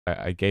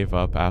I gave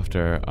up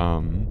after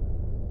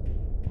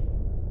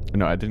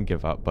no, I didn't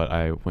give up, but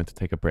I went to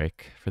take a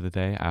break for the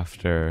day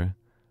after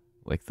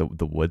like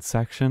the wood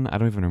section. I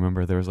don't even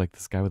remember. There was like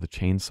this guy with a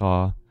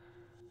chainsaw.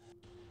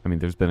 I mean,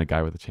 there's been a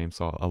guy with a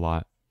chainsaw a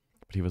lot,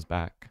 but he was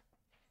back.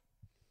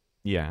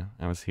 Yeah,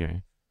 I was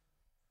here.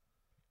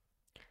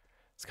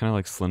 It's kind of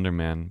like Slender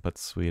Man, but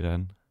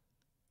Sweden.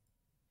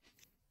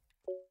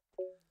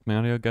 My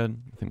audio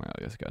good? I think my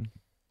audio is good.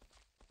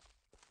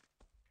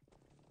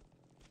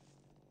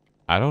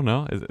 I don't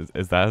know.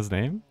 Is that his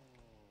name?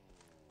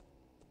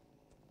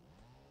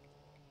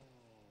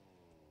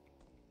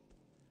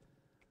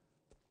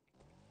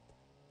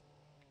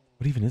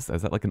 What even is that?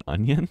 Is that like an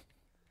onion?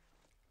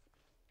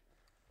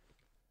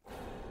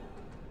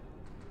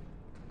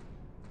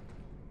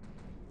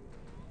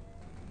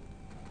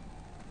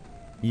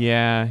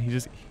 Yeah, he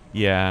just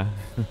yeah.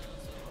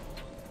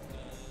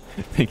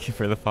 Thank you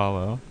for the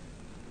follow.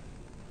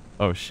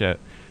 Oh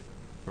shit.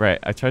 Right,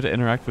 I tried to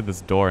interact with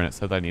this door and it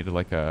said I needed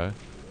like a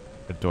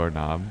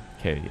doorknob.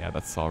 Okay, yeah,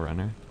 that's Saw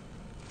Runner.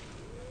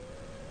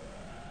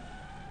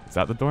 Is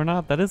that the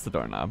doorknob? That is the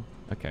doorknob.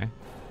 Okay.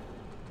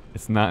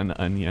 It's not an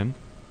onion.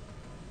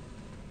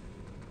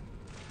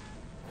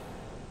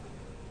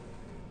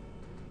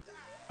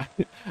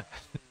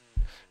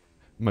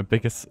 My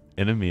biggest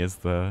enemy is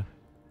the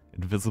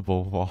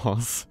invisible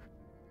walls.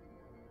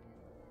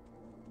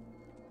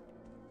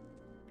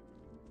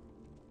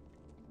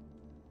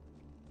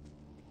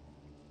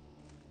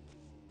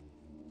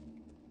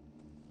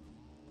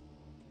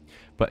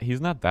 But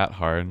he's not that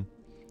hard.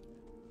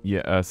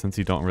 Yeah, since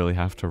you don't really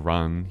have to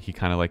run, he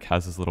kind of like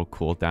has his little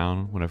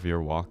cooldown whenever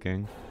you're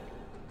walking.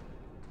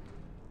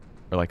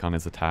 Or like on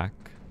his attack.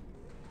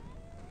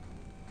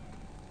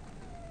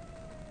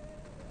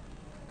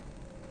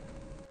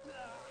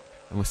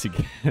 Unless you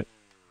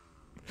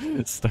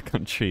get stuck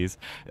on trees.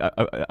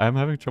 I'm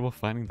having trouble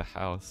finding the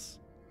house.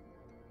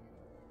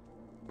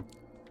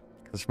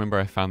 Because remember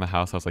I found the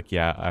house, I was like,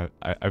 yeah,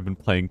 I've been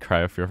playing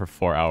Cryofear for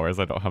 4 hours.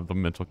 I don't have the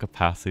mental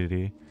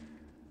capacity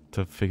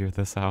to figure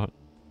this out.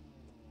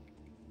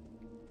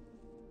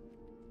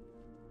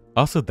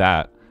 Also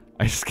that,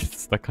 I just get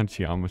stuck on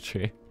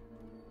geometry.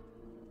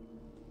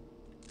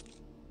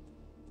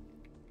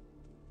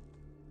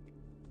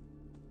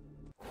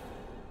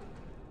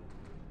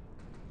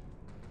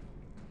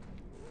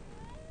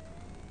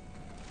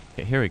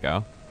 Okay, here we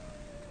go.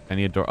 I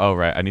need a door. Oh,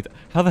 right. I need to,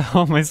 how the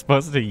hell am I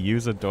supposed to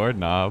use a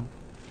doorknob?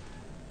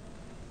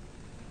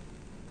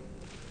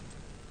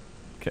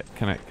 Okay,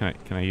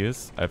 can I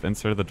use? I've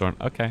inserted the door.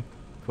 Okay,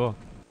 cool.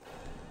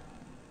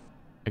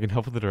 I can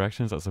help with the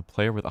directions as a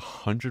player with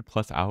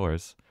 100+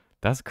 hours.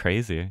 That's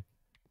crazy.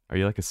 Are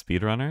you like a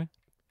speedrunner?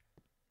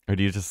 Or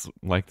do you just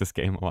like this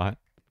game a lot?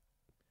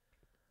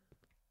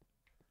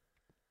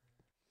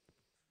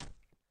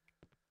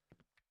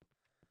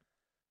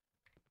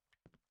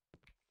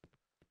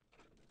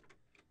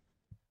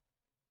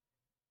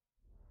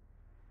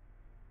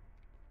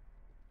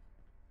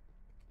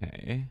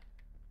 Okay.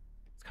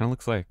 It kind of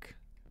looks like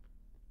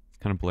it's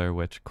kind of Blair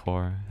Witch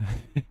core.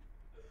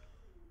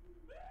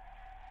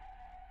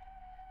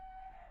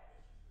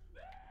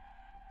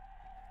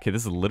 Okay,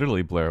 this is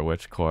literally Blair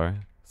Witch core.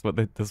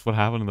 This is what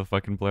happened in the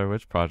fucking Blair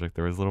Witch project.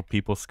 There was little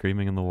people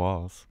screaming in the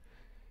walls.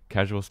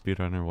 Casual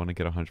speedrunner want to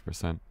get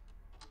 100%.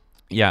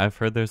 Yeah, I've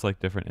heard there's like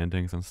different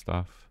endings and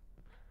stuff.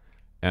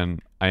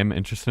 And I am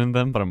interested in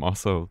them, but I'm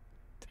also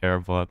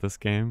terrible at this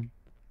game.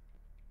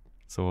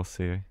 So we'll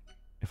see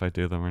if I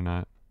do them or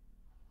not.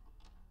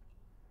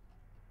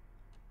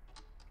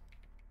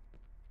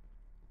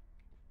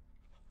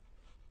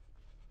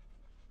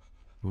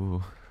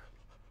 Ooh.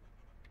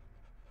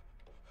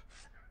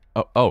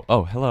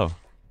 Oh, hello.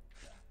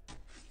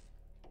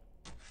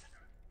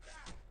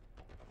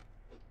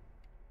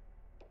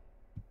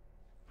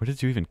 Where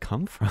did you even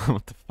come from?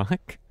 What the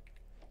fuck?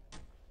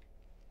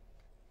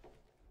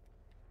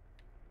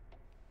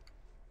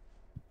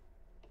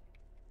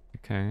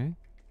 Okay.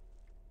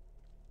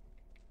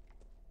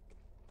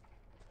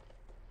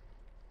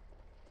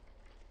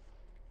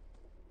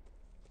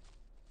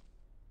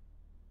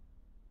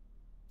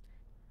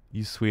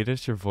 You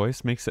Swedish? Your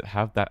voice makes it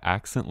have that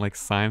accent like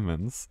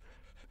Simon's.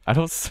 I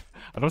don't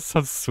I don't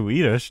sound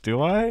Swedish,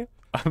 do I?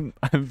 I'm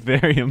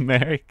very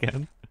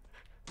American.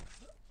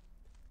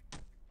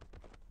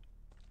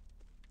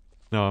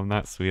 No, I'm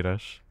not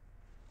Swedish.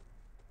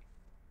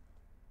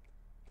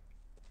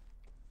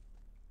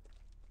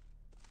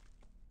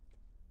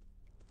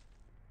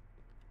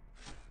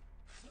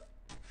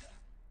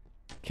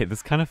 Okay,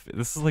 this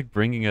is like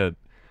bringing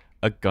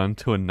a gun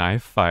to a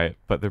knife fight,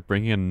 but they're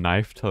bringing a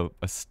knife to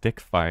a stick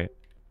fight.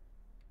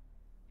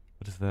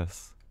 What is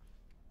this?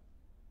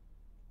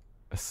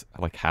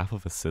 Like half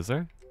of a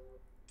scissor?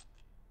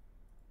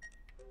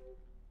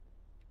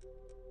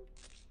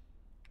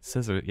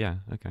 Scissor, yeah,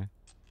 okay.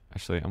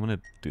 Actually, I'm gonna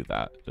do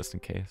that just in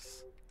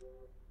case.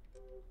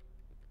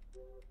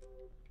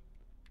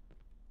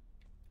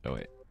 Oh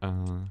wait,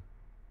 can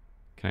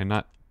I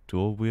not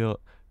dual wield?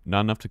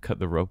 Not enough to cut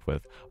the rope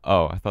with.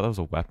 Oh, I thought that was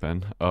a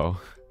weapon.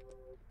 Oh.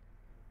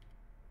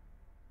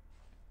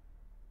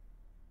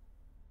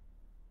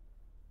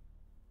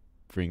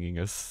 bringing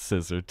a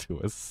scissor to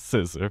a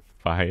scissor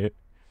fight.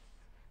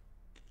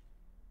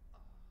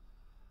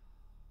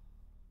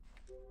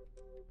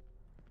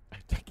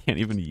 I can't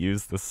even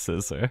use the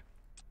scissor.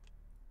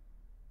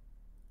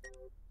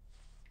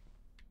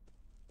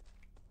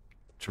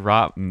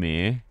 Drop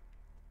me.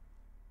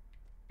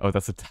 Oh,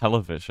 that's a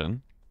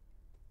television.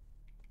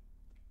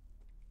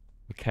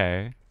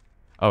 Okay.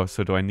 Oh,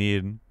 so do I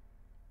need...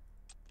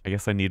 I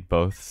guess I need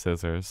both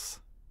scissors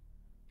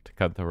to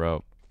cut the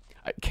rope.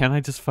 Can't I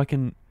just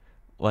fucking,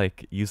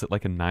 like, use it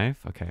like a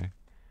knife? Okay.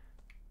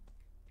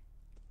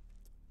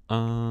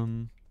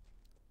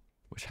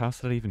 Which house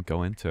did I even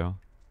go into?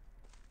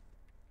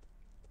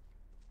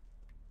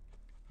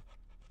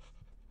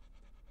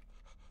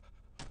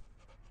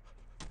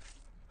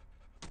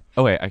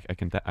 Oh wait, I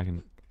can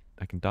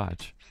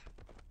dodge.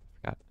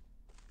 Forgot.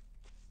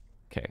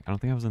 Okay, I don't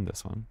think I was in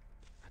this one.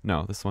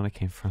 No, this is the one I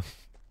came from.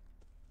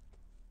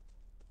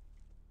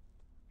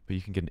 But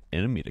you can get an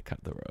enemy to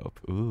cut the rope.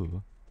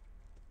 Ooh.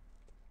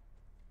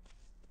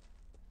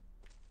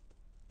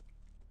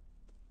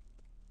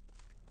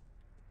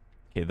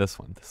 Okay, this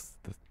one. This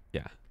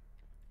yeah.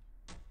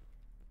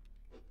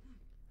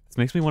 This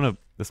makes me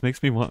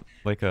want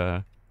like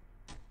a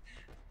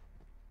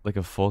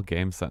full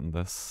game set in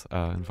this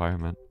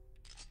environment.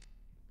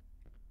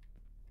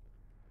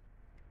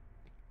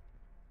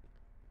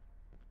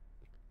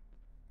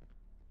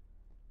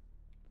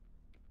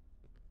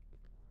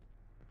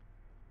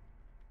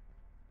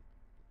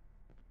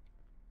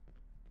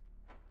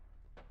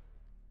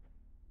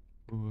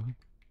 Ooh.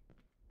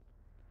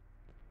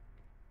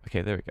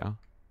 Okay, there we go.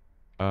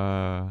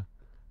 I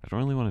don't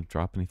really want to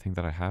drop anything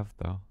that I have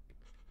though.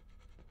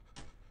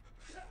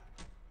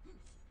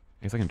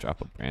 I guess I can drop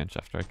a branch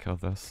after I kill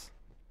this.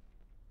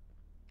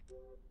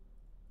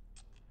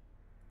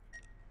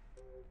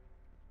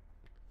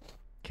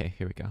 Okay,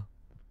 here we go.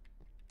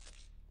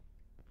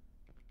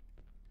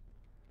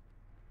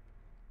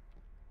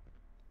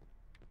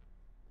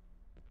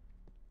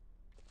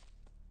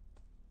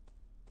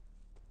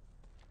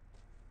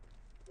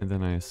 And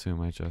then I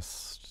assume I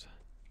just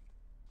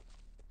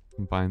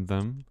combine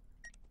them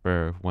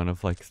for one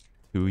of like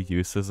 2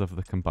 uses of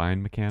the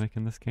combine mechanic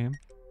in this game.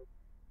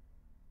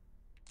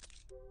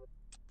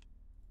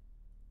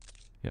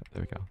 Yep,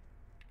 there we go.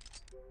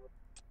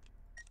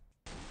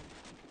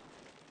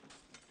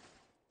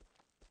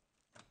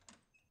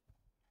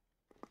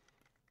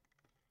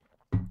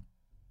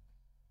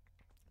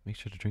 Make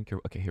sure to drink your...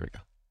 Okay, here we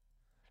go.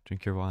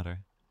 Drink your water.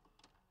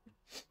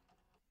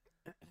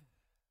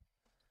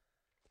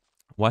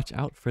 Watch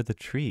out for the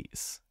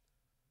trees.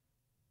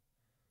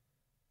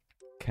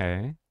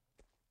 Okay.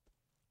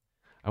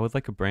 I would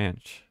like a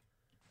branch.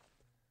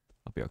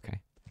 I'll be okay.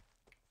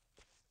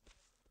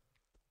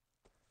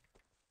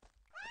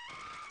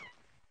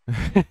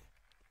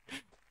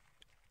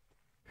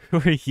 Who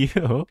are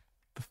you?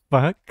 The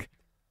fuck?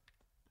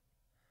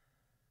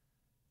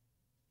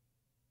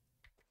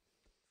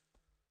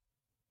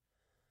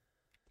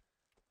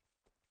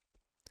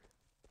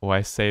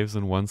 Why saves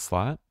in 1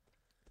 slot?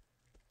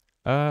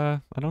 I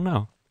don't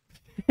know.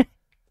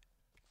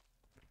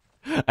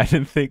 I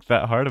didn't think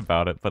that hard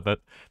about it, but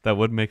that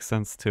would make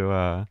sense to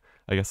I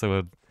guess it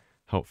would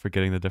help for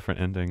getting the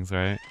different endings,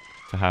 right?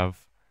 To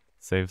have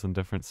saves in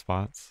different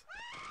spots.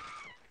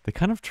 They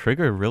kind of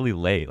trigger really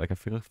late. Like I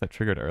feel like if that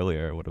triggered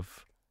earlier it would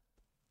have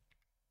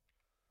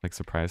like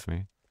surprised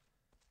me.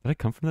 Did I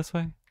come from this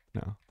way?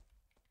 No.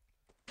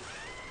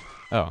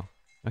 Oh,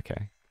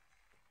 okay.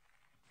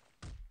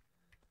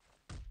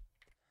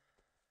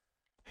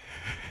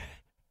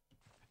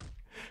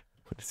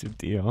 What is your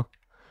deal?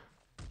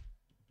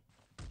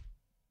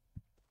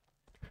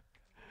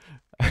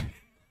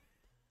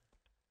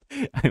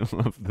 I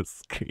love the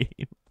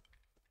scream.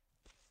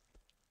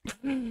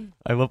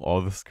 I love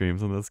all the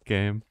screams in this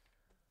game.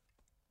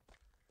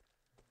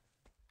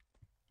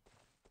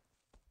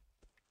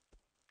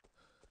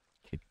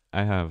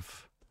 I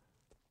have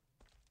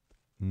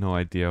no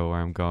idea where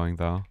I'm going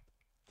though.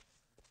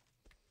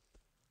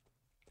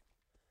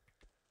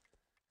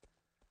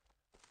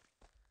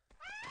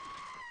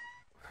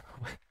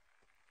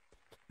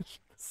 The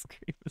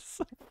scream is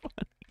so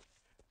funny.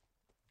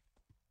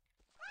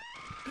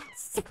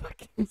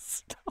 Fucking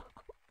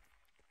stop.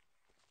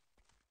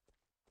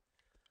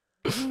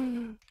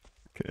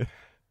 Okay.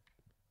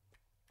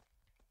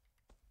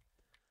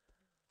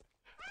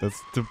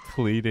 That's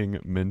depleting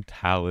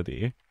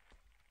mentality.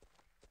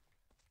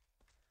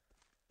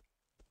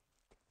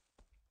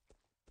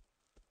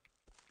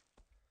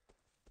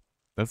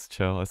 That's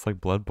chill. It's like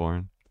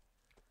Bloodborne.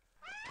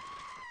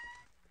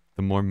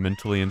 The more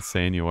mentally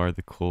insane you are,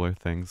 the cooler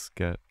things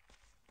get.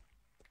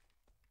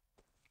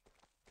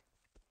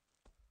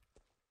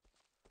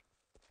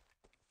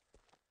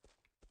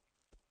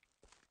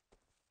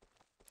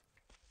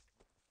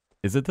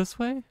 Is it this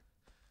way?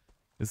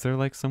 Is there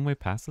like some way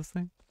past this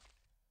thing?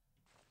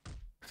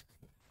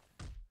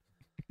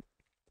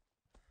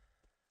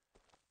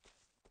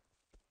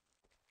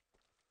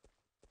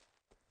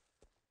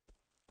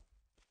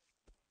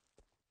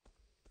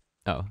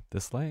 Oh,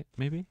 this light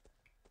maybe?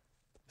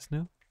 This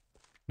new?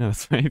 No,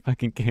 that's where you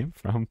fucking came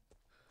from.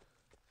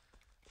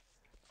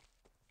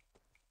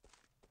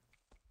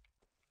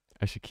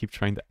 I should keep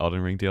trying the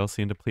Elden Ring DLC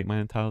and deplete my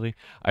mentality.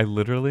 I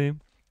literally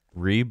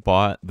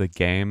rebought the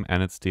game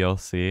and its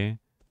DLC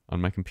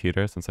on my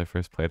computer since I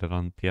first played it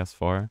on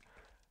PS4.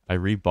 I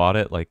rebought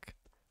it like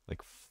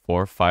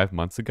 4 or 5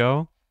 months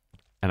ago,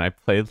 and I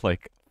played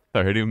like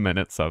 30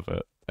 minutes of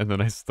it. And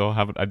then I still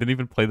haven't. I didn't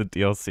even play the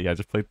DLC. I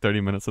just played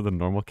 30 minutes of the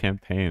normal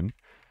campaign,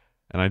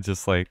 and I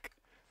just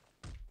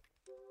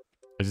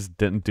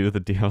didn't do the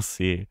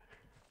DLC.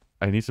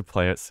 I need to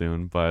play it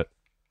soon, but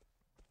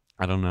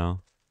I don't know.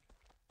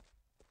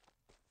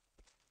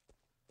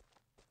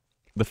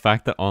 The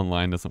fact that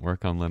online doesn't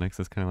work on Linux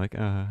is kind of like,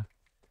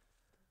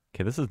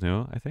 okay, this is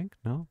new, I think.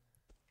 No?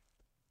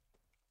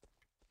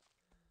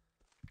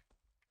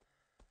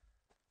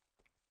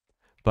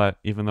 But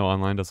even though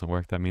online doesn't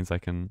work, that means I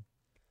can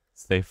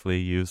safely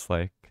use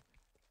like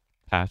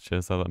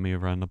patches that let me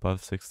run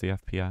above 60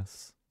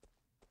 FPS.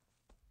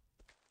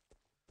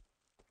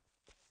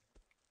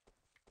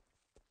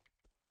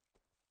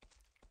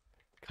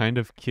 Kind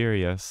of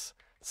curious,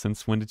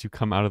 since when did you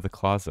come out of the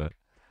closet?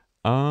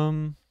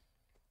 I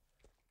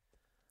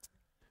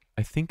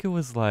think it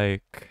was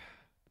like,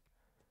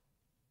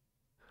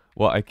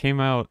 well, I came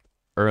out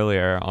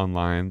earlier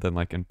online than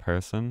like in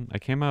person. I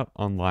came out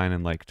online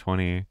in like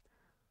 20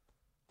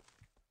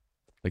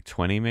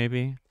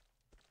 maybe.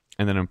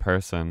 And then in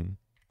person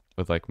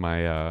with like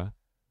my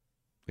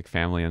like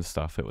family and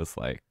stuff, it was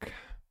like,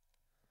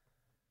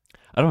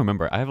 I don't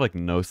remember. I have like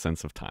no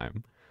sense of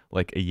time.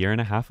 Like a year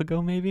and a half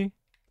ago maybe?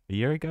 A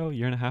year ago,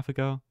 year and a half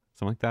ago,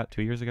 something like that,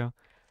 2 years ago.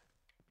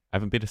 I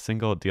haven't beat a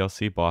single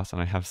DLC boss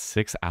and I have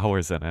 6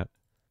 hours in it.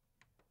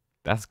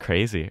 That's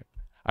crazy.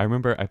 I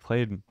remember I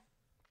played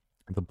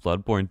the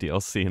Bloodborne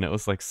DLC and it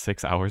was like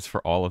 6 hours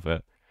for all of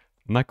it.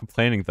 I'm not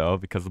complaining though,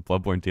 because the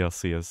Bloodborne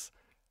DLC is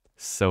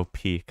so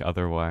peak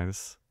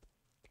otherwise.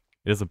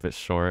 It is a bit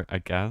short, I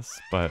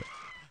guess, but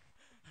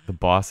the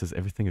bosses,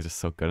 everything is just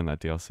so good in that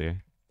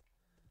DLC.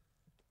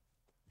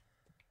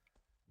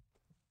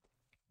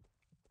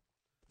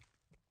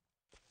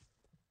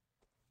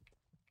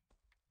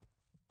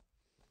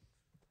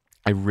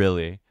 I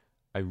really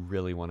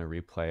want to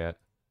replay it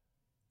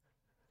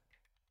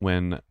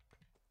when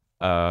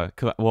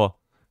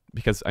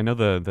because I know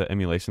the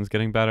emulation's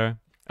getting better.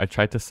 I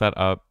tried to set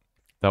up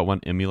that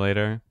one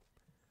emulator,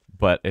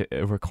 but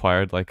it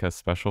required like a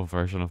special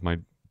version of my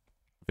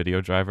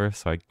video driver,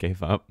 so I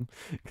gave up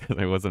because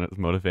I wasn't as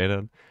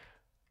motivated.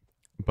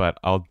 But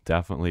I'll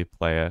definitely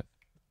replay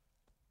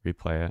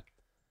it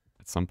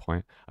at some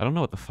point. I don't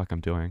know what the fuck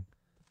I'm doing.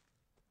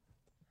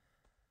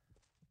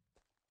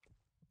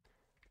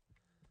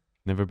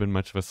 Never been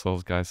much of a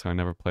Souls guy, so I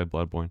never played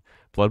Bloodborne.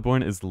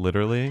 Bloodborne is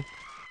literally,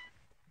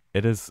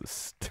 it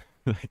is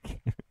like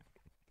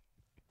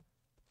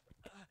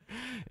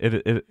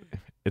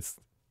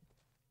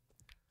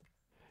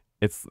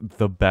it's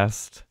the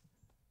best.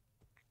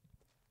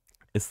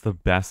 It's the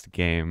best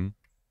game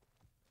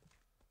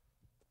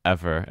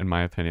ever, in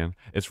my opinion.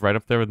 It's right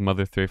up there with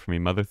Mother 3 for me.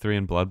 Mother 3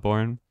 and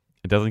Bloodborne.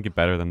 It doesn't get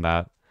better than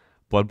that.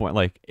 Bloodborne,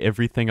 like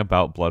everything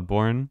about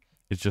Bloodborne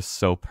is just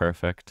so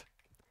perfect.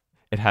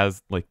 It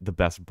has like the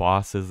best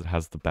bosses. It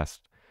has the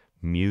best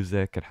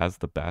music. It has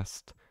the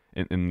best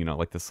in you know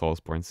like the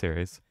Soulsborne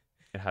series.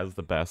 It has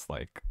the best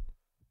like.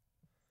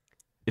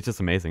 It's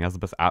just amazing. It has the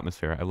best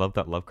atmosphere. I love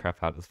that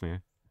Lovecraft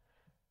atmosphere.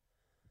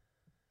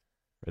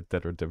 Red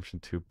Dead Redemption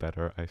 2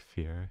 better, I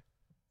fear.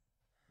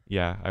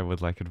 Yeah, I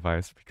would like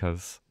advice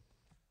because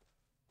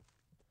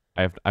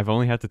I've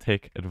only had to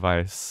take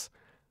advice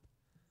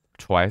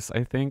twice,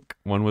 I think.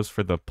 One was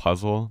for the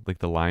puzzle, like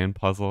the lion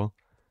puzzle,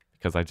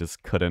 because I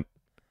just couldn't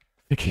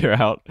figure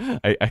out.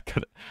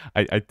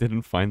 I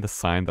didn't find the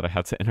sign that I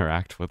had to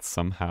interact with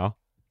somehow.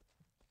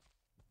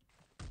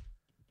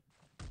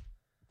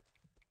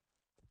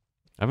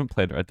 I haven't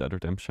played Red Dead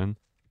Redemption.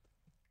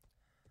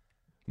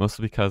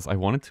 Mostly because I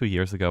wanted to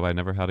years ago, but I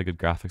never had a good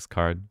graphics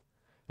card.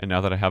 And now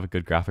that I have a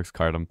good graphics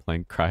card, I'm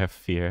playing Cry of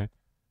Fear.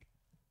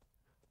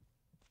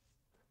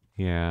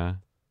 Yeah.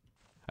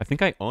 I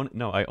think I own it.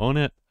 No, I own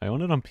it. I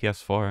own it on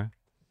PS4.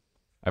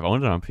 I've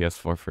owned it on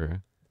PS4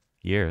 for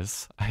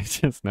years. I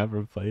just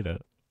never played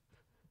it.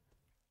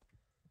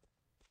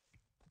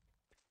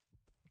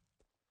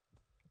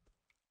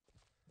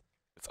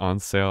 It's on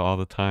sale all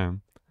the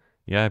time.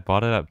 Yeah, I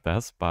bought it at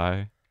Best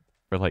Buy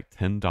for like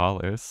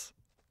 $10.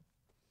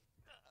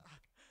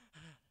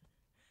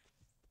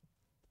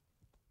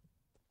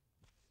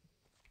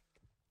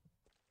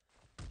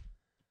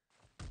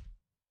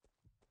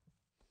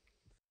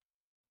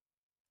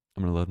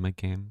 I'm gonna load my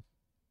game.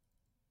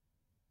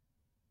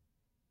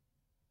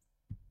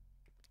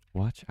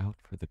 Watch out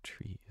for the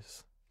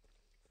trees.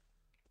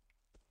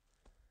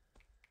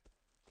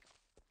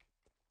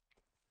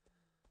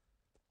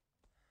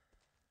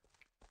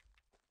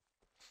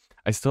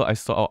 I still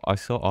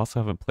also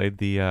haven't played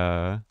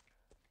the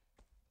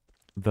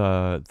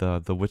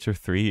Witcher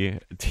 3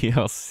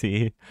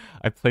 DLC.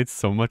 I played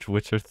so much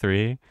Witcher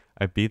 3.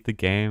 I beat the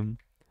game.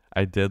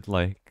 I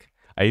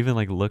I even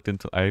like looked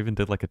into. I even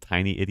did like a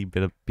tiny bitty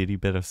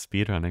bit of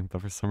speedrunning,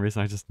 but for some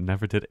reason I just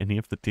never did any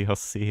of the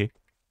DLC.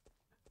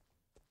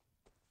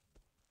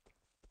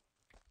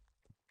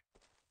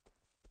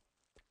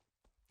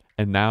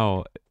 And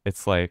now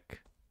it's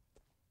like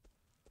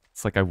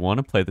I want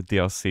to play the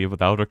DLC, but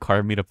that would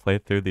require me to play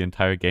through the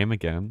entire game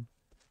again,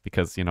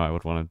 because you know I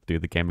would want to do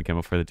the game again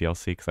before the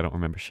DLC because I don't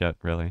remember shit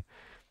really.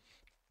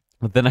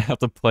 But then I have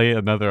to play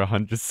another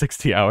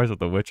 160 hours of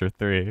The Witcher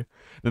 3. Then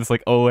it's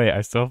like, oh wait, I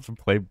still have to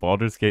play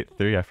Baldur's Gate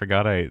 3. I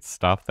forgot I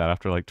stopped that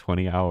after like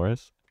 20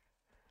 hours.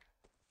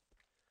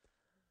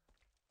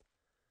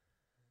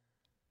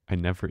 I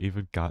never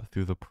even got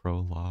through the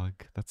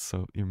prologue. That's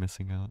so, you're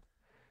missing out.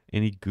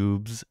 Any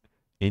goobs?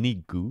 Any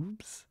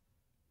goobs?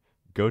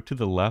 Go to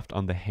the left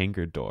on the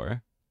hangar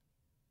door.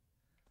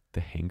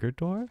 The hangar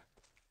door?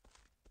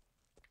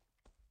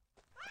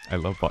 I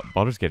love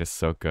Baldur's Gate is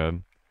so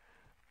good.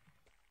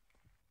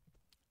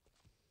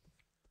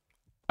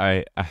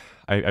 I'm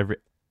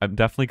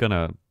definitely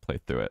gonna play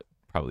through it.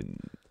 Probably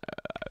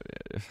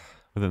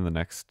within the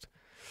next,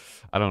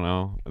 I don't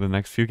know, the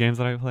next few games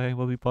that I play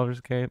will be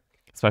Baldur's Gate.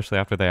 Especially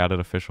after they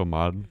added official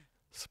mod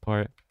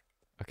support.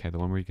 Okay, the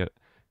one where you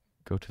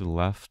go to the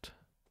left.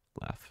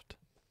 Left.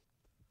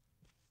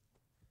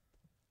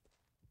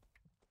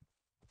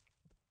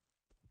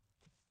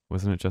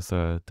 Wasn't it just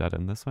a dead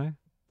end this way?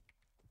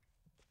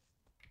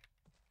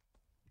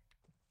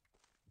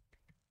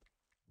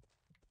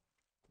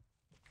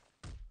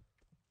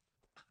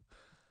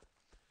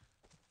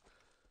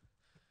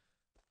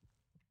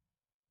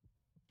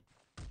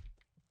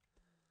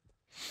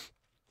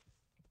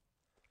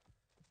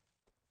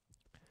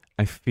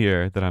 I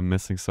fear that I'm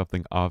missing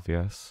something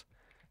obvious.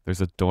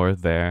 There's a door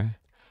there.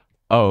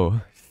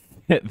 Oh,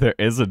 there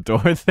is a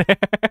door there.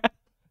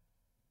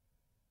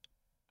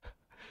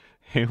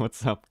 Hey,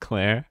 what's up,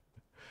 Claire?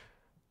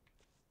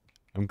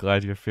 I'm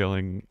glad you're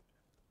feeling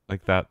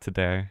like that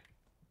today.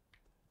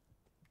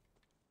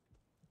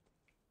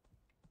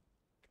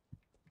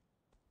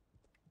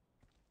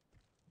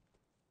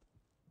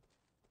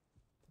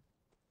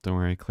 Don't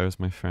worry, Claire's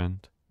my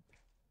friend.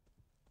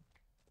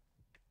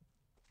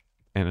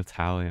 And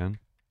Italian.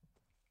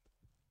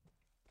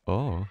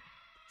 Oh,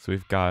 so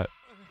we've got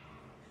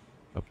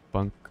a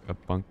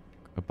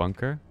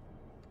bunker.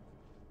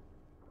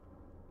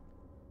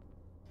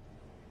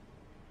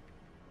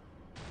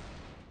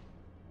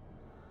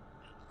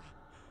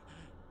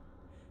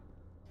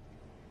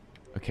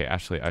 Okay,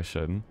 Ashley, I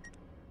should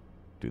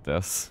do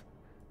this.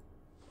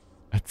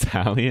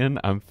 Italian?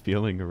 I'm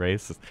feeling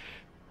racist.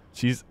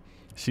 She's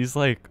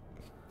like,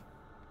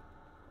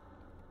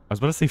 I was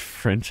about to say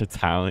French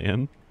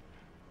Italian.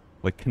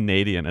 Like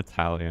Canadian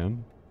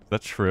Italian. Is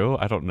that true?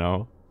 I don't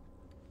know.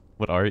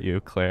 What are you,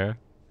 Claire?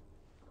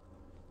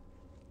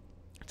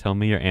 Tell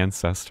me your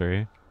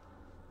ancestry.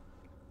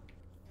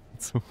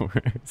 It's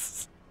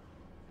worse.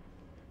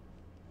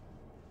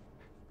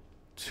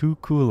 Tu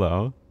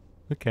culo.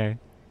 Okay.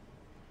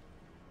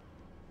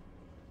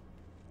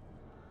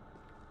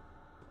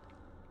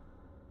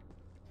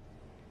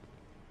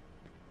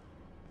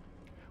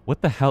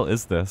 What the hell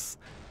is this?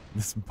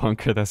 This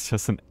bunker that's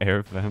just an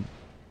air vent.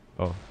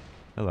 Oh,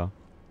 hello.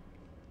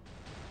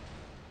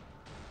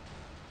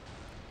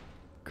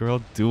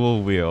 Girl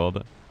dual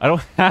wield. I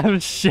don't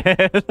have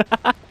shit.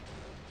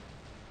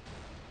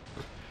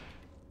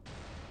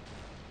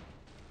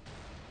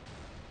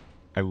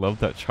 I love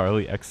that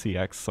Charlie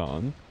XCX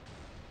song.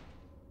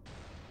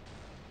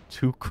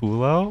 Tu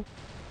culo?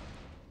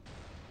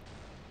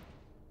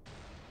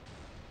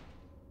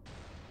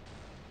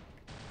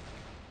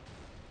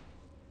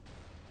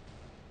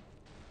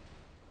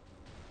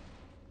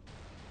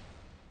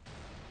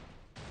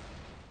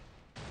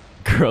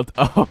 Girl,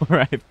 oh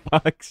right,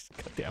 fuck.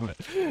 God damn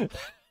it.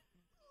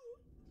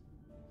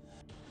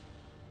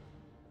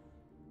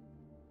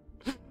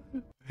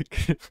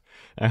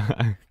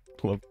 I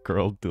love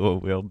Girl Dual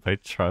Wield by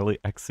Charlie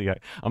XCX.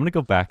 I'm gonna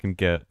go back and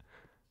get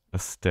a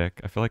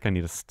stick. I feel like I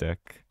need a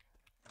stick.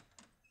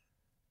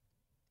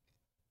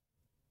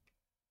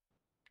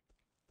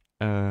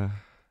 Where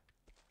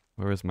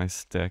is my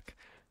stick?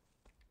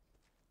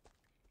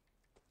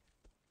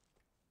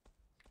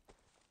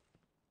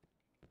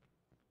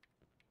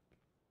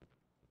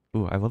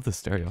 Ooh, I love the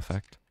stereo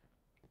effect.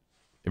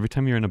 Every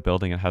time you're in a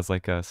building, it has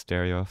like a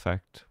stereo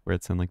effect where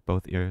it's in like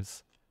both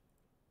ears.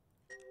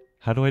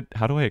 How do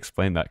I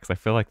explain that? Because I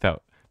feel like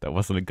that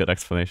wasn't a good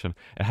explanation.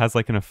 It has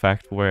like an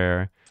effect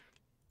where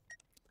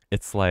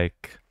it's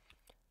like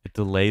it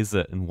delays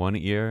it in one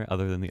ear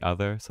other than the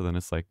other, so then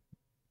it's like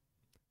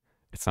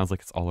it sounds like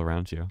it's all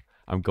around you.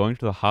 I'm going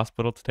to the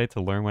hospital today to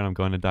learn when I'm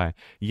going to die.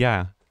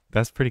 Yeah,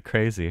 that's pretty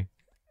crazy.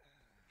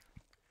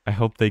 I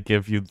hope they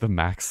give you the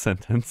max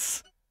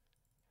sentence.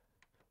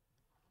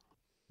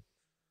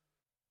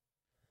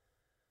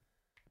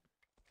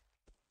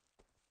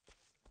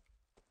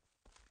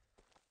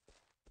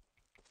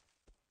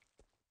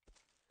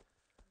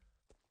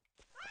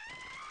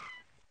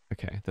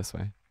 Okay, this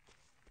way.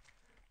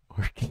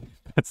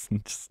 That's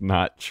just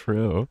not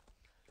true.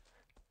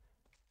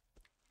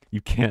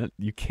 You can't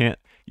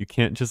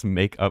just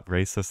make up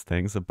racist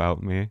things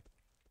about me.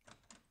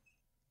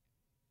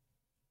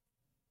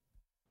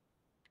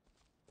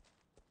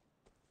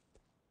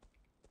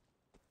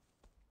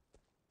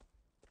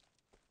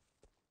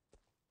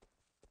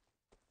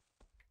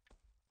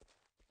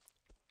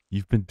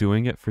 You've been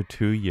doing it for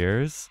 2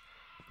 years?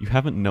 You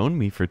haven't known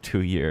me for 2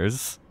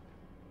 years.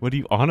 What are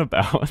you on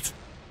about?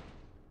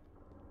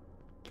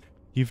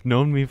 You've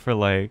known me for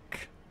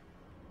like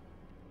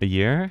a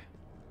year?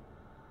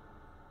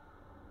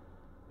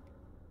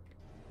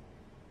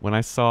 When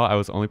I saw I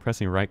was only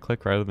pressing right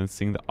click rather than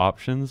seeing the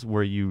options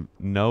where you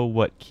know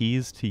what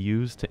keys to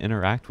use to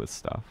interact with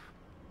stuff.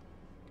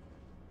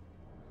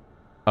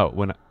 Oh,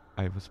 when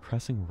I was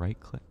pressing right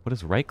click. What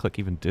does right click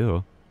even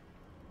do?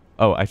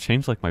 Oh, I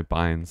changed like my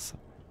binds.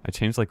 I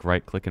changed like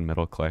right click and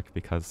middle click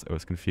because it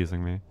was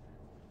confusing me.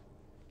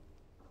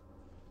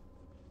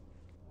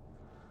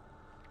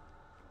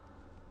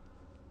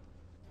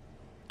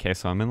 Okay,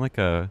 so I'm in like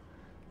a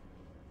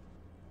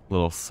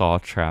little saw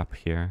trap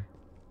here.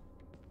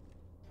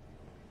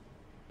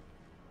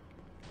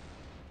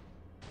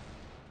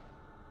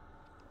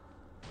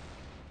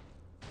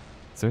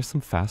 Is there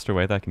some faster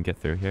way that I can get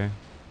through here?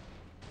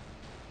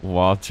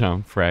 Wall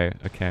jump, right.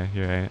 Okay,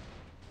 you're right.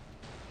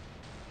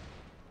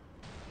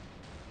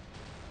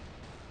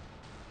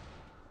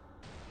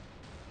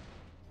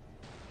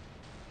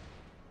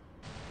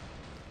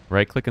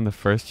 Right click in the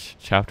first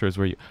chapter is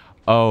where you...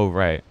 Oh,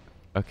 right.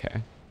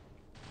 Okay.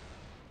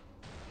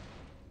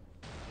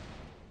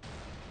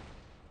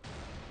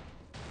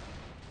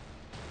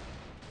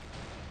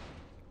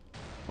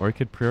 Or you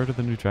could pre-order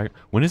the new Dragon...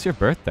 When is your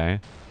birthday?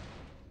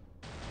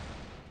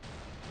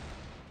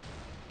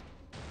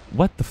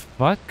 What the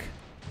fuck?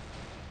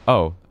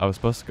 Oh, I was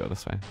supposed to go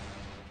this way.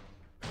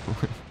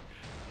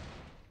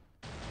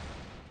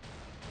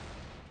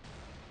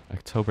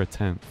 October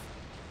 10th.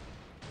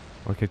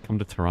 Or I could come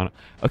to Toronto.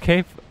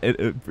 Okay,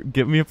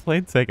 give me a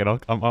plane ticket.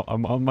 I'm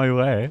on my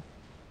way.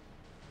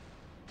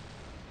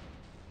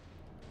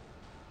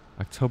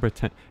 October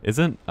 10th.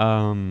 Isn't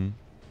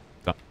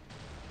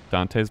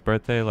Dante's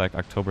birthday like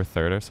October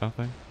 3rd or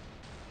something?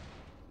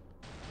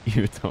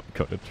 You don't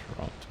go to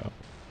Toronto.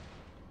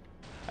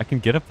 I can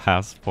get a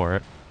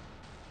passport.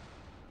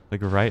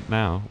 Like right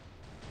now.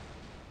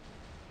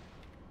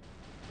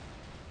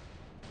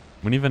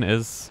 When even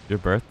is your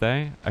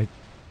birthday? I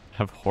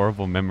have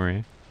horrible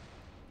memory.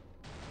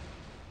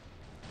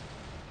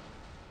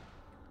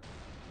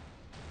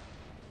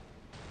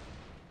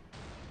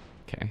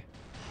 Okay.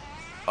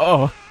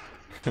 Oh!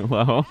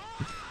 Hello.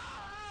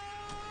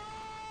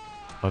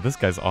 Oh, this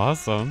guy's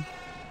awesome.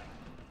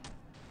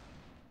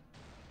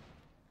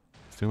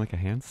 He's doing like a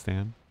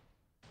handstand.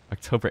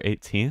 October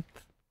 18th? You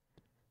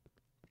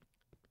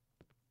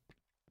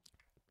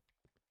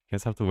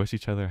guys have to wish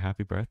each other a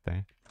happy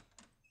birthday.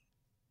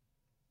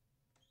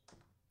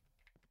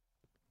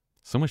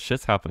 So much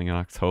shit's happening in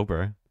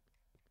October.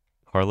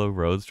 Harlow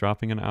Rhodes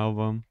dropping an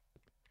album.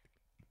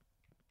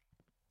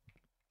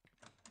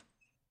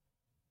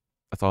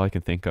 That's all I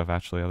can think of,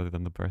 actually, other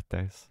than the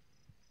birthdays.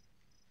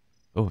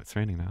 Oh, it's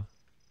raining now.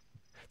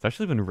 It's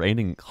actually been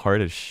raining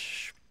hard as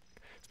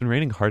It's been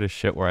raining hard as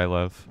shit where I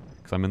live.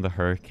 Because I'm in the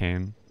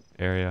hurricane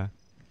area.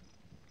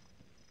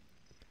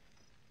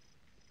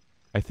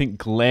 I think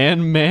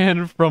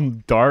Glandman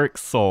from Dark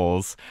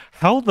Souls.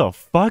 How the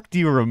fuck do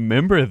you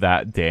remember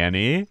that,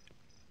 Danny?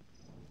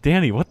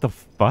 Danny, what the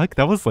fuck?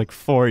 That was like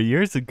 4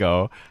 years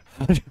ago.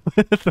 What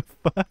the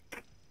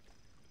fuck?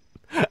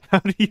 How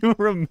do you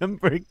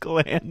remember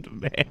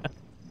Glandman?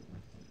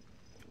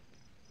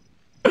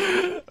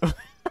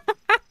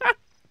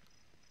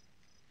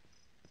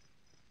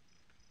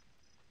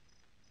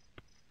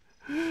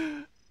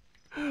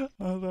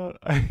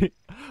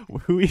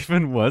 Who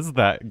even was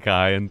that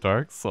guy in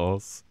Dark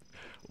Souls?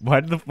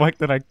 Why the fuck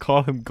did I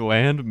call him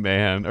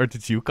Glandman? Or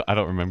did you? I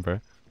don't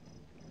remember.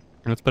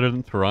 What's better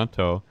than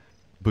Toronto?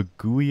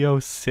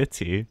 Baguio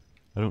City.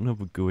 I don't know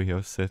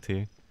Baguio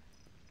City.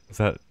 Is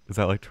that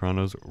like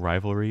Toronto's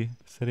rivalry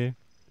city?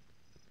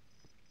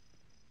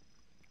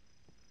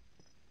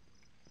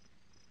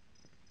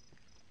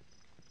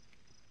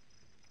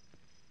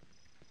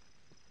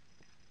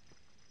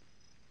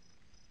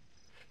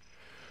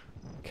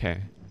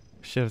 Okay.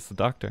 Shit, it's the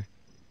doctor.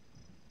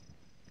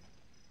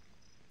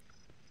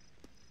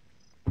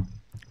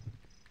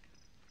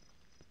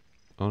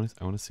 I want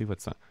to see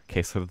what's on.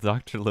 Okay, so the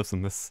doctor lives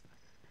in this.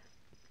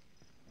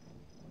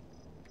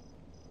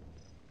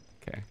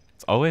 Okay.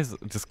 It's always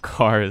just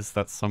cars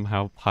that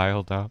somehow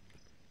piled up.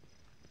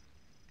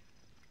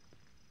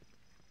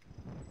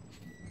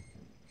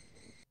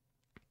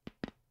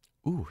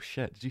 Ooh,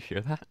 shit. Did you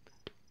hear that?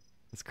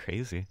 That's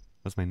crazy.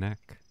 That was my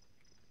neck.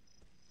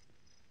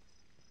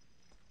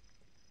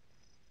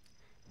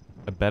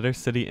 A better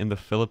city in the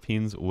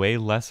Philippines, way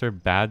lesser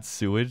bad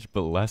sewage,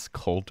 but less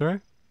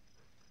colder?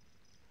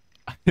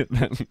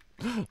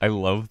 I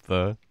love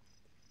the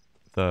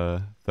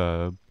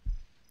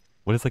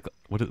what is like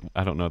what is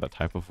I don't know that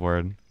type of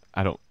word.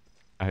 I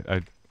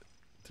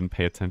didn't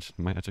pay attention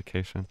in my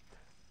education.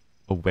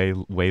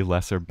 a way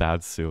lesser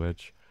bad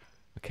sewage.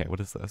 Okay, what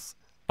is this?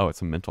 Oh,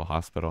 it's a mental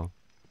hospital.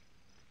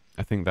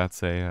 I think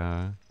that's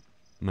a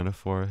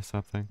metaphor or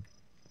something.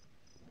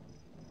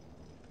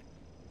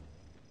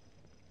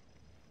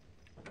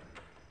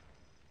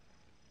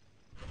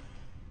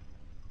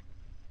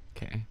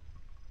 Okay.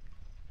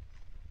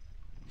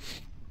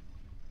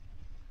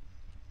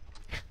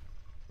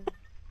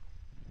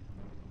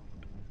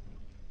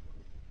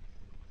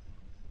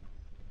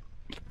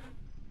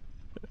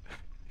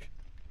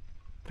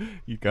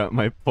 You got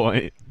my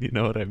point. You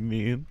know what I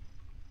mean?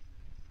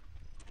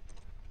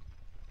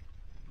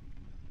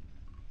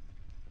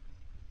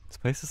 This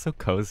place is so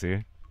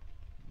cozy.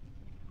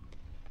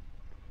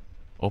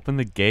 Open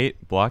the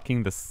gate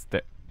blocking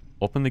the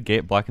Open the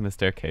gate blocking the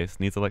staircase.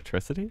 Needs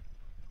electricity?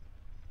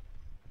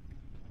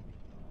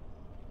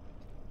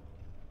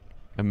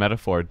 A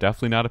metaphor,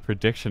 definitely not a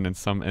prediction in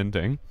some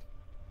ending.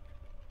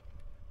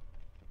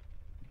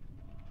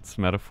 It's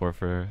a metaphor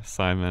for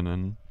Simon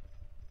and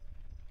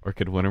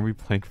Orchid. When are we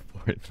playing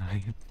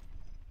Fortnite?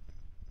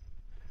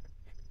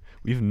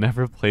 We've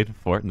never played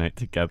Fortnite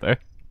together.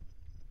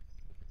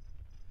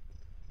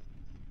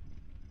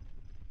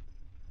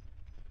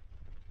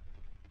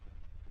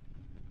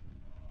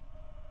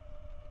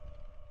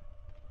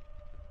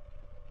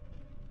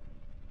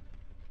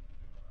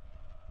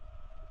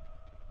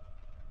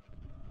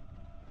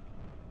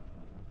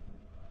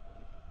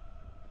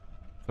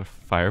 A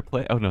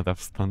fireplace? Oh no,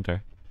 that's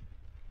thunder.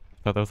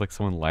 I thought that was like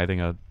someone lighting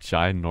a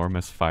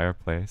ginormous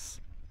fireplace.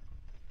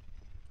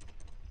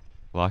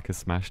 Lock is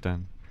smashed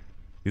in.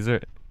 These are...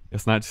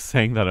 It's not just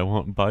saying that it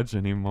won't budge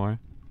anymore.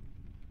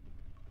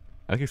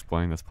 I like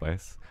exploring this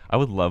place. I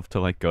would love to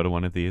like go to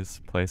one of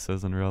these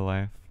places in real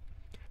life.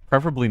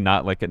 Preferably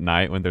not like at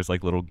night when there's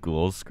like little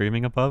ghouls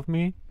screaming above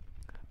me.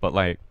 But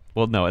like...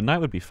 Well, no, at night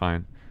would be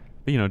fine.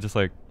 But you know, just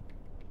like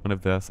one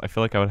of this. I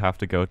feel like I would have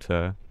to go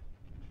to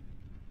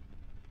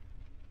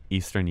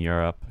Eastern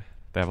Europe.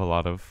 They have a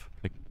lot of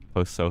like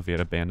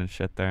post-Soviet abandoned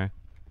shit there.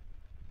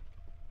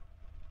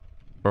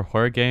 For a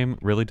horror game,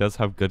 really does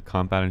have good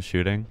combat and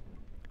shooting.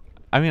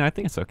 I mean, I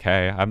think it's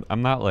okay.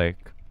 I'm not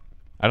like,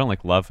 I don't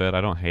like love it.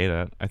 I don't hate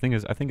it. I think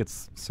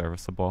it's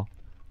serviceable.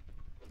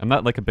 I'm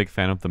not like a big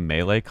fan of the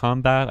melee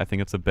combat. I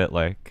think it's a bit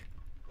like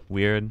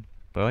weird,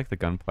 but I like the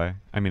gunplay.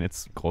 I mean,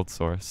 it's Cold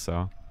Source,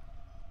 so.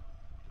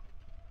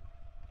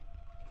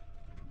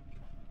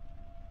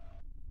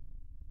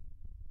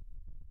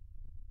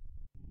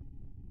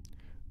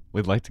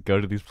 We'd like to go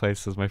to these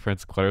places. My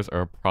friends' clutters are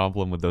a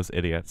problem with those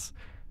idiots.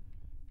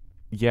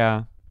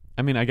 Yeah.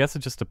 I mean, I guess it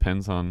just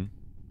depends on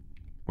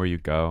where you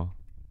go.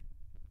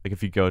 Like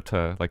if you go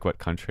to like what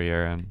country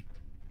you're in.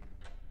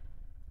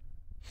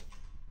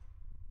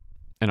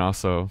 And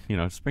also, you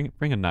know, just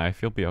bring a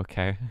knife, you'll be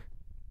okay.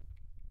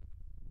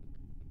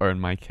 Or in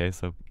my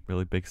case, a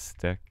really big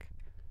stick.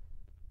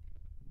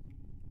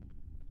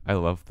 I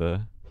love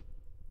the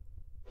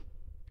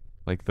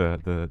like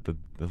the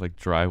like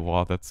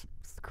drywall that's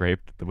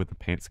scraped with the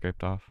paint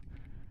scraped off.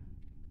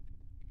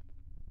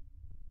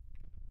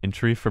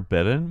 Entry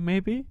forbidden,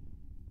 maybe?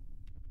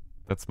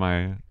 That's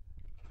my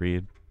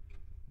read.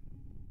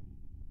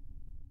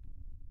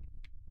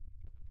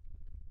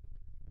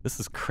 This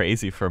is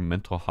crazy for a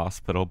mental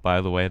hospital,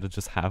 by the way, to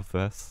just have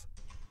this.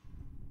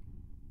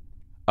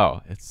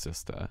 Oh, it's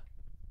just the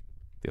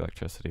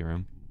electricity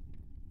room.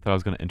 Thought I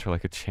was gonna enter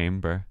like a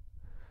chamber.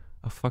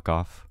 Oh, fuck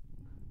off.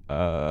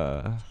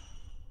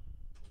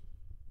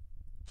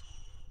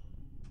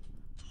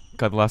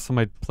 God, the last time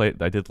I played,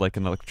 I did like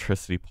an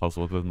electricity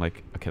puzzle with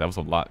like, okay, that was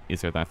a lot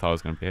easier than I thought it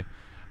was gonna be.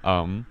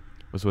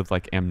 Was with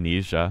like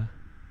Amnesia.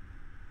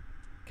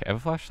 Okay, I have a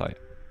flashlight.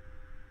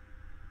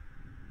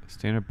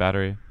 Standard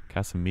battery,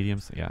 cast some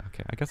mediums. Yeah,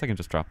 okay, I guess I can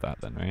just drop that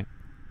then, right?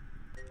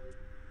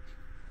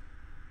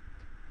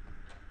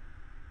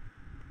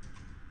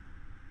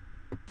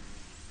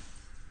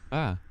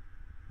 Ah,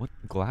 what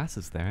glass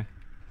is there?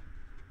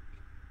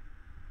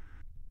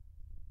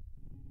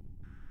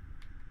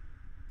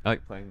 I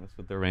like playing this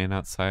with the rain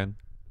outside.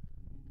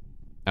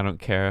 I don't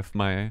care if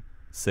my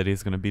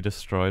city's gonna be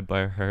destroyed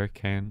by a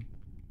hurricane.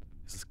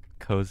 This is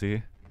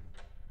cozy.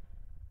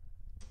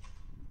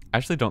 I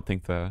actually don't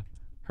think the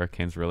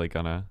hurricane's really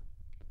gonna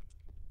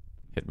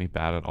hit me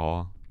bad at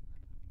all.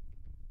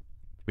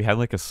 We had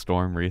like a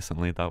storm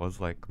recently that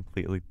was like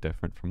completely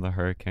different from the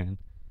hurricane.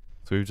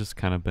 So we've just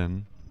kind of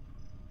been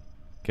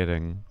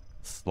getting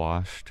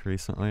sloshed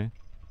recently.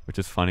 Which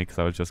is funny because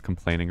I was just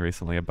complaining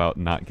recently about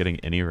not getting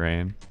any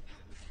rain.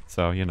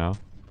 So, you know,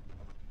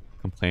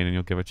 complain and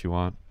you'll get what you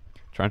want.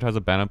 Toronto has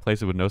abandoned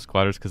places with no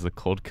squatters because the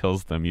cold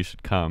kills them. You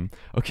should come.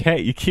 Okay,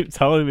 you keep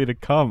telling me to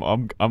come.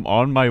 I'm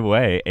on my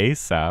way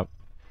ASAP.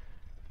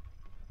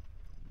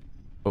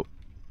 Oh,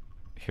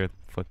 hear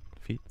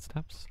feet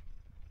steps?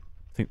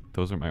 I think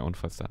those are my own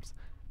footsteps.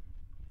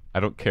 I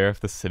don't care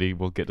if the city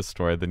will get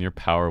destroyed, then your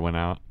power went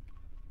out.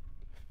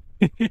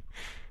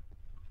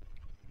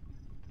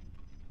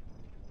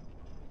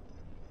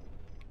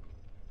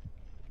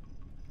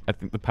 I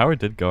think the power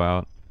did go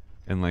out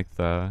in like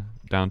the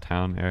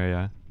downtown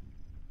area,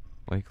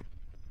 like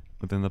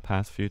within the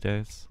past few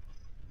days.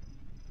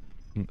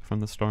 from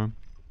the storm,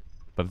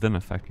 but it didn't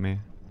affect me.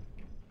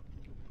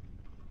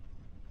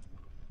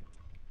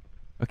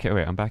 Okay,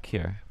 wait, I'm back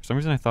here. For some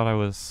reason I thought I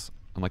was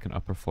on like an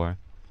upper floor.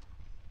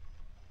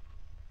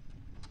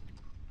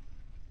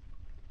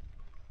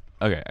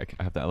 Okay,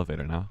 I have the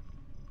elevator now.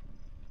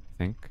 I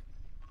think.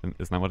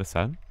 Isn't that what it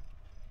said?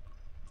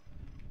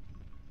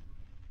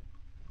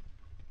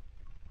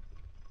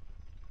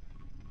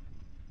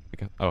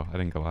 Oh, I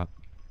didn't go up.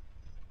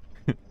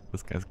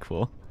 This guy's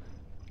cool.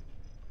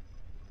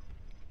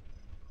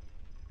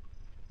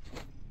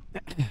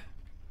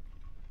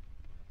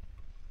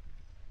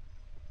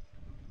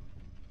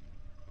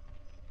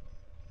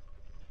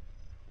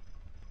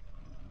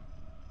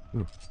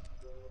 Ooh.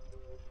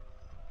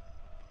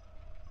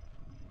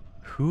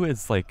 Who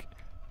is like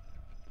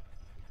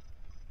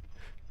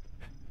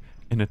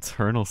in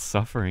eternal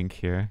suffering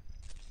here?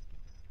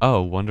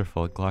 Oh,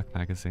 wonderful. Glock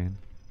magazine.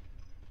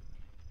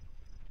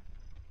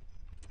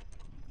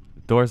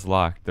 The door's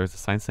locked. There's a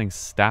sign saying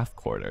staff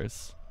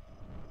quarters.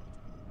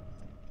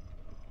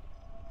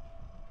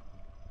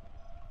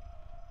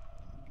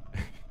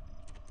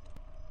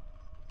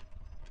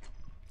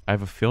 I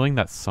have a feeling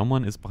that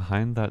someone is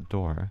behind that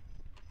door.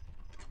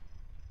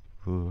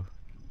 Ooh.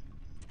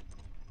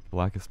 The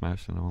lock is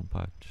smashed and it won't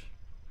budge.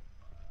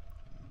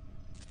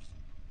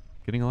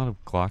 Getting a lot of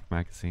Glock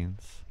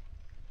magazines.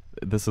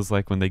 This is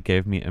like when they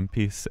gave me oh,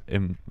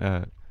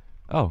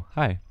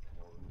 hi.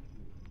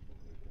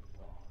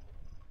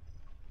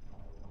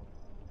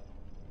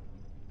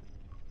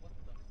 What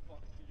the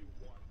fuck do you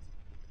want?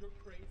 You're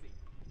crazy.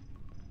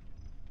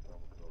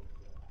 I'm close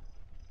enough.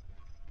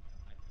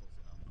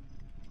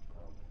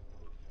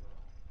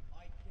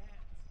 I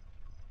can't.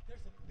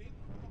 There's a big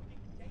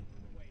fucking gate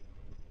in the way.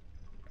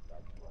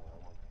 That's why I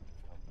want you to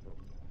come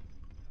closer.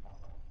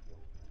 I'll help you.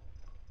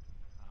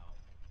 How?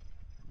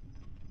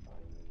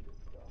 I need a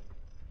gun.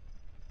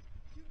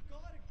 You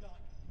got a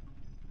gun.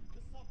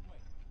 The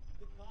subway.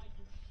 The guy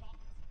you shot.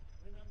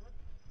 Remember?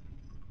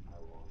 I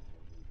want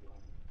a new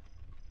gun.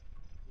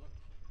 Look,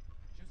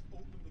 just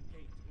open the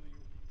gate, will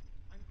you?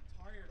 I'm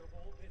tired of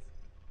all this.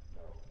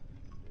 No.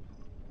 This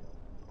is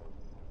just protocol.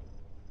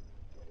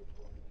 Get it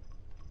for me.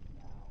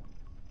 Now.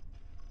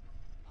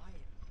 I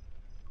am.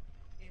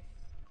 If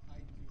I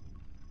do.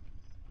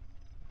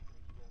 Will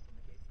you open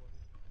the gate for me?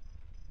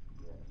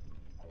 Yes,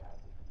 I have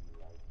the key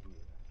right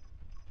here.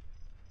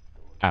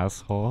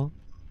 Asshole.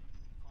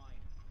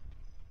 Fine.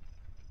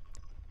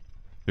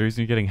 The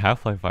reason you're getting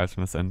Half-Life vibes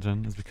from this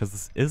engine is because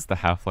this is the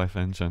Half-Life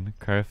engine.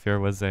 Cry of Fear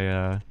was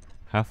a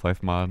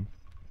Half-Life mod,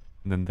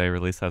 and then they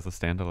released it as a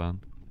standalone.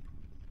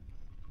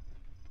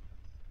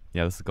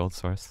 Yeah, this is Gold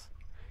Source.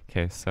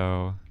 Okay,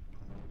 so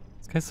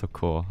this guy's so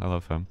cool. I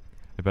love him.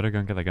 I better go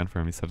and get that gun for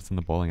him. He said it's in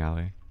the bowling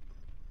alley.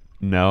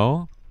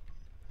 No?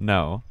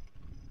 No.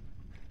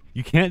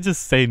 You can't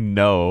just say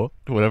no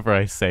whenever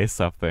I say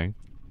something,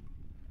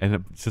 and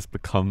it just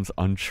becomes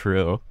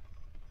untrue.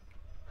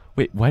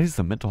 Wait, why does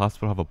the mental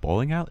hospital have a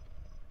bowling alley?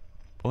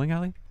 Bowling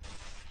alley?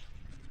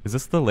 Is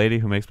this the lady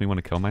who makes me want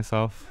to kill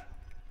myself?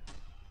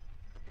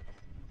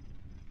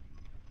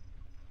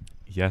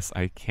 Yes,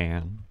 I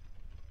can.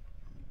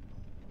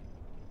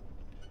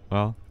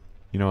 Well,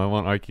 you know, I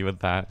won't argue with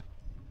that.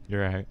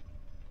 You're right.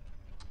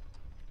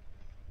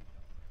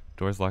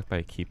 Door's locked by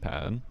a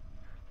keypad.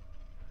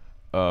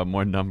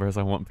 More numbers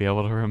I won't be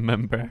able to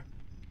remember.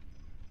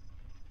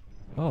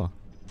 Oh.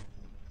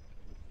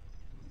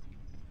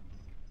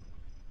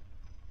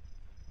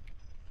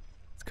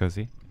 It's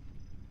cozy.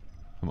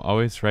 I'm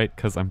always right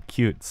 'cause I'm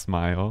cute,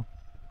 smile.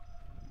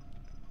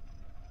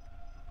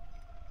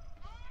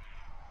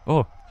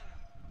 Oh.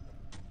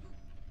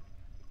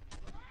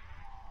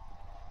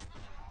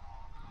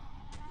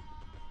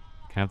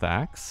 Can I have the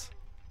axe?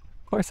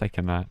 Of course I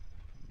cannot.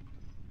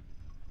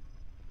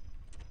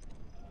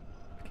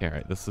 Okay,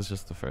 right, this is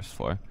just the first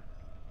floor.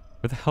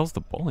 Where the hell's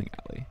the bowling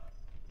alley?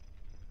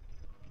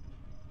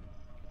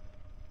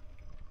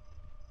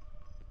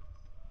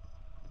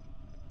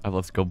 I'd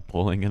love to go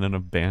bowling in an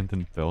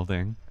abandoned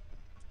building.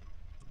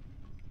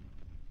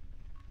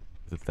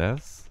 Is it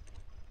this?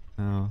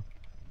 No.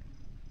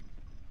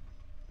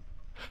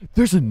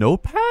 There's a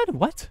notepad?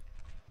 What?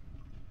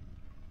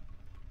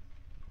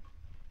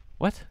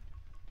 What?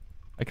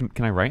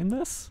 Can I write in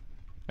this?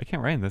 I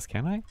can't write in this,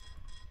 can I?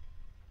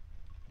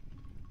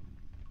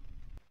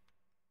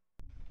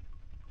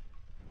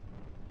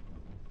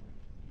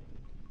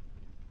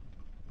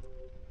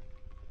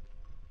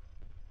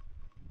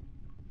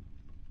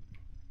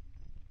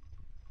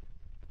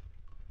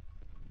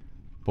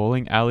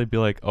 Bowling alley be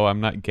like, oh, I'm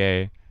not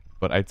gay,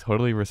 but I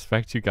totally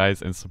respect you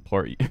guys and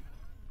support you.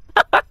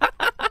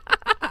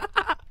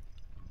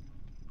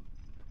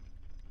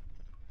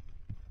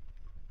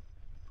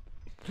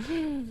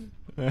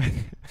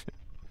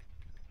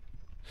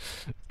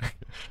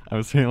 I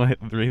was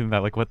reading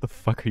that like, what the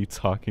fuck are you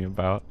talking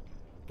about?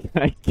 Can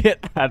I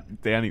get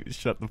that? Danny,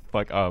 shut the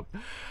fuck up.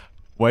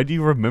 Why do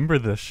you remember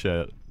this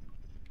shit?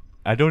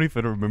 I don't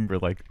even remember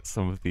like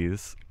some of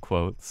these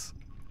quotes.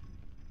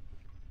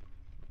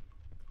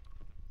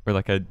 Or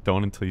like I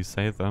don't until you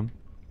say them.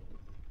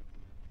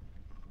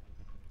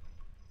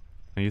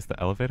 I use the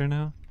elevator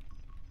now?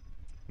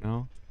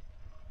 No?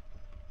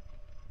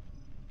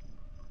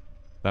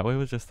 That way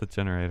was just the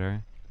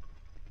generator.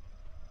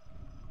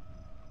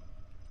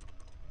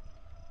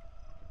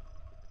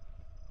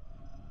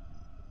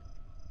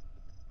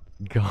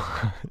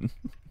 God.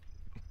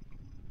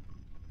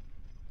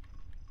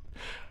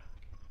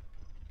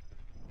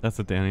 That's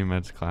a Danny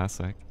Medj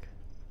classic.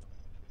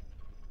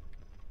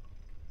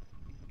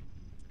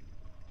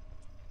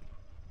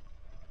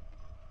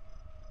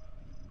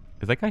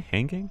 Is that guy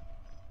hanging?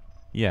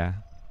 Yeah.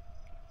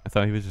 I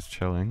thought he was just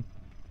chilling.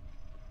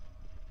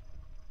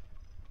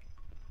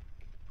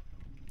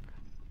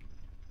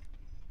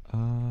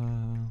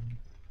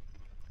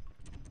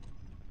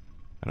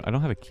 I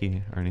don't have a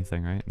key or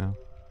anything right now.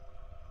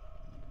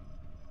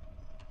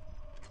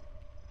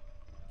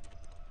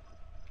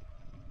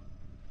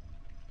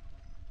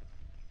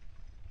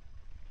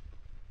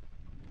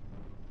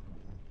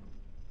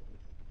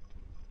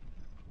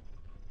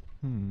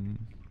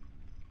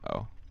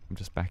 Oh, I'm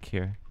just back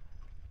here.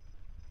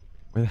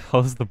 Where the hell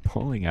is the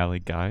bowling alley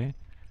guy?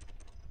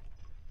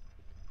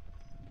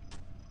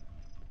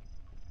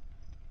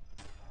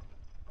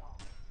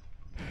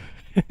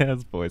 It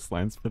has voice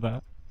lines for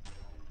that.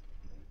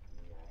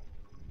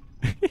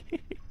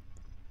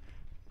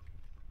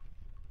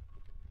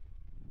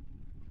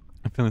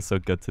 I'm feeling so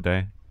good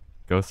today.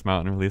 Ghost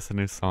Mountain released a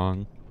new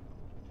song.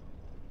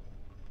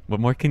 What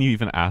more can you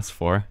even ask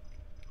for?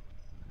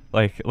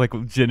 Like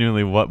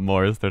genuinely, what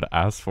more is there to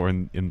ask for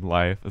in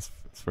life as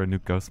for a new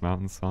Ghost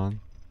Mountain song?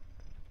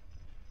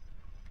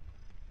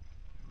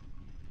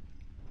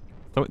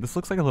 So this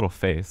looks like a little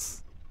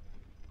face.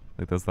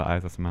 Like those are the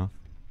eyes, that's the mouth.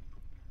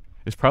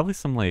 There's probably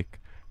some like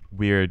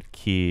weird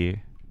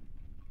key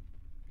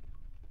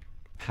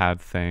pad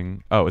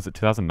thing. Oh, is it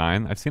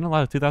 2009? I've seen a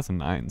lot of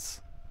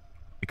 2009s.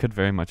 It could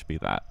very much be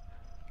that.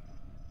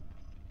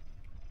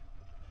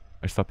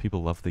 I just thought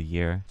people loved the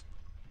year.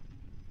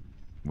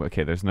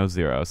 Okay, there's no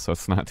zeros, so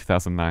it's not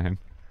 2009.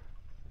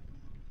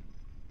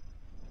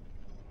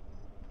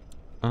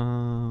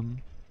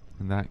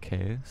 In that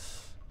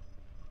case...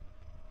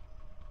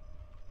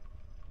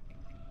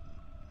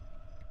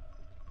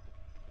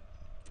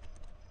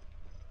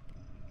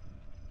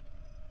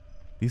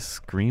 These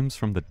screams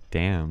from the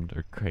damned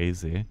are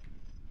crazy.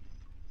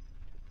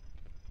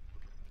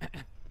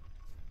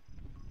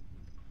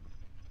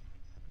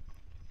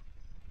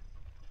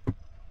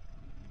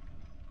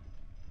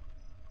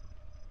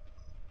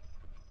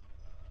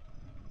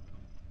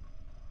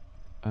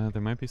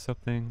 There might be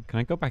something. Can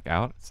I go back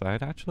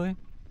outside, actually?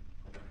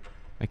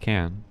 I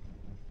can.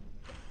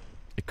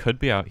 It could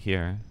be out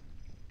here.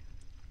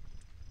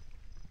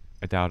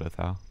 I doubt it,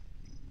 though.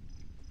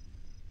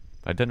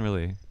 I didn't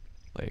really,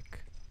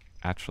 like,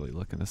 actually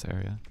look in this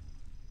area.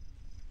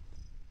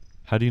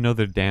 How do you know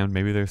they're damned?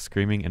 Maybe they're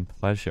screaming in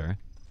pleasure.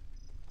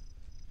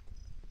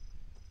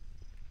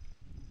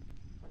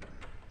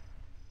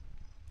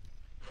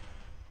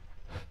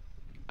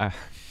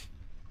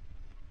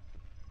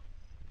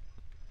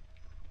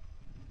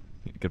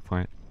 Good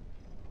point.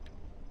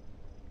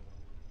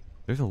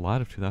 There's a lot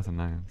of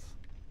 2009s.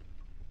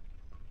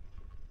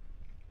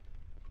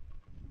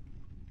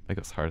 That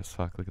goes hard as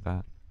fuck. Look at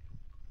that.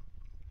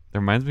 That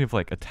reminds me of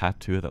like a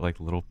tattoo that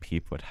like Little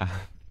Peep would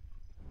have.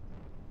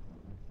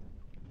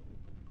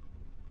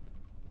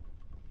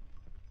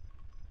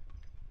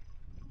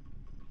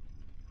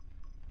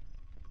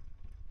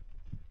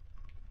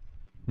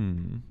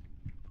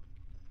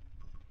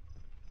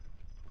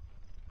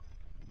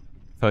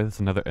 I feel like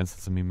that's another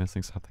instance of me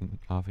missing something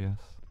obvious.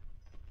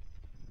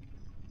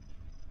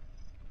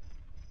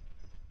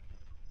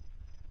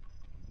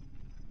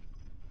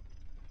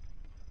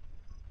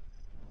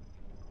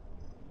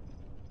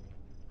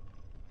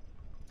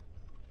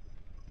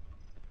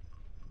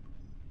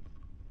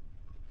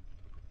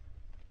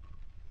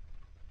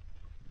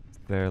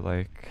 They're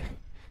like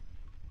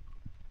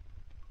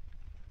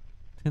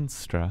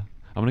Tinstra.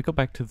 I'm gonna go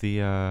back to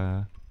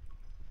the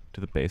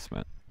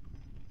basement.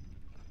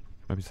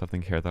 Might be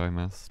something here that I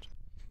missed.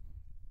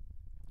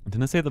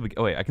 Didn't I say at the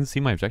oh wait, I can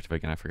see my objective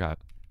again, I forgot.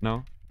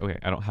 No? Okay,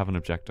 I don't have an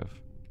objective.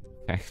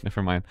 Okay,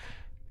 never mind.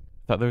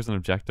 I thought there was an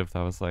objective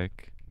that was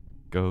like,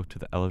 go to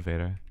the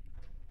elevator.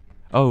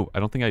 Oh, I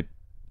don't think I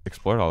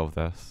explored all of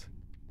this.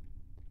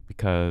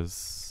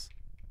 Because...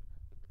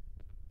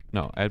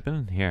 No, I had been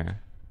in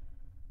here.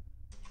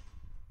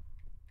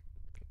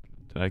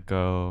 Did I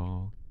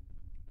go...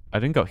 I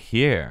didn't go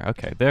here.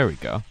 Okay, there we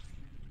go.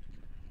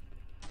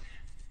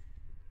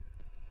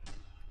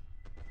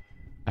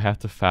 I have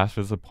to fast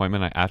for this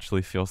appointment. I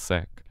actually feel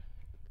sick.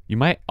 You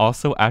might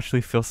also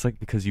actually feel sick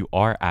because you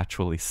are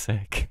actually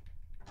sick.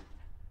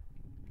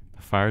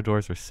 The fire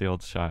doors are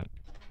sealed shut.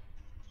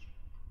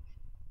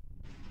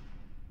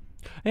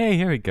 Hey,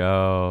 here we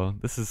go.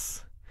 This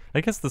is...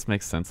 I guess this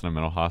makes sense in a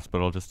mental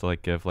hospital just to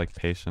like give like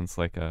patients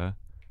like a...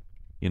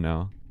 You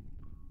know...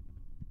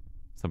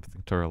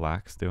 something to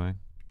relax doing.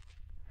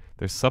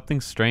 There's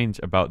something strange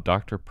about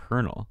Dr.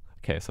 Pernell.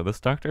 Okay, so this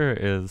doctor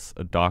is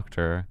a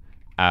doctor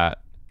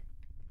at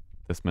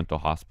this mental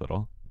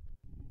hospital.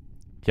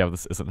 Yeah,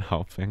 this isn't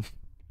helping.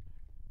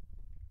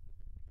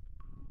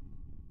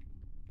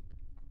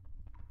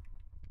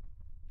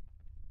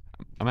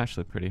 I'm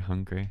actually pretty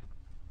hungry.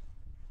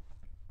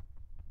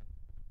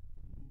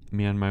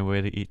 Me on my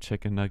way to eat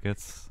chicken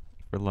nuggets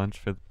for lunch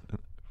for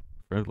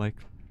like...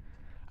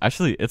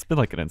 Actually, it's been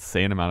like an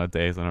insane amount of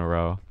days in a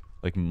row.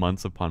 Like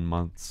months upon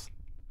months.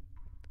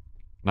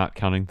 Not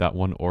counting that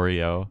one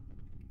Oreo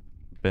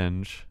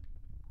binge.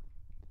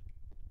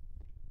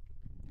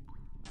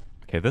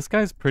 Okay, this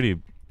guy's pretty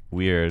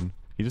weird.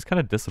 He just kind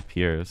of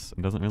disappears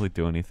and doesn't really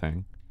do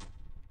anything.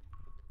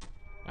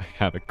 I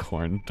had a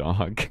corn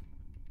dog.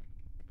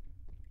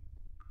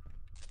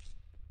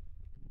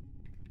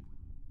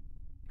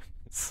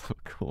 It's so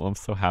cool. I'm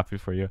so happy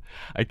for you.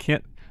 I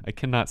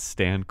cannot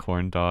stand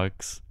corn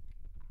dogs.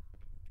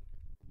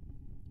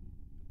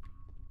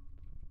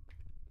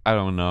 I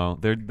don't know.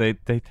 They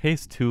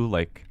taste too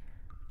like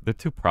they're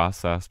too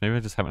processed. Maybe I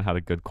just haven't had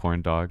a good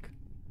corn dog.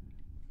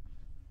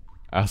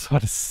 I also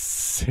had a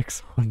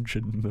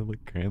 600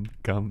 milligram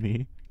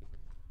gummy.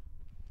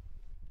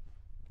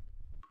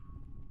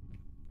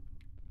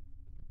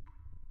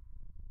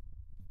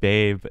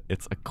 Babe,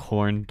 it's a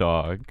corn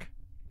dog.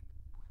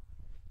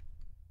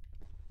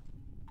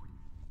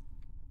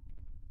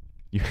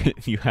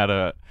 You had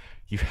a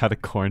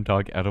corn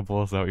dog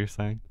edible, is that what you're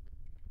saying?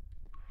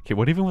 Okay,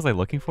 what even was I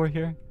looking for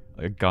here?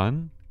 A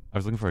gun? I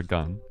was looking for a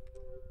gun.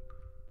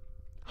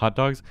 Hot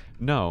dogs?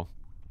 No.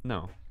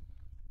 No.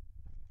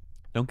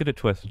 Don't get it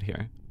twisted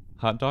here.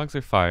 Hot dogs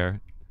are fire.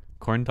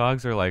 Corn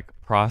dogs are like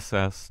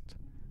processed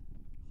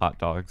hot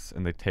dogs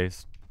and they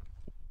taste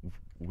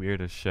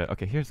weird as shit.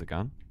 Okay, here's the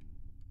gun.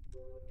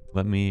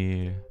 Let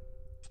me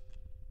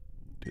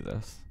do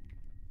this.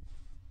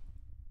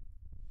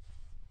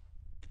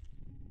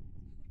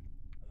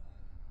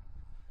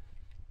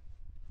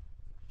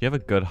 If you have a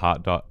good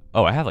hot dog...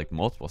 Oh, I have like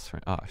multiple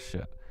syringes. Oh,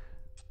 shit.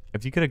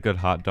 If you get a good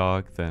hot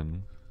dog,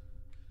 then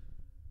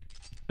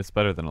it's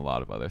better than a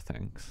lot of other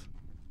things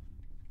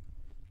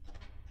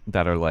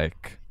that are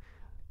like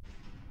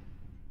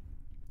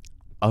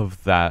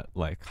of that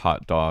like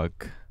hot dog.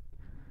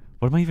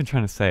 What am I even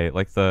trying to say?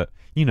 Like the,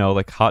 you know,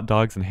 like hot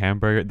dogs and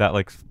hamburger, that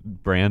like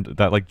brand,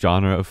 that like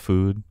genre of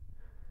food.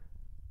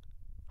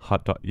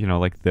 Hot dog, you know,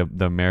 like the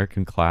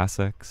American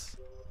classics.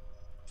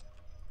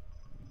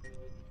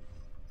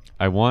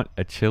 I want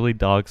a chili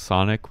dog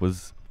Sonic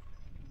was...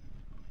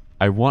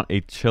 I want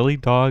a chili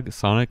dog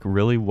Sonic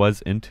really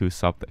was into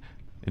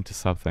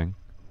something.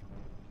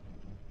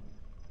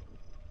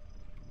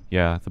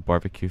 Yeah, the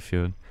barbecue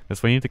food.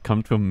 That's why you need to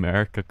come to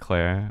America,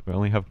 Claire. We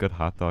only have good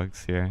hot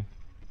dogs here.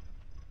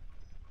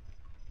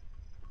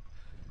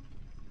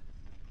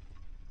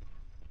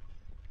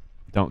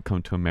 Don't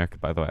come to America,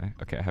 by the way.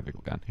 Okay, I have your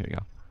gun. Here you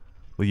go.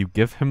 Will you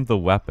give him the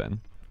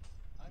weapon?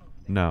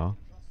 No.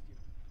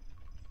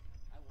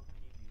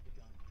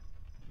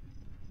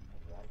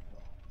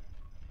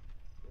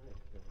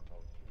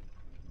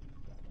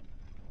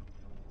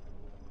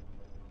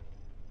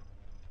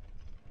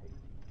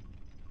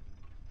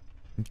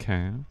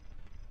 Okay.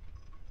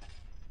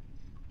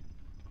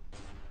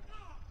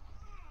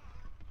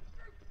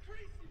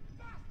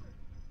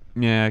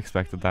 Yeah, I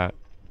expected that.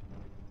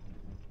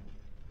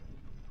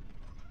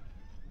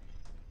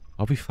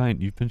 I'll be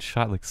fine. You've been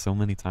shot like so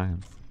many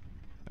times.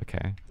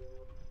 Okay.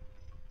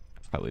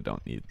 Probably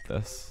don't need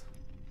this.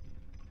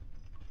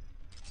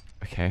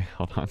 Okay,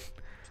 hold on.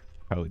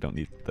 Probably don't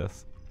need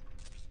this.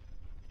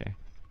 Okay.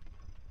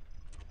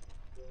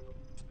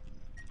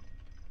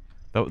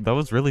 That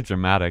was really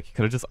dramatic. You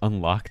could have just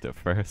unlocked it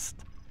first.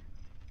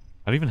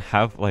 I don't even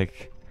have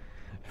like...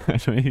 I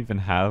don't even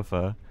have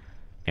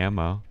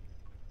ammo.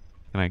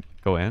 Can I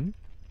go in?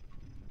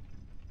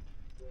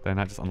 Did I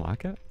not just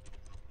unlock it?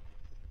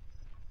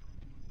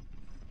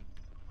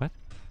 What?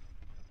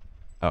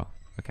 Oh,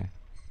 okay.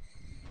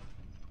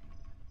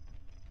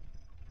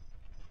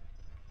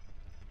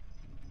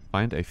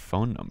 Find a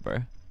phone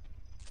number.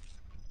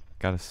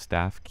 Got a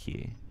staff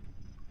key.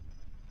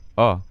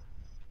 Oh.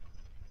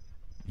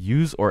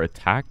 Use or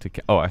attack to...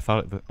 Oh, I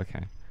thought it...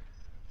 Okay.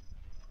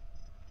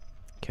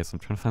 Okay, so I'm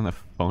trying to find the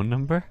phone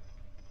number?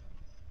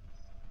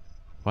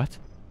 What?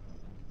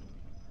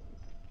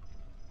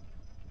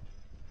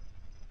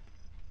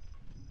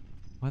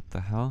 What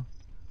the hell?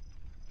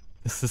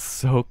 This is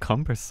so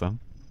cumbersome.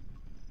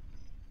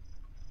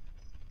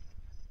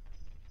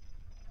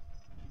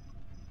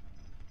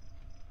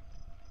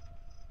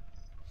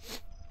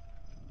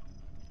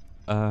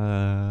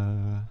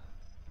 I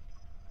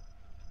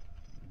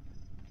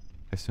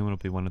assume it'll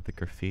be one of the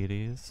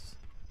graffitis.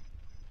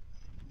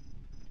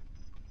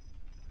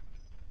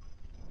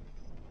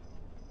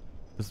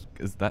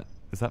 Is that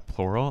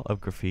plural of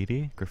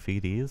graffiti?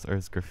 Graffitis? Or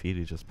is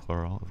graffiti just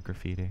plural of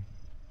graffiti?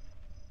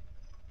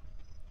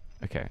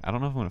 Okay, I don't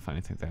know if I'm gonna find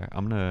anything there.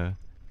 I'm gonna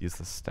use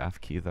the staff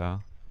key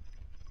though.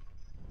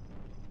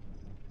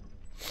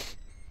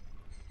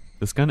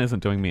 This gun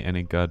isn't doing me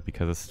any good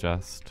because it's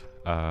just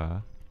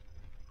it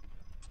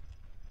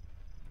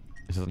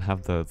doesn't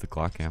have the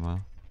Glock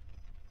ammo.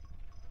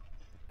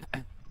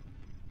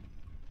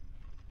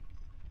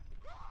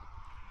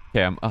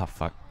 Okay, oh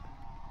fuck.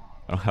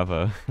 I don't have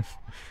a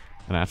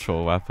an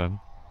actual weapon.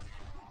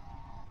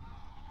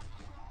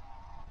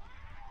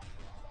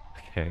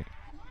 Okay.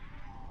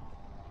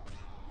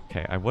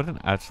 Okay, I wouldn't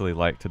actually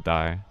like to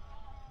die.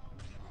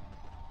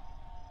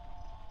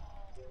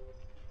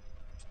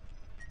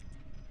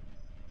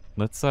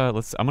 Let's I'm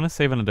gonna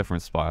save in a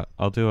different spot.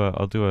 I'll do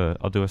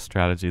a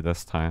strategy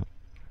this time.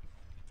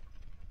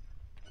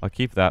 I'll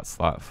keep that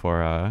slot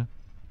for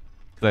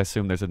because I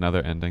assume there's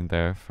another ending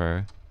there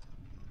for,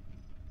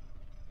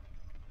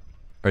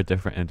 or a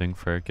different ending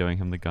for giving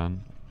him the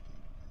gun.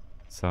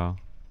 So,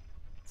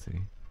 let's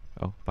see.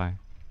 Oh, bye.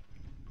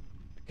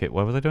 Okay,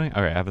 what was I doing?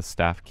 Alright, I have a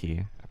staff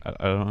key.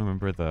 I don't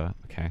remember the,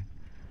 okay.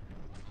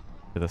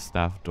 Where the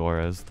staff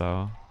door is,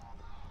 though.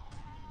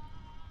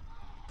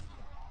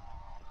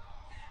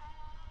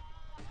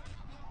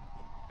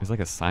 There's like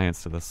a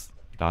science to this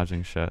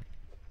dodging shit,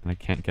 and I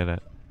can't get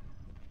it.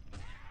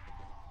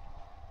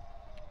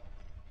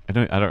 I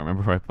don't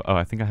remember where I put, oh,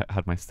 I think I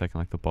had my stick in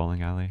like the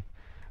bowling alley.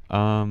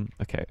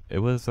 Okay, it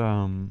was,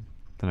 the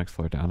next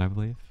floor down, I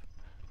believe.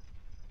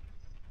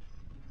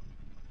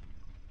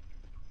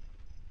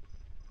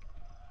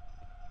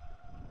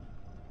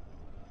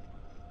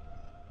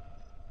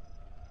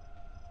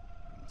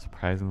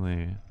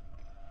 Surprisingly,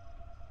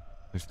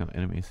 there's no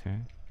enemies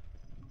here.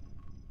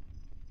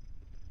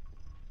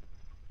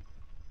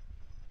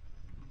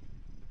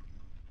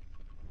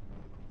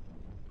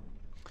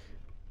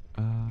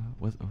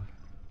 Was oh.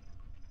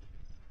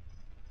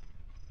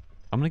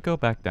 I'm gonna go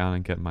back down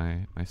and get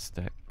my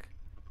stick.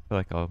 I feel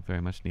like I'll very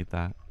much need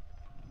that.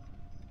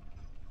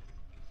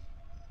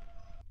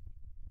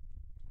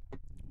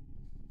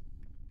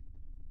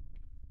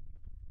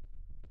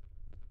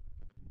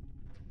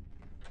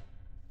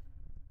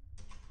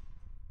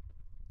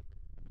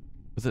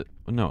 Was it?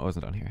 No, it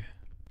wasn't down here.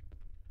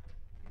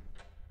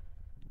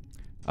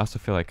 I also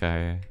feel like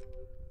I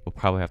will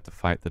probably have to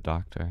fight the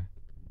doctor.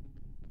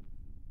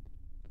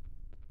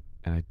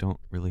 And I don't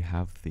really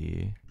have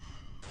the...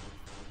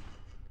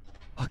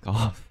 Fuck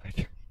off.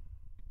 I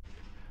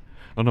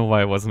don't know why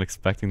I wasn't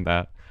expecting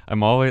that.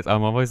 I'm always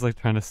like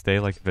trying to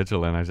stay like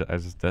vigilant. I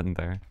just didn't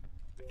there.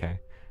 Okay.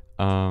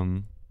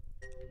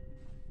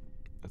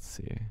 Let's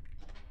see.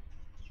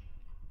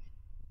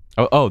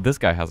 Oh, this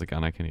guy has a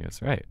gun I can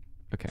use. Right.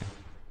 Okay.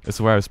 This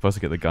is where I was supposed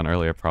to get the gun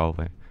earlier,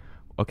 probably.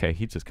 Okay,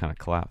 he just kind of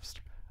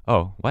collapsed.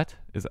 Oh, what?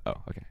 Is it? Oh,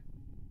 okay.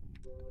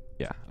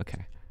 Yeah,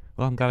 okay.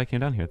 Well, I'm glad I came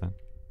down here then.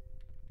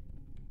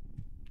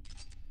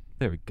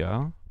 There we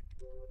go.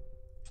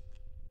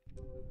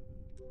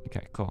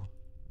 Okay, cool.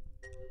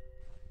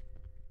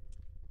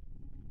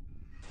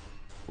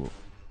 Ooh.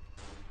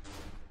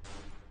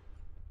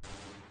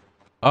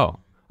 Oh.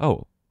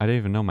 Oh, I didn't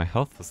even know my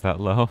health was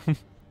that low.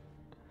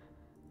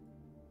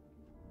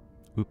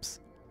 Oops.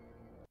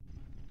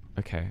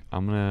 Okay,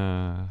 I'm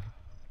gonna...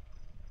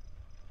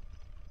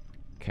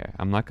 Okay,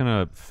 I'm not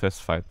gonna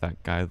fist fight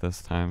that guy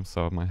this time,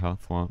 so my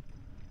health won't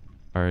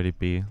already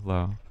be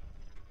low.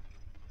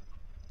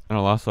 And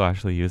I'll also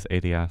actually use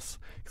ADS,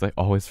 because I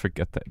always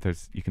forget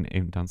that you can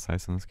aim down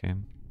sights in this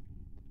game.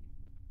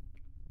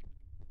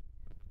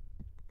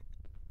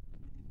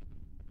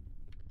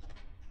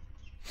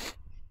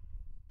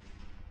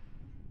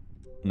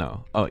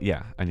 No. Oh,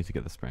 yeah, I need to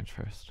get this branch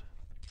first.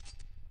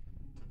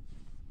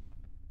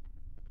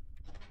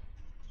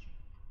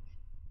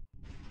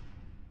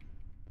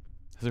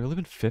 Has it really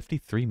been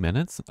 53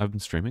 minutes I've been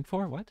streaming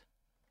for? What?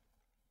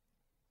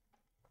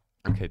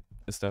 Okay,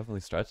 it's definitely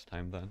stretch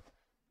time then.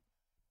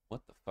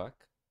 What the fuck?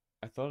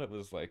 I thought it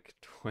was like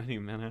 20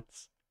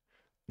 minutes.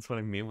 That's what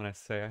I mean when I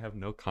say I have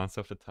no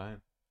concept of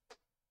time.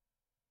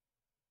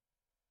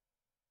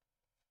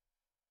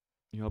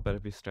 You all better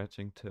be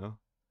stretching too.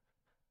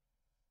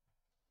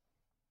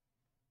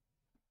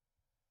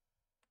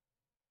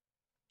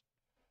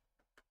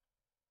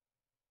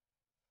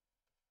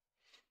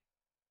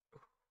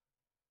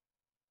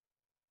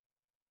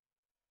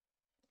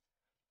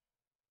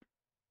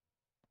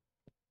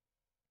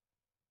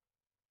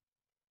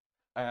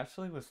 I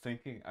actually was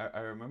thinking, I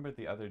remember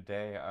the other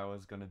day I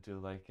was gonna do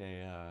like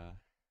a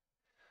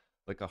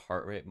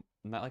heart rate,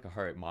 not like a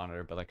heart rate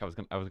monitor, but like I was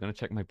gonna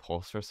check my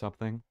pulse or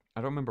something.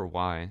 I don't remember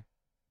why. And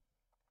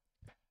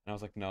I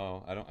was like,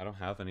 no, I don't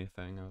have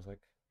anything. I was like,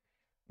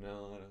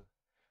 no.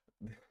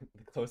 The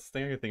closest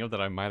thing I could think of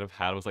that I might have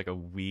had was like a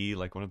Wii,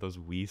 like one of those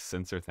Wii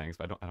sensor things,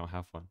 but I don't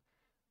have one.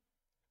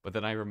 But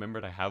then I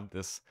remembered I have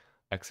this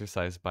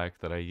exercise bike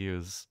that I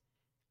use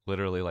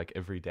literally like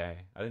every day.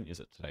 I didn't use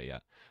it today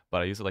yet,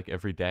 but I use it like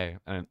every day,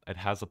 and it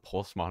has a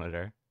pulse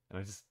monitor.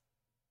 And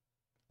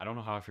I don't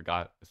know how I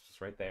forgot. It's just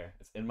right there.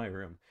 It's in my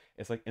room.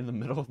 It's like in the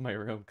middle of my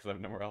room because I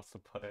have nowhere else to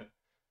put it.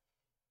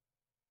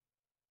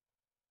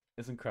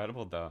 It's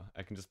incredible though.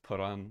 I can just put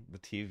on the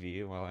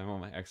TV while I'm on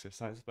my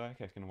exercise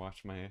bike. I can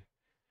watch my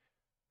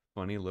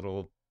funny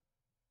little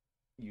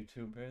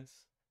YouTubers.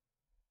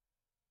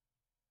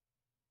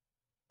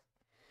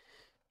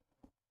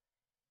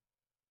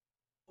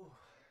 Ooh,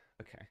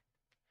 okay.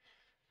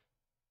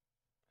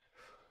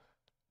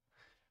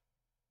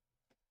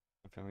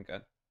 I'm feeling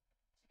good.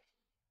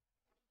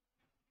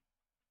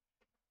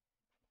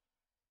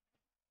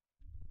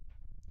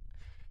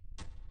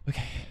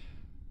 Okay.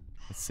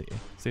 Let's see.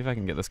 See if I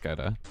can get this guy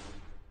to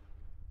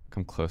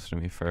Come closer to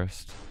me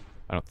first.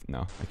 I don't.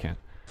 No, I can't.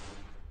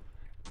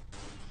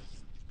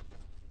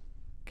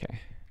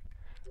 Okay.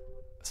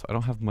 So I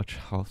don't have much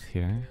health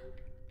here.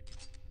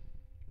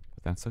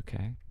 But that's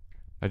okay.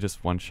 I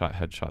just one-shot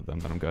headshot them,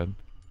 then I'm good.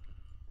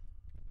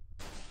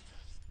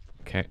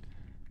 Okay.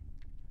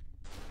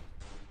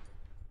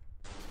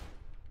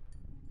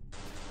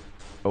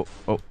 Oh,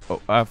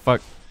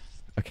 fuck.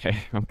 Okay,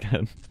 I'm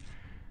good.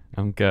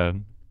 I'm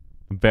good.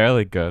 I'm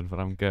barely good, but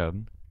I'm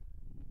good.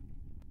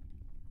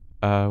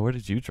 Where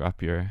did you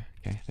drop your...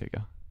 Okay, there you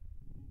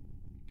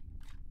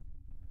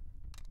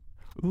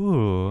go.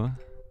 Ooh.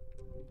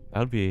 That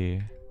would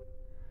be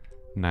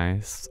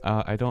nice.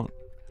 I don't...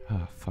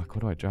 Oh, fuck,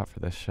 what do I drop for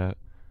this shit?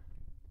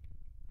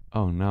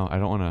 Oh, no, I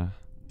don't want to...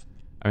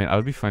 I mean, I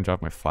would be fine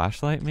dropping my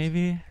flashlight,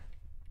 maybe?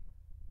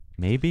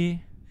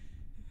 Maybe?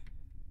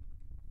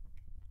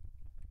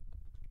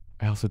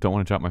 I also don't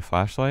want to drop my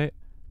flashlight,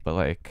 but,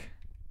 like...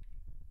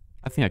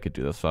 I think I could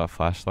do this without a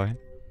flashlight.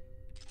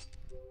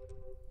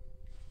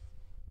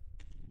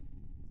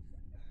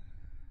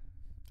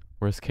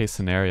 Worst case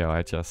scenario,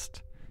 I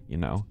just, you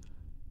know,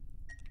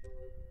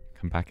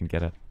 come back and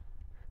get it.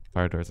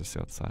 Fire doors are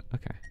still outside.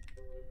 Okay.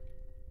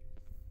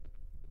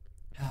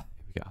 Here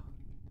we go.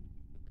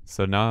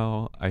 So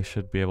now I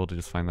should be able to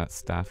just find that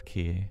staff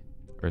key,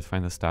 or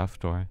find the staff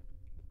door.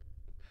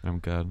 I'm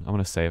good. I'm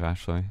gonna save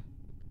actually,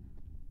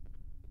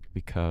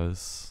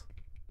 because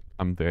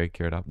I'm very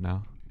geared up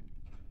now.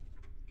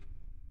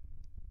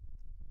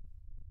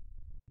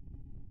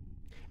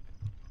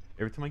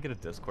 Every time I get a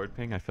Discord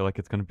ping, I feel like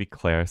it's gonna be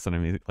Claire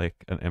sending me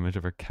like an image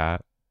of her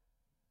cat.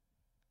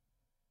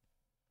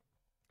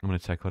 I'm gonna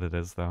check what it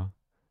is though.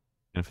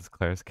 And if it's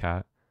Claire's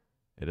cat,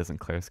 it isn't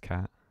Claire's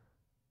cat.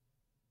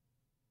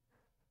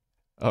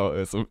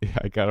 Oh,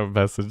 I got a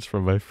message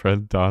from my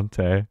friend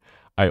Dante.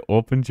 I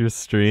opened your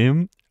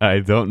stream. I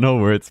don't know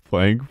where it's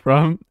playing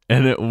from,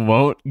 and it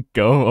won't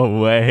go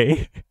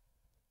away.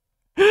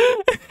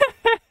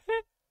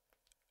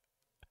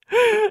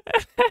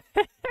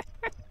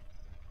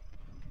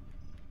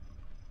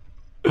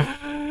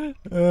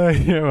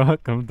 You're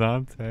welcome,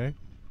 Dante.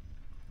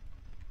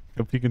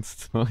 Hope you can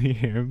still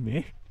hear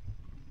me.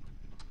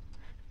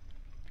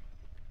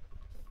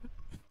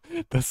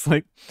 That's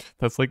like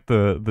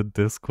the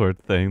Discord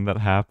thing that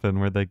happened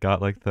where they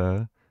got like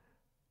the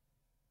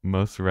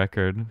most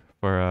record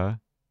for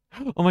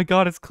Oh my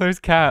god, it's Claire's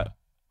cat.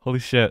 Holy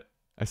shit.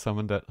 I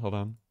summoned it. Hold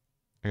on.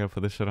 I gotta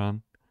put this shit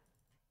on.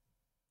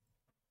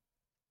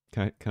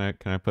 Can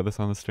I put this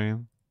on the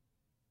stream?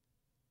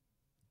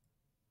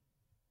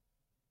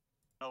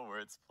 Know where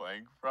it's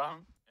playing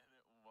from, and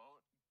it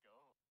won't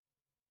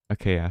go.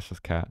 Okay, Ash's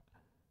cat.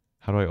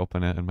 How do I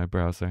open it in my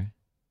browser?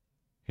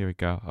 Here we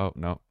go. Oh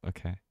no,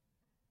 okay.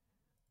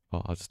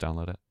 Well, I'll just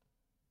download it.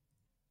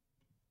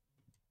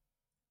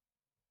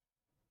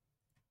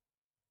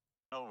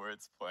 Know where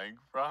it's playing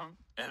from,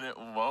 and it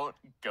won't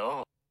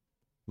go.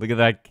 Look at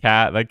that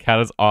cat. That cat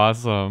is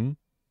awesome.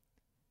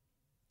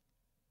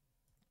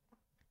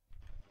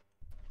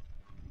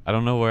 I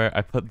don't know where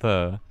I put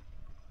the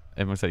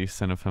image that you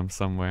sent of him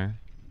somewhere.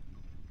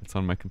 It's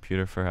on my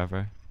computer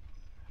forever.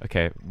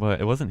 Okay, well,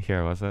 it wasn't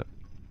here, was it?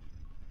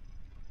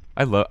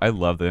 I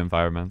love the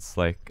environments,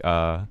 like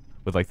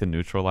with like the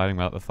neutral lighting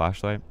without the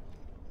flashlight.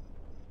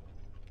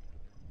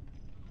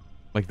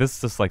 Like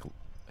this just like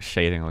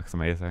shading looks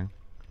amazing.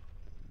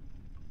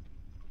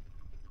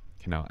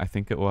 You know, I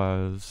think it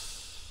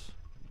was,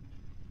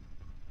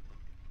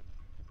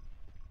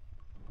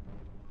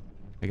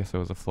 I guess it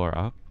was a floor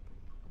up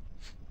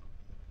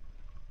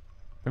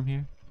from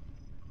here.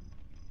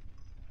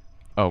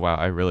 Oh wow,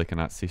 I really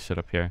cannot see shit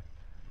up here.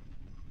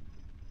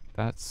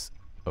 That's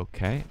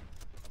okay.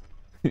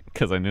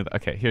 Because I knew that.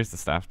 Okay, here's the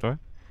staff door.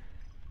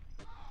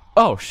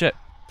 Oh shit.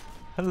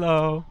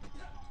 Hello.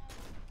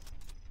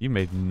 You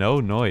made no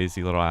noise,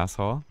 you little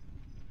asshole.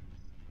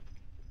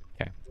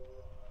 Okay.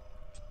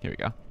 Here we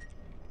go.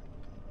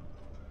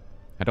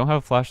 I don't have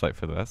a flashlight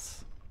for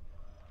this.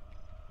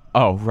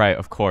 Oh, right,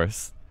 of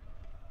course.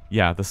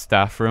 Yeah, the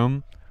staff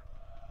room.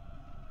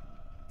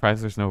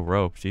 Surprised there's no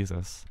rope,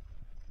 Jesus.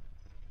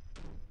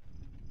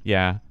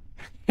 Yeah.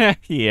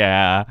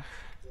 Yeah.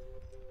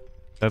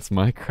 That's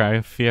my cry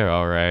of fear,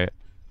 alright.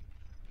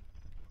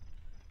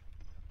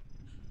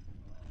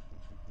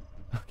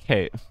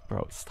 Okay,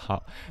 bro,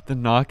 stop. The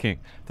knocking.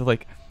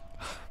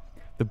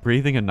 The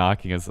breathing and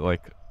knocking is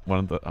like one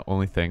of the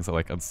only things that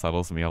like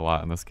unsettles me a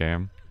lot in this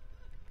game.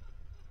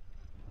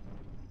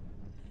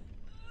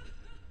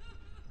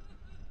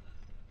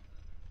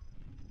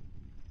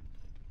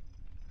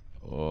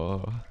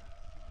 Oh.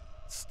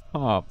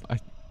 Stop.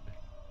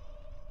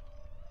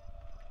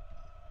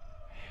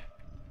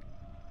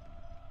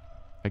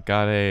 I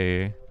got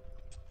a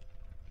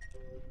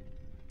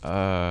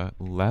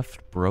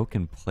left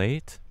broken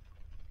plate?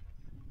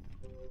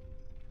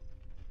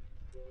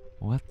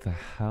 What the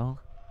hell?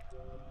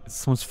 Is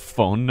someone's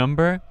phone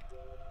number?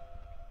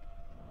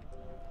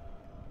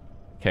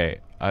 Okay,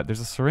 there's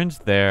a syringe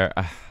there.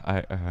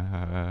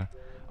 I'll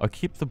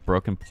keep the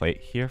broken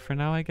plate here for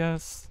now, I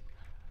guess.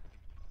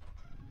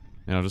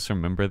 You know, just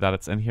remember that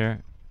it's in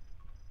here.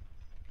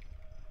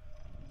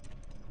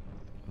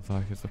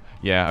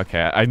 Yeah,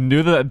 okay. I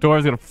knew that door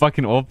was gonna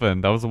fucking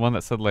open. That was the one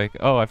that said like,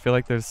 oh, I feel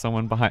like there's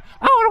someone behind.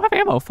 Oh, I don't have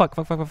ammo. Fuck,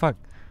 fuck, fuck, fuck, fuck.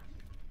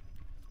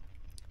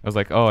 I was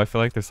like, oh, I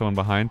feel like there's someone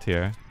behind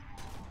here.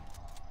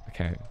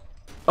 Okay.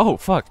 Oh,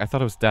 fuck. I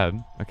thought I was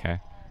dead. Okay.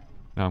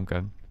 No, I'm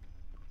good.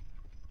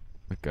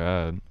 We're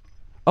good.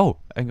 Oh,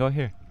 I can go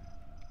here.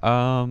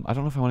 I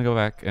don't know if I want to go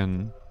back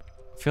and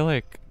feel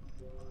like...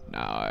 No,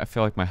 I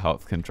feel like my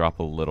health can drop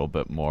a little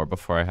bit more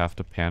before I have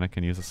to panic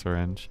and use a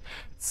syringe.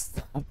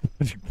 Stop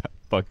putting that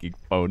fucking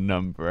phone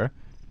number.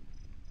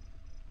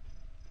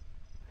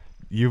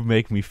 You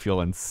make me feel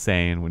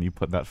insane when you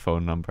put that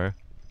phone number.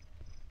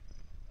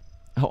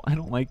 Oh, I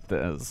don't like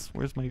this.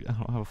 Where's my... I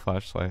don't have a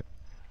flashlight.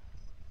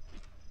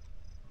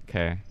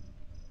 Okay.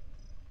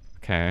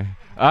 Okay.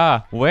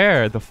 Ah,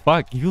 where the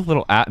fuck? You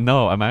little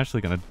no, I'm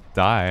actually gonna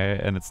die,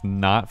 and it's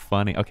not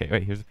funny. Okay,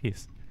 wait, here's a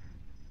piece.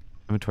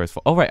 Inventory's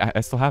full. Oh, right, I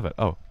still have it.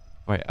 Oh,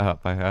 wait,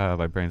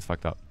 my brain's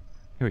fucked up.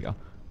 Here we go.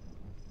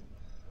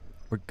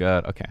 We're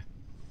good. Okay.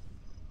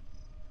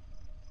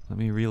 Let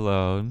me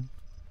reload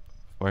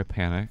before I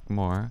panic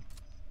more.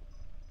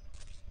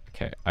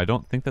 Okay, I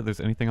don't think that there's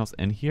anything else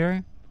in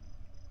here,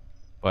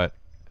 but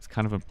it's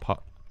kind of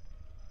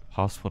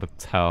impossible to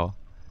tell.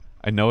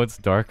 I know it's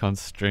dark on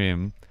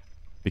stream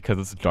because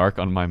it's dark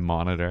on my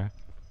monitor.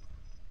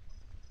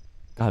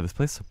 God, this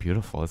place is so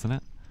beautiful, isn't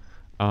it?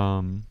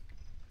 Can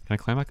I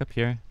climb back up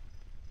here?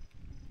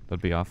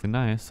 That'd be awfully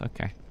nice.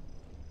 Okay.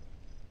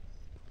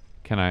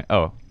 Can I?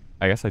 Oh,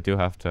 I guess I do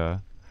have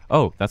to.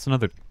 Oh, that's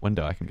another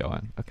window I can go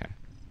in. Okay.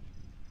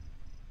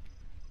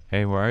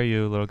 Hey, where are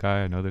you, little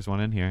guy? I know there's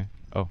one in here.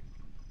 Oh.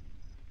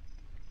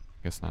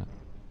 Guess not.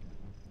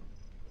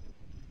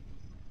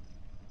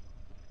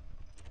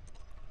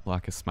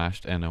 Lock is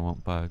smashed in, it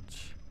won't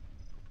budge.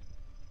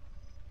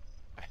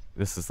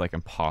 This is like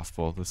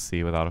impossible to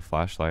see without a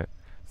flashlight.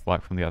 It's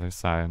locked from the other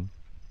side.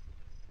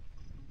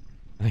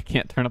 And I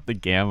can't turn up the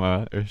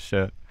gamma or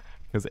shit.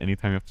 Because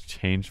anytime you have to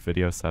change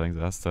video settings,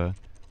 it has to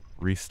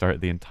restart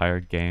the entire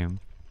game.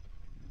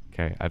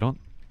 Okay, I'm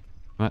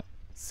not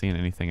seeing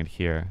anything in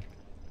here.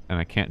 And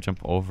I can't jump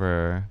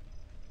over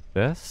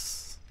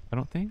this, I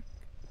don't think.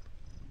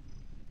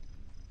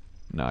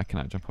 No, I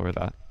cannot jump over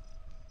that.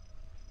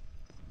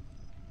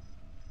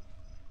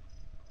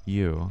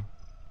 You.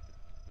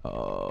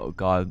 Oh,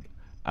 God.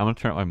 I'm gonna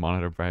turn up my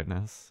monitor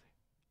brightness.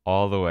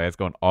 All the way. It's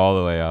going all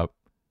the way up.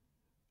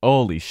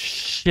 Holy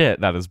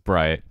shit, that is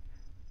bright.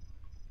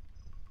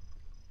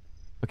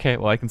 Okay,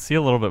 well, I can see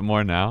a little bit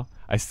more now.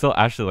 I still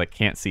actually, like,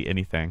 can't see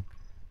anything.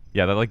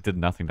 Yeah, that, like, did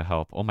nothing to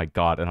help. Oh my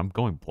God, and I'm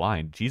going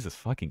blind. Jesus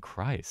fucking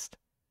Christ.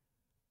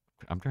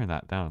 I'm turning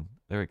that down.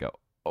 There we go.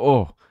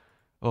 Oh.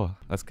 Oh,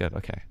 that's good.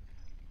 Okay.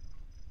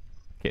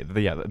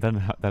 Okay, yeah, that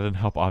didn't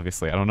help,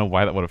 obviously. I don't know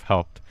why that would have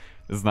helped.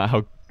 This is not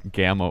how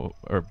gamma,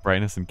 or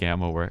brightness and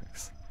gamma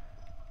works.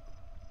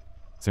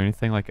 Is there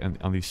anything, like,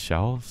 on these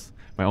shelves?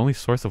 My only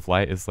source of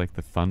light is, like,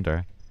 the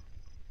thunder.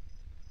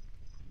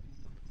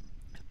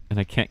 And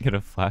I can't get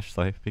a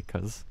flashlight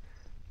because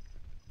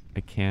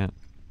I can't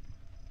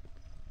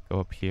go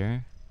up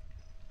here.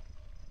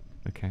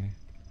 Okay.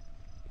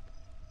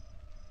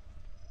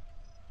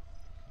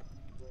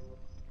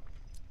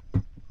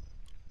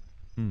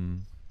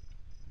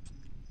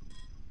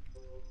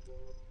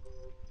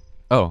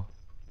 Oh.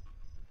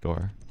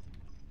 Door.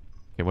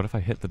 Okay, what if I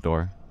hit the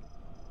door?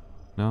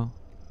 No?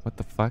 What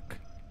the fuck?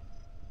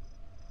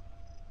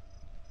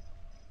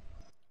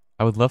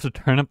 I would love to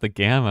turn up the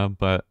gamma,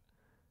 but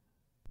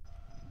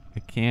I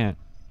can't.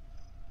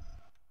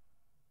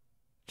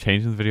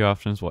 Changing the video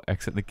options will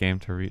exit the game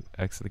to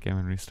exit the game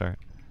and restart.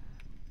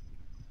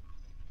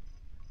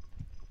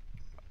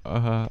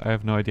 I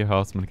have no idea how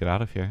else I'm gonna get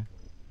out of here.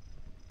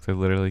 Because I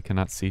literally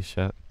cannot see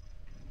shit.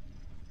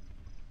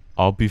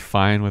 I'll be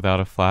fine without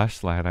a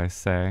flashlight, I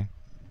say.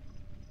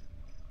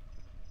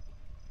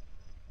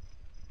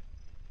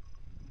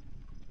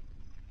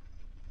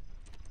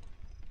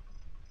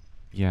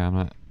 Yeah,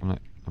 I'm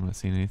not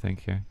seeing anything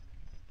here.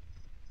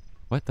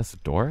 What? That's a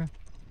door?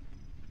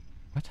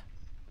 What?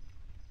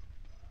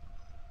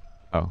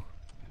 Oh.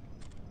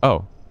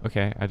 Oh,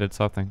 okay, I did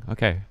something.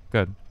 Okay,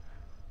 good.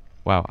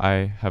 Wow,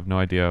 I have no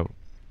idea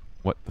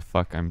what the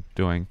fuck I'm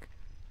doing.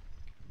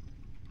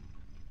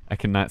 I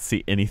cannot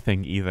see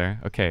anything either.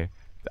 Okay,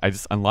 I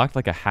just unlocked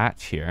like a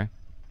hatch here.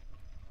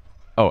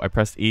 Oh, I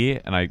pressed E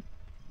and I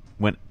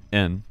went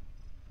in.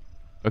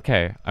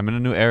 Okay, I'm in a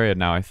new area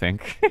now, I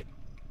think.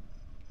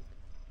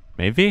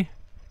 Maybe?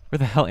 Where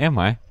the hell am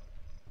I?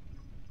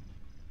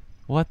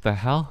 What the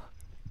hell?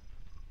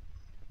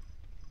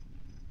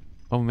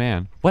 Oh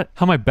man. What?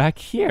 How am I back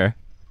here?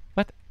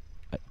 What?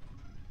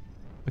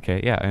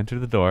 Okay, yeah, I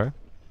entered the door.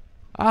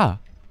 Ah!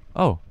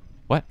 Oh.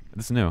 What?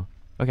 This is new.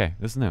 Okay,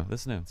 this is new.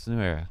 This is new. This is a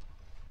new area.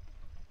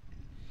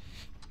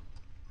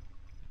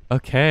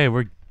 Okay,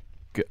 we're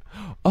good.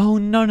 Oh,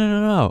 no, no,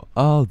 no, no.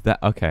 Oh, that.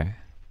 Okay.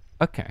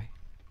 Okay.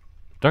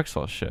 Dark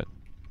Souls shit.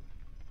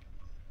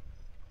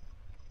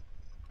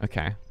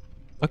 Okay.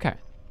 Okay.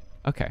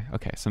 Okay,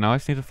 okay. So now I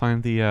just need to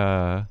find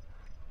the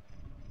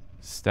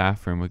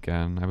staff room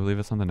again. I believe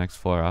it's on the next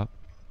floor up.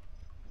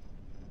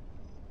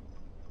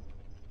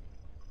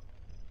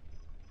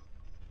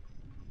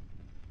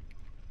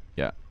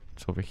 Yeah,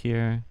 it's over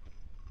here.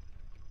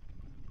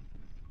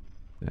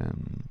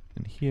 Then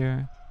in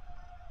here.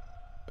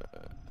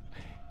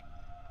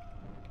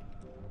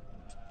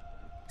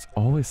 There's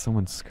always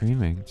someone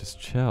screaming. Just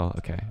chill.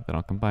 Okay, then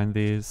I'll combine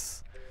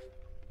these.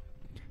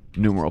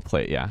 Numeral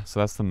plate, yeah.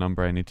 So that's the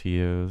number I need to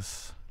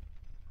use.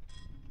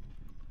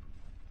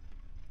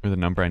 Or the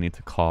number I need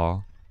to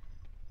call.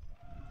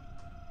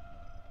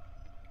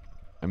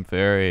 I'm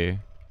very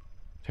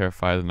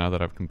terrified now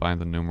that I've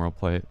combined the numeral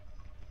plate.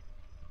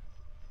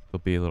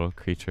 There'll be little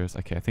creatures.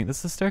 Okay, I think this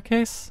is a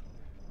staircase?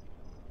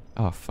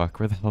 Oh, fuck.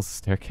 Where the hell's the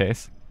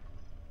staircase?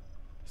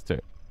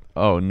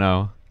 Oh,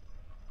 no.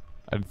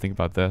 I didn't think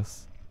about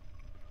this.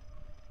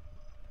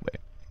 Wait.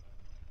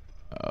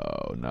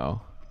 Oh,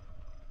 no.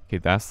 Okay,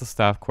 that's the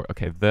staff court.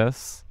 Okay,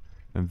 this.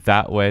 And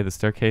that way, the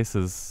staircase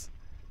is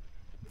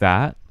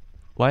that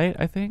light,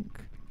 I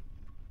think?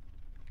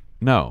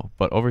 No,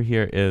 but over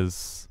here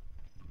is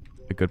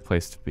a good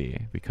place to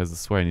be because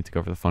this is where I need to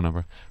go for the phone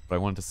number. But I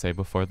wanted to say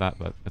before that,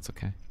 but it's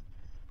okay.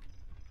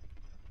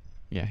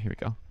 Yeah, here we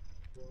go.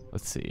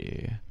 Let's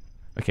see.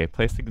 Okay,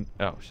 place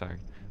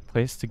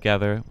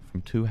together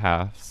from two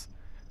halves.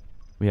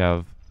 We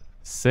have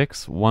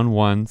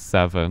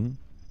 6117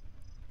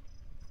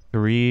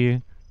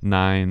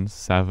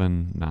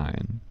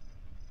 3979.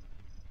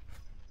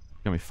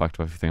 Gonna be fucked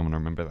up if you think I'm gonna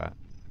remember that.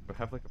 Do I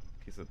have like a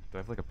piece of? Do I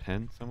have like a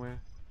pen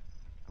somewhere?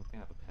 I don't think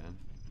I have a pen.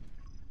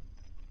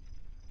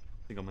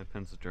 I think all my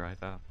pens are dried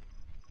out.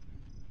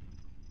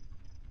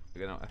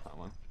 Okay, no, I found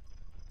one.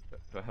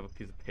 Do I have a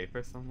piece of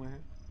paper somewhere?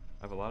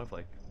 I have a lot of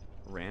like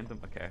random.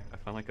 Okay, I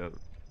found like a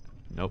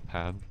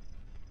notepad.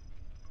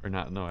 Or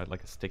not? No, I had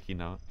like a sticky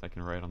note I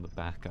can write on the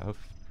back of.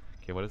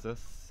 Okay, what is this?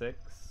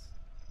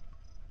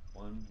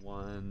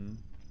 611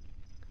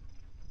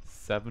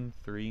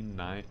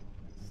 739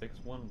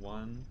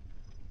 611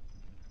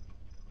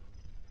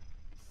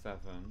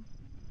 7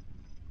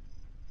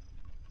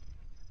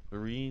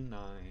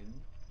 39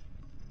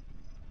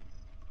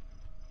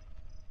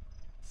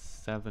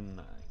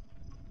 79.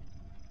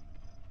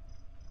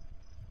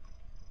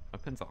 My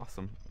pen's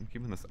awesome. I'm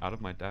keeping this out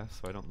of my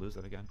desk so I don't lose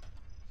it again.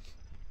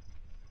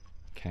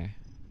 Okay.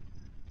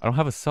 I don't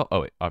have a cell.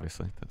 Oh wait,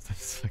 obviously that's the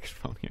second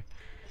phone here.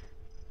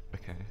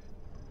 Okay.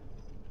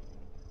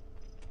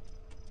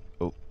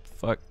 Oh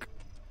fuck.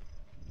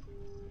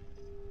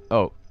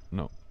 Oh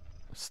no.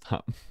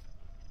 Stop.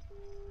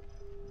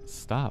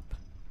 Stop.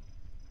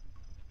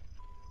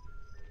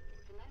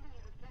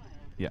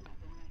 Yeah.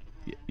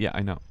 Yeah,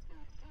 I know.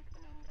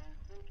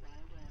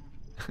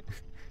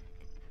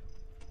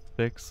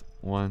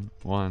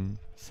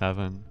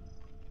 6117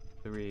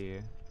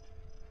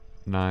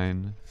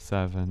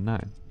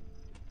 3979.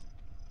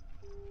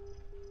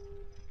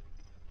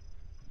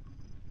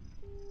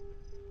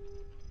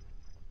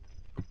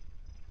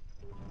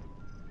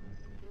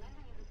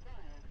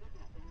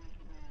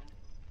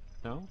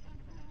 No?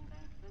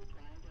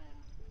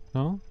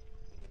 No?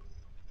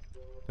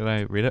 Did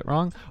I read it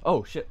wrong?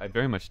 Oh shit, I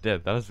very much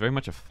did. That was very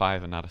much a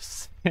 5 and not a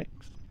 6.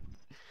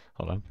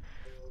 Hold on.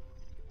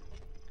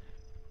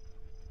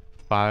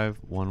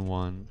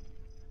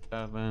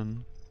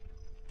 5117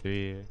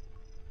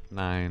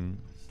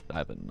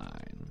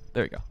 3979.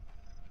 There we go.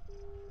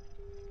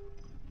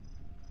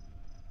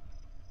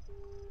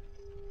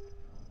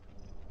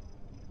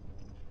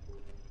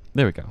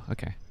 There we go.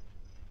 Okay.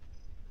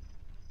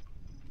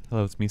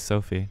 Hello, it's me,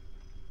 Sophie.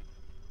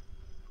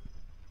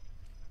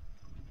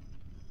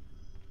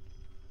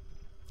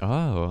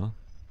 Oh.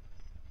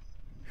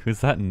 Who's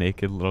that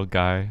naked little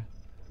guy?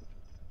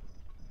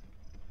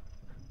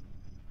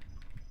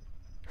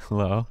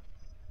 Hello?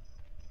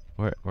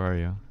 Where are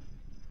you?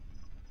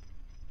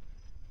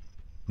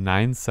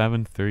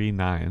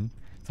 9739.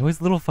 It's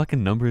always little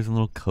fucking numbers and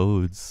little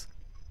codes.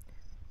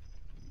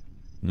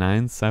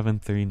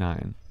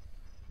 9739.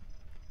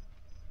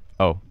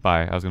 Oh,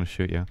 bye. I was gonna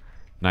shoot you.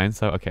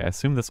 97. Okay, I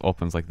assume this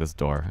opens like this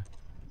door.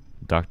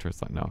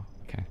 Doctor's like, no.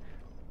 Okay.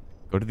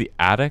 Go to the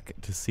attic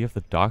to see if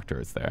the doctor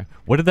is there.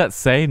 What did that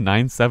say?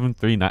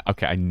 9739.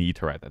 Okay, I need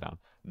to write that down.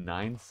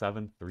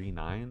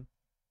 9739?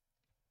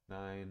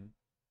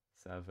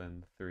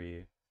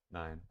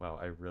 9739. Wow,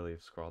 I really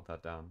scrawled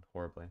that down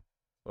horribly.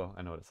 Well,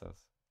 I know what it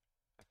says.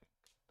 I think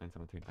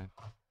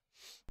 9739.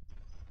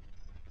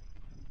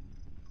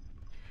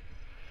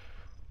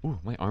 Ooh,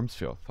 my arms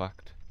feel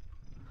fucked.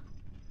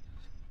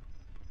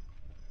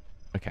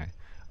 Okay.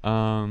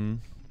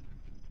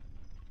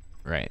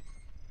 Right.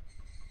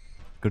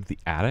 Go to the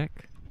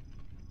attic?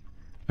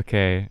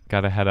 Okay,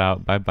 gotta head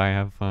out. Bye-bye,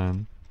 have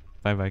fun.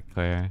 Bye-bye,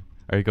 Claire.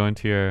 Are you going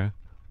to your...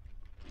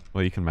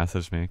 Well, you can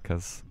message me,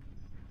 cause...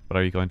 But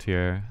are you going to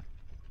your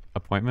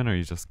appointment, or are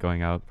you just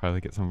going out,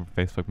 probably get some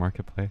Facebook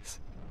Marketplace?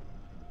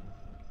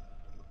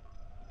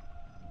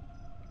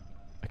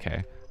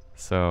 Okay,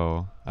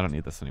 so... I don't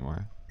need this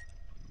anymore.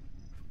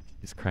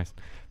 Jesus Christ.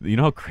 You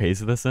know how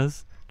crazy this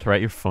is? To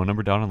write your phone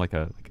number down and like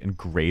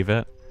engrave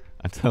it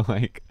onto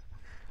like...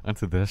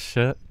 onto this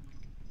shit?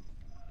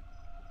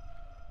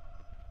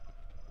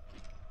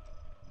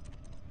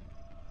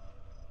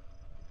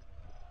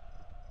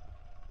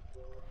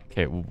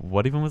 Okay,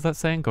 what even was that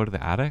saying? Go to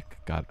the attic?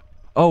 God.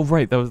 Oh,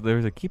 right. There was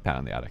a keypad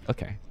in the attic.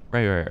 Okay.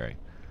 Right.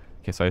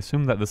 Okay, so I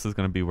assume that this is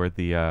going to be where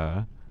the,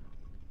 oh,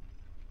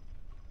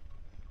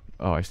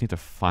 I just need to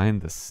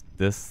find the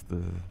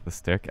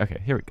stair.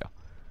 Okay, here we go.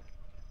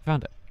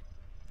 Found it.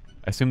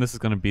 I assume this is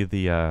going to be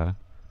the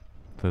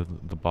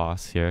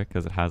boss here,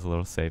 because it has a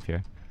little save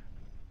here.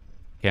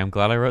 Okay, I'm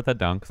glad I wrote that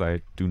down, because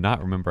I do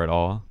not remember at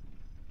all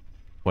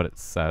what it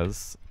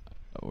says.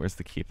 Oh, where's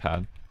the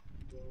keypad?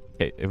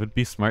 Okay, it would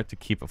be smart to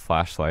keep a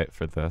flashlight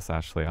for this,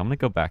 actually. I'm gonna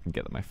go back and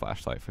get my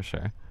flashlight for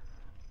sure.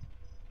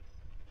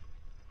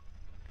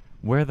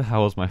 Where the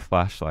hell is my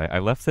flashlight? I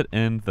left it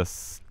in the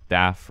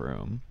staff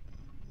room.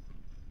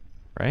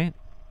 Right?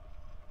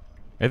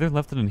 I either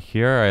left it in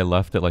here or I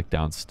left it like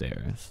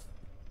downstairs.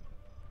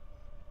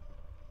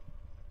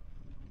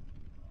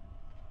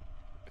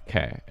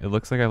 Okay, it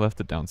looks like I left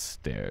it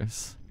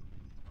downstairs.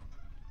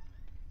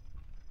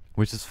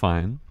 Which is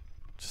fine.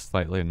 Just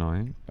slightly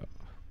annoying. Oh.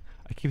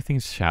 I keep thinking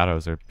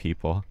shadows are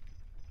people.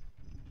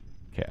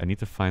 Okay, I need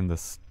to find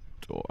this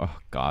door. Oh,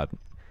 God.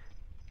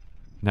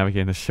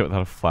 Navigating the shit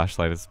without a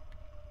flashlight is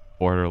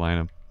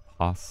borderline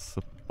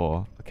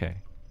impossible. Okay,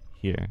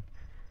 here.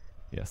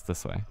 Yes,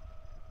 this way.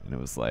 And it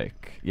was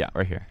like, yeah,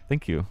 right here.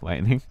 Thank you,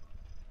 lightning.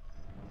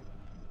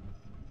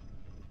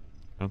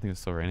 I don't think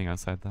it's still raining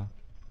outside, though,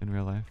 in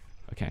real life.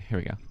 Okay, here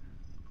we go.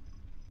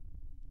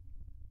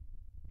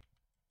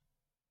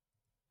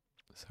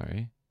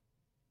 Sorry.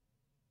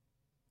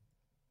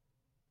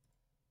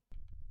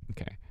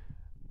 Okay.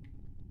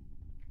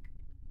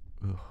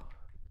 Ooh. I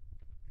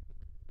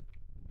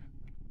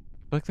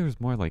feel like there was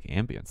more like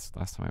ambience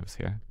last time I was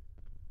here.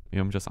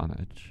 Maybe I'm just on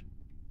edge.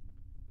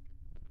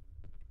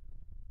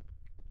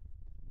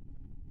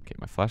 Okay,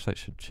 my flashlight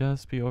should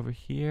just be over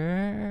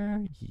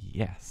here.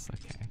 Yes,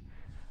 okay.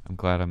 I'm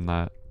glad I'm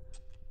not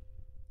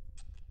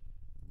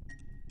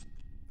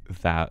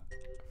that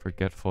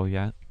forgetful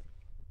yet.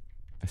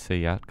 I say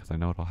yet because I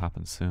know it'll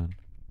happen soon.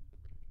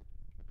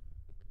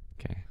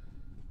 Okay.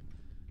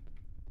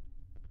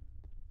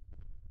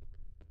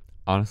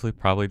 Honestly,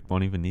 probably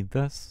won't even need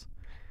this,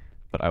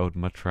 but I would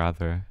much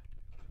rather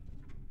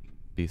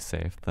be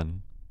safe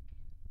than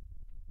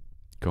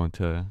go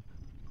into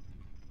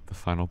the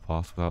final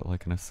boss without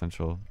like an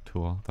essential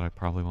tool that I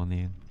probably will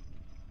need.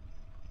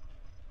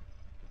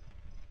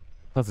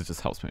 Plus it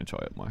just helps me enjoy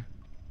it more.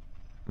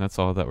 And that's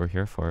all that we're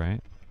here for,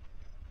 right?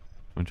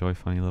 To enjoy a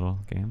funny little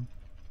game.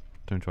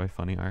 To enjoy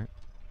funny art.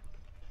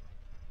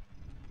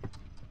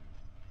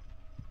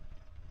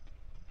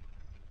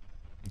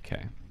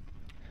 Okay.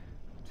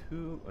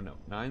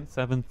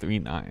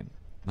 9739.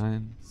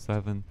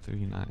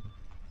 9739.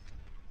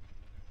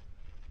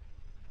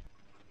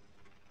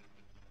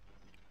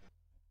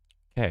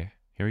 Okay,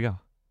 here we go.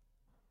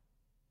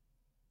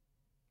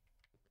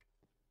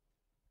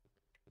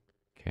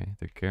 Okay,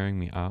 they're carrying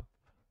me up.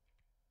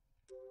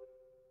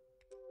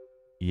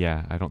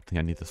 Yeah, I don't think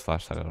I need this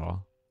flashlight at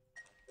all.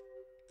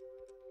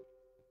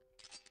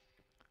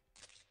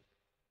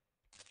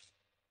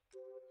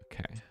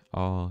 Okay,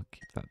 I'll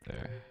keep that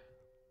there.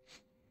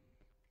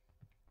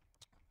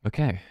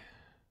 Okay.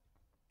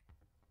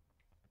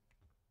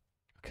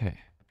 Okay.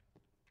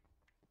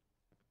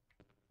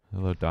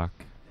 Hello, Doc.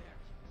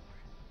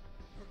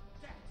 You're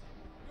dead.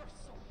 You're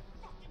so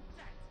fucking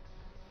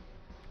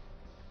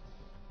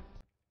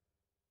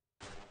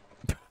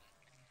dead.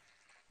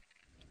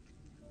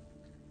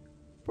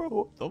 Bro,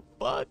 what the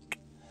fuck?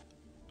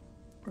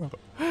 Bro,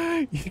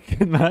 you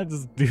cannot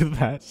just do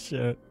that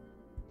shit.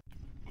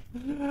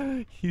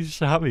 He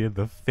shot me in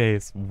the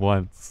face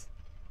once.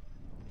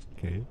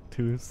 Okay,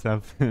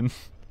 27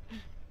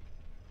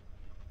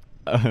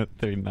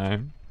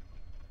 39.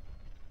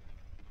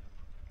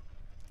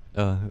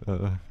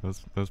 That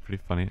was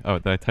pretty funny. Oh,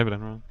 did I type it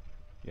in wrong?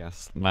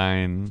 Yes,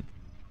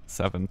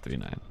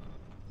 9739.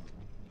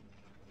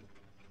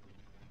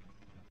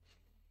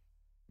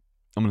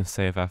 I'm gonna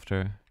save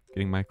after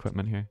getting my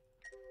equipment here.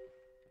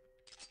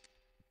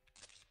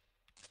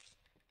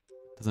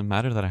 Doesn't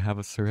matter that I have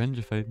a syringe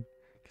if I get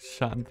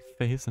shot in the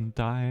face and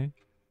die.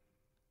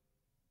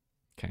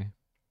 Okay.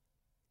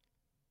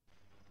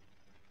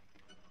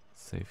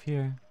 Save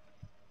here.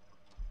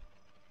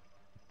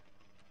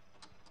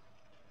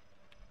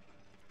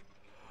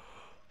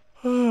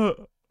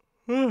 Fuck,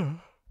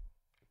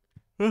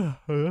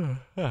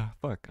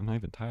 I'm not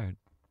even tired.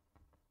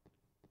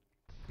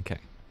 Okay.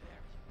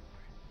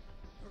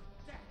 You're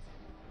dead.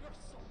 You're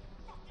so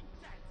fucking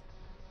dead.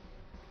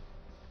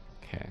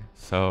 Okay,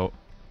 so...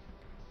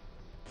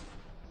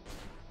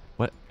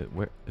 What?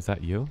 Where? Is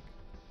that you?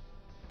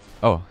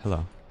 Oh,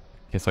 hello.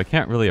 Okay, so I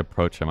can't really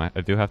approach him. I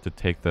do have to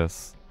take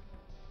this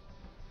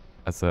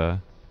as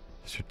a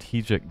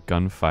strategic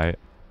gunfight.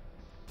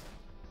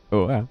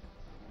 Oh, yeah.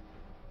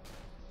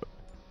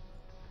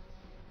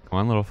 Come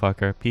on, little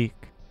fucker. Peek.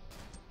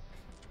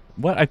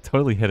 What? I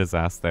totally hit his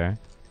ass there.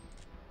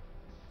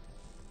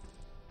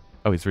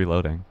 Oh, he's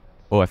reloading.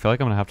 Oh, I feel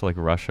like I'm gonna have to like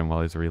rush him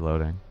while he's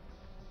reloading.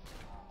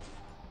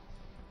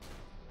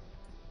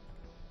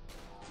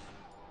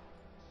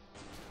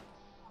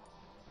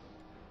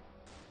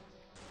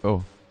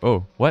 Oh,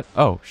 Oh, what?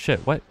 Oh, shit.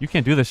 What? You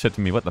can't do this shit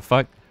to me. What the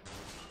fuck?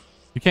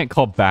 You can't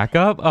call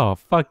backup? Oh,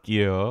 fuck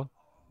you.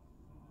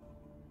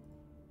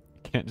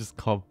 You can't just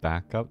call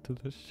backup to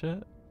this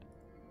shit?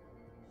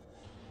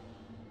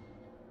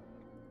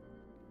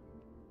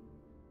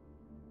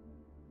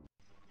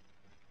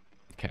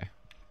 Okay.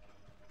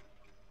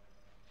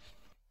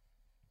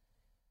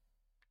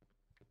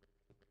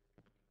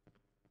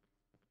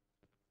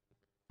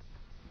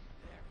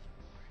 There you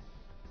are.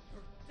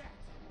 You're dead.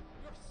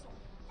 You're so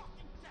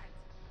fucking dead.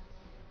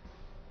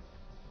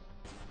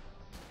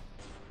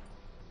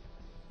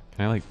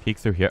 Can I like peek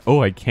through here?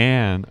 Oh, I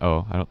can.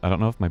 Oh, I don't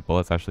know if my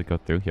bullets actually go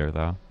through here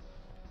though.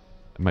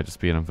 It might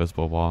just be an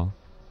invisible wall.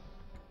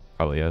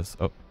 Probably is.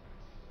 Oh.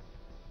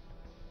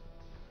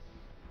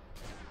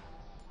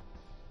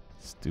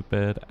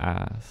 Stupid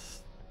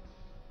ass.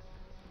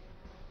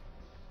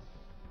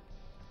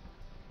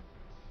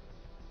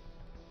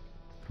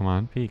 Come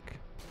on, peek.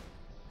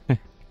 I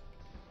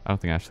don't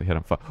think I actually hit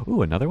him.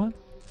 Ooh, another one?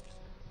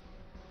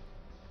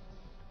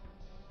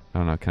 I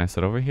don't know. Can I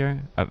sit over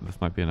here? This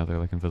might be another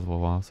like invisible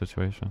wall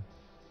situation.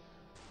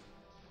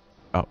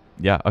 Oh,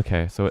 yeah.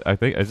 Okay. So I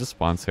think it just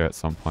spawns here at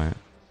some point.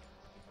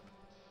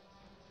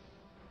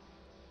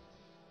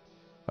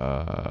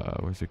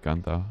 Where's your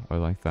gun though? Oh, I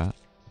like that.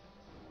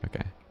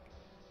 Okay.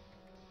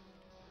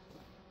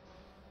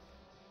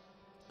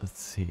 Let's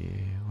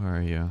see. Where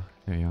are you?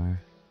 There you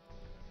are.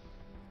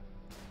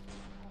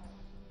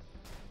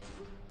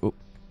 Ooh.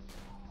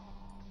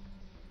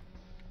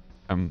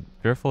 I'm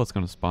fearful it's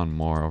going to spawn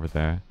more over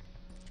there.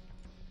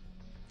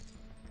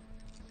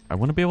 I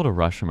want to be able to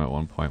rush him at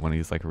one point when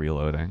he's like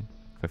reloading.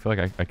 I feel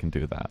like I can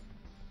do that.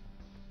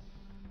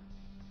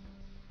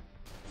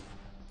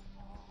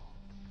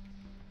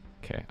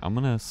 Okay, I'm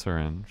gonna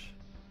syringe.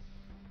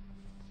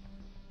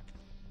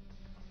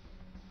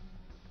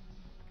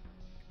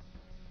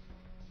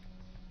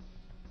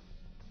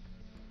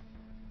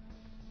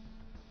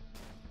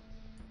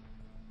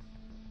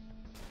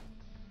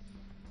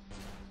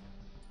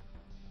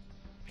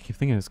 I keep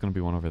thinking it's gonna be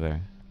one over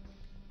there.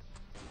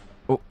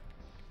 Oh!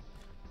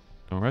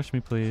 Don't rush me,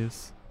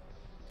 please.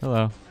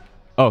 Hello.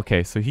 Oh,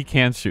 okay, so he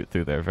can shoot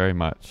through there very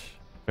much.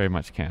 Very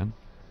much can.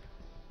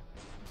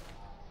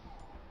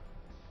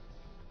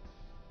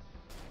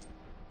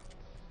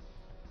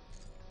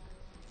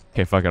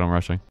 Okay, fuck it, I'm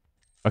rushing.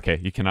 Okay,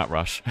 you cannot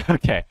rush.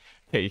 Okay,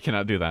 you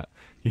cannot do that.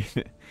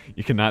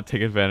 You cannot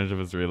take advantage of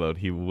his reload.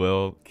 He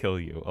will kill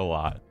you a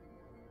lot.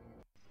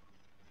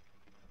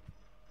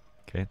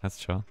 Okay, that's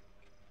chill.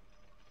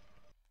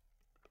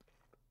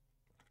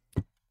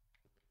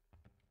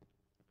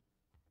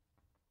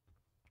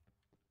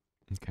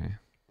 Okay.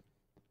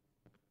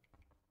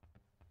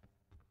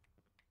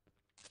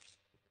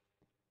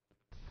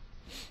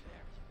 There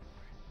you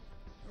are.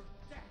 You're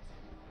dead.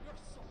 You're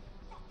so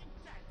fucking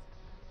dead.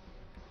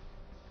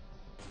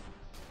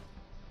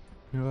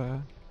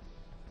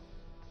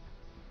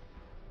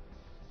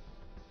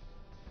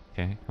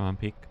 Okay, come on,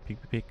 peek, peek,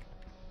 peek.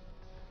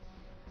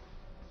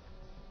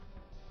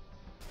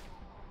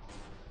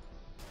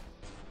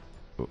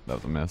 Oh, that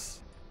was a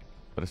miss.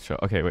 But it's chill.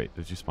 Okay, wait,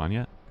 did you spawn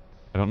yet?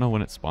 I don't know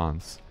when it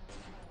spawns.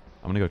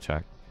 I'm gonna go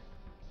check.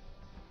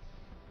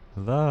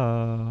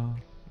 Hello?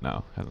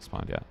 No, hasn't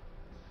spawned yet.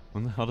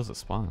 When the hell does it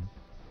spawn?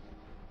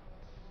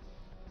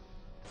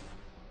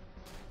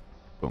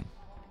 Boom.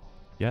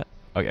 Yet?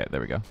 Okay,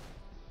 there we go.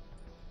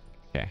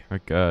 Okay, we're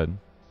good.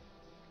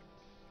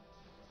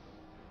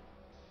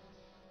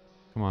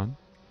 Come on.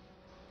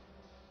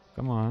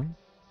 Come on.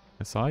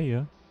 I saw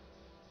you.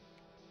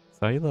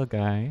 Saw you, little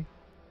guy.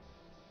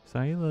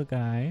 Saw you, little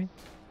guy.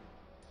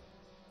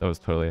 That was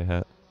totally a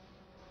hit.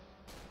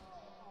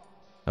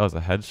 That was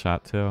a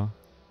headshot, too.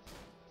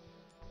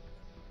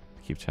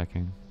 Keep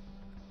checking.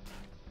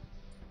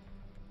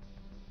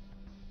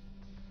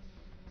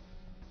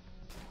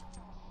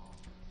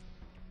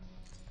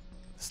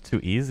 It's too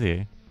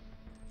easy.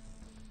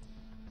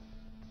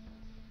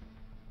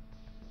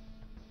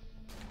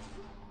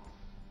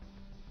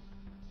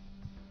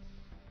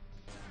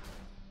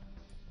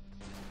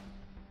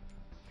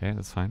 Okay,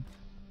 that's fine.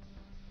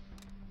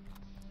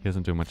 He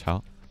doesn't do much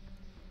health.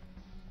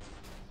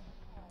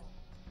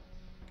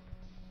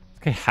 This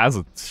guy has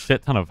a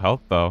shit ton of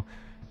health, though.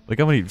 Look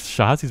how many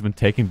shots he's been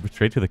taking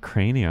straight to the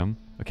cranium.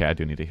 Okay, I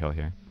do need to heal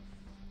here.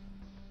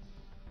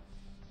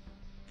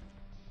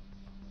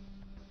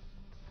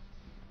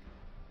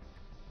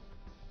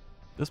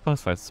 This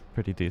boss fight's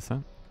pretty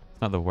decent.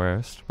 It's not the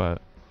worst,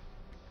 but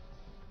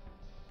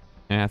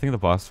yeah, I think the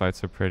boss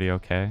fights are pretty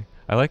okay.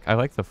 I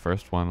like the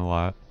first one a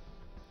lot.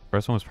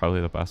 First one was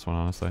probably the best one,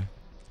 honestly.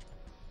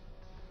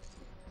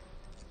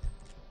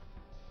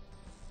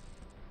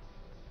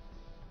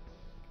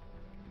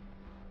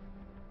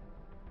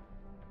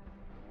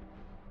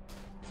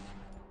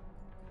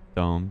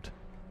 Domed.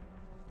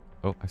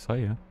 Oh, I saw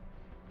you.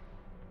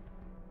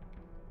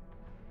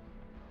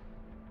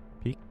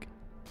 Peek.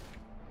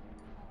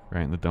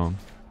 Right in the dome.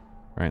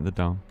 Right in the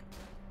dome.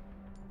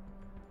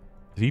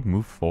 Did he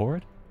move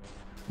forward?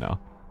 No.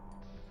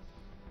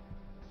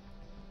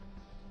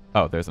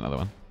 Oh, there's another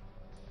one.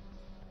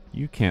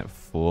 You can't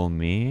fool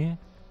me.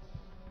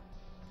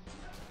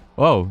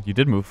 Whoa, you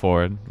did move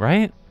forward,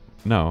 right?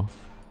 No.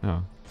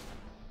 No.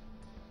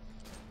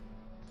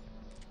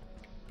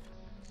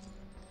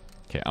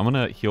 Okay, I'm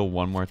gonna heal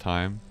one more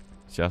time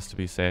just to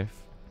be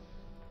safe.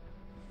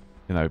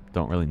 And I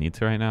don't really need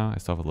to right now. I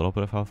still have a little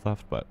bit of health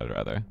left, but I'd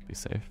rather be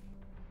safe.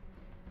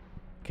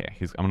 Okay,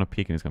 I'm gonna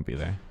peek and he's gonna be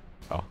there.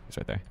 Oh, he's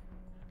right there.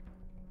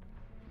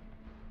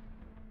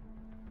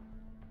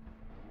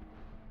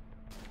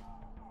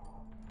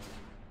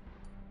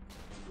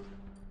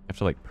 I have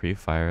to like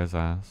pre-fire his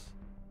ass.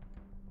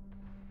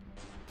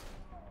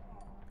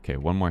 Okay,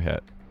 one more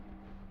hit.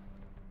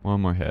 One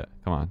more hit.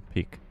 Come on,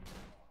 peek.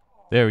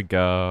 There we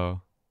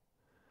go.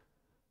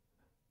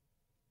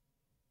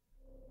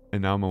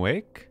 And now I'm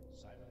awake?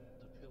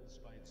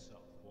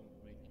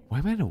 Why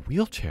am I in a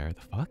wheelchair?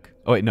 The fuck?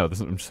 Oh wait, no, I'm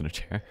just in a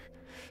chair.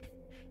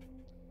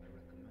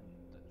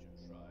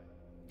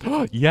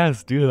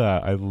 Yes, do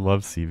that. I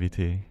love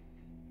CBT.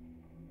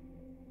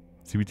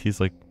 CBT is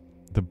like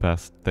the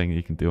best thing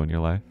you can do in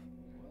your life.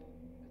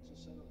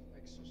 It's a set of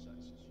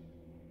exercises, you know.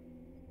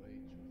 A way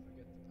to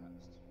forget the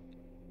past.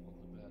 All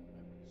the bad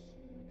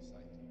memories.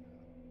 Exciting, huh?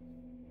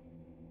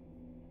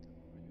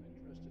 Are you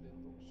interested in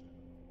books?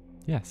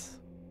 Yes. I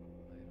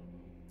don't know.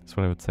 That's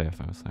what I would say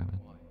if I was Simon.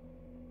 Why?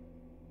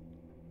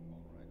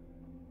 Alright.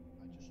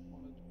 I just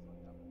wanted to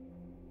find out.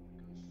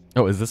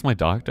 Because Oh, is this my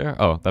doctor?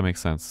 Oh, that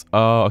makes sense.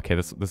 Oh, okay,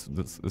 this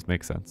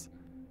makes sense. talk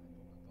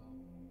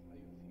about how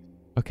you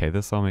feel. Okay,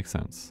 this all makes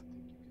sense. Think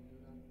you can do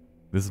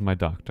that? This is my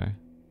doctor. I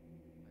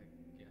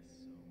guess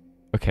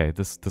so. Okay,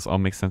 this all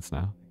makes sense now.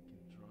 I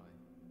can try.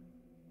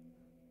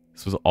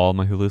 This was all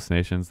my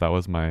hallucinations. That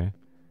was my...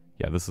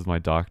 Yeah, this is my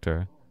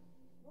doctor.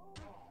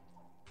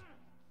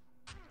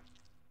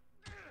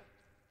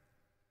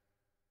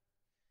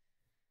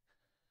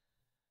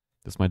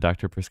 This my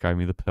doctor prescribed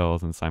me the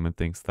pills, and Simon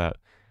thinks that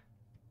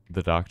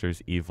the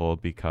doctor's evil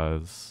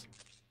because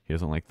he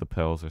doesn't like the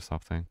pills or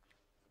something.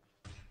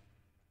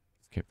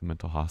 Escape the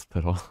mental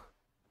hospital.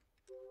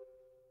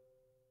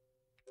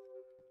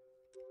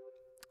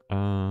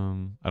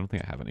 I don't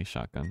think I have any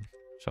shotgun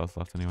shells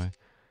left anyway.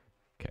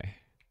 Okay.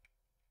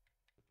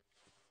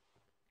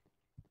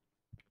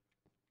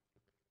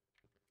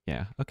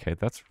 Yeah, okay,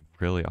 that's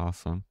really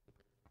awesome.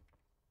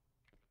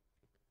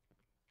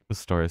 This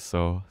story is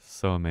so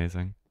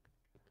amazing.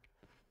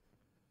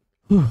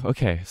 Whew,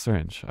 okay,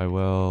 syringe. I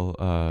will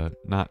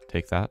not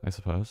take that, I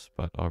suppose,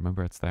 but I'll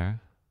remember it's there.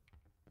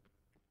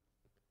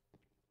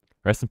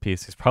 Rest in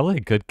peace. He's probably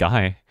a good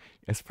guy.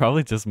 It's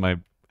probably just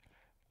I'm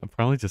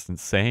probably just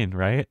insane,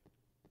 right?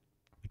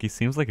 Like, he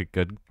seems like a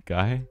good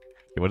guy.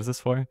 Okay, what is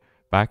this for?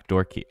 Back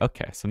door key.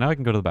 Okay, so now I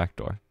can go to the back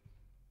door.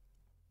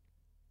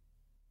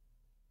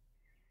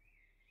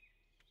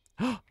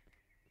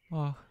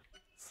 Oh,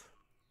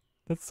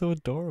 that's so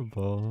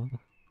adorable.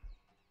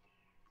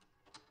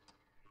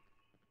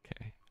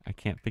 Okay, I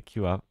can't pick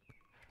you up.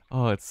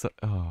 Oh, it's so,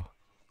 oh,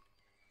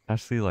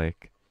 actually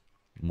like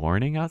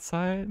morning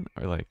outside,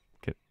 or like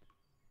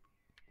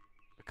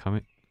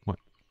becoming, what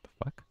the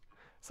fuck?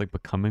 It's like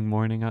becoming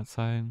morning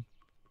outside.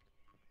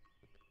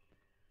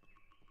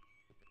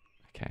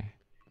 Okay,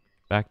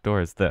 back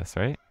door is this,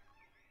 right?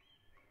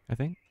 I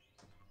think.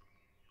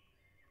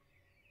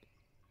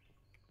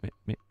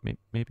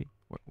 Maybe.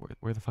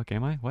 Where the fuck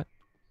am I? What?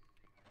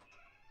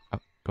 Oh,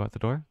 go out the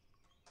door?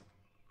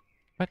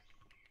 What?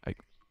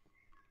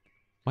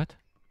 What?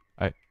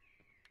 Am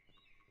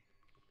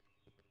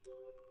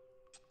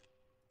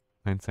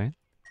I insane?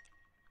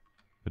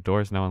 The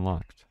door is now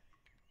unlocked.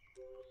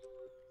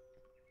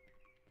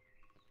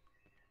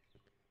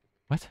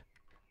 What?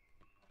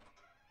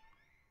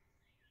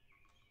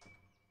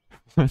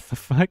 What the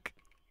fuck?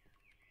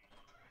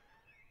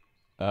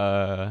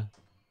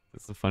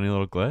 This is a funny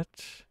little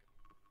glitch.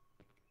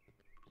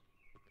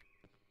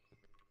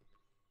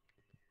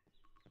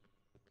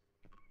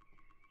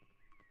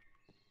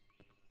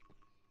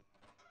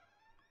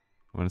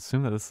 I'm gonna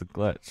assume that this is a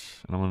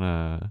glitch, and I'm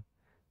gonna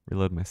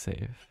reload my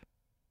save.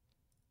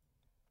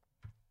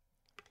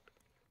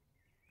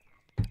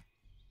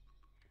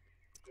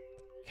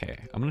 Okay,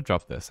 I'm gonna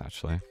drop this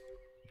actually.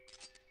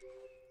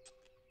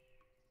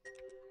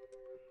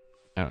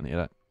 I don't need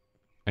it.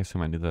 I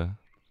assume I need the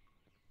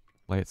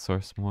light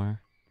source more.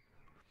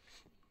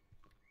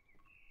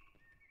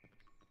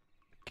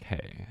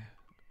 Okay.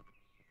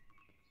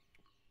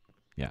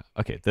 Yeah,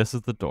 okay, this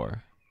is the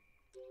door.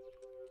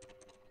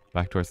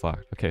 Back door's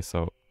locked. Okay,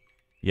 so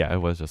yeah, it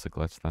was just a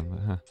glitch then. But,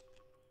 huh.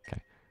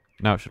 Okay,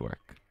 now it should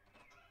work.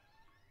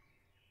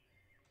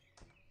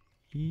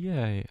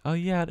 Yay! Oh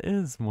yeah, it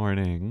is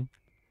morning.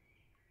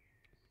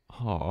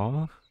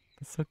 Aw,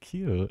 that's so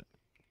cute.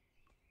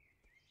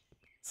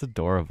 It's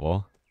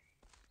adorable.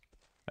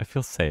 I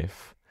feel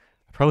safe.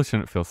 I probably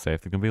shouldn't feel safe.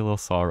 There's gonna be a little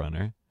saw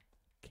runner.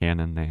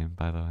 Canon name,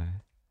 by the way.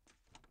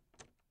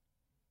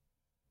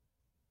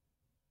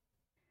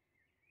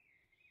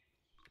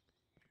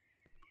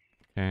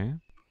 Okay.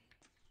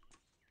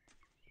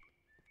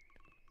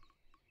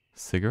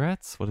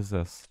 Cigarettes? What is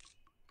this?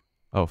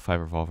 Oh, 5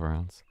 revolver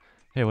rounds.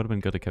 Hey, it would have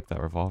been good to keep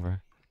that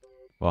revolver.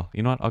 Well,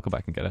 you know what? I'll go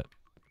back and get it.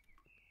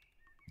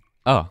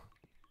 Oh.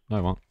 No,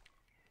 I won't.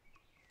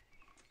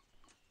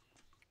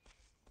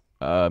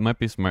 It might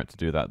be smart to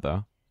do that,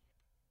 though.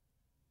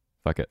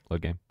 Fuck it.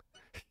 Load game.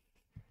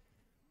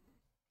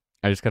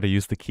 I just gotta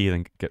use the key,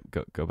 then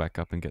go back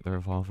up and get the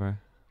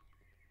revolver.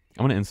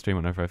 I'm gonna in-stream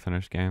whenever I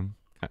finish game.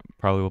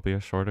 Probably will be a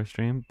shorter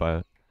stream,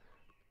 but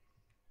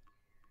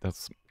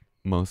that's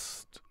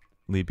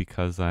mostly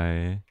because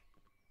I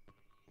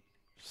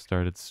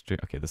started stream.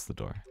 Okay, this is the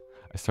door.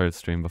 I started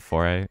stream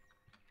before I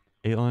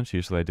ate lunch.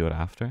 Usually I do it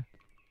after,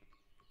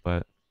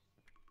 but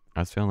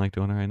I was feeling like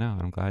doing it right now,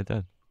 and I'm glad I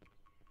did.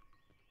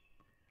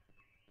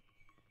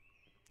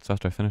 So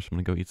after I finish, I'm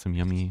gonna go eat some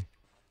yummy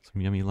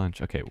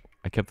lunch. Okay,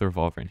 I kept the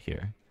revolver in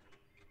here,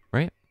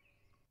 right?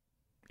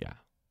 Yeah.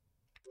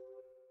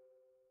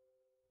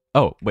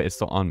 Oh, wait, it's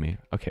still on me.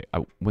 Okay,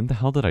 when the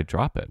hell did I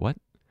drop it? What?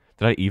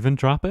 Did I even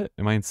drop it?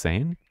 Am I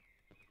insane?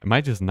 I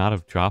might just not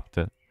have dropped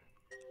it.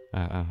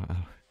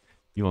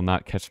 You will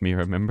not catch me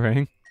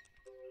remembering.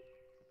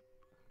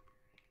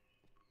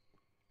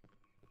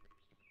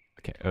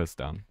 Okay, it was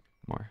down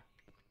more.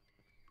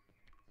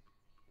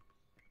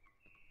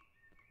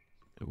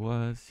 It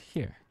was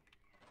here.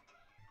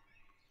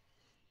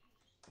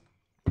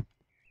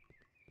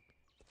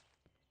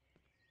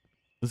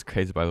 This is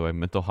crazy, by the way.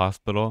 Mental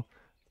hospital,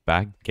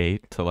 back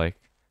gate to like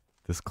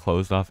this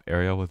closed off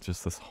area with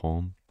just this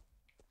home.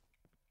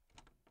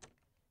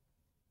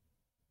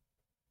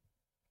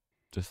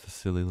 Just a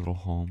silly little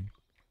home.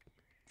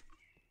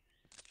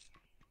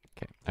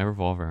 Okay, I have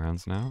revolver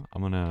rounds now.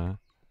 I'm gonna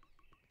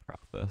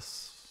prop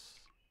this.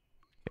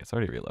 Okay, it's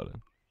already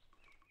reloaded.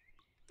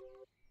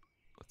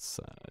 Let's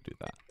do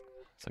that.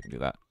 So I can do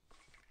that.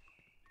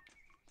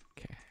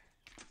 Okay.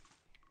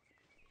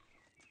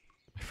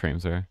 My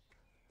frames are a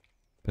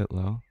bit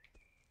low.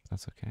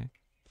 That's okay.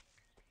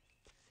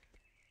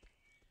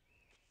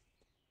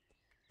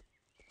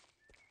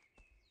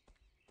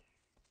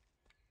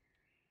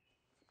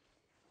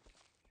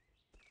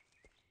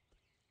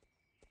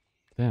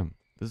 Damn,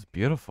 this is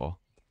beautiful.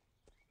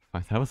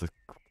 Fuck, that was a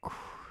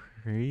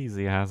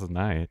crazy ass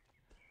night.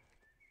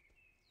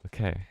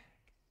 Okay.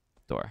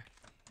 Door.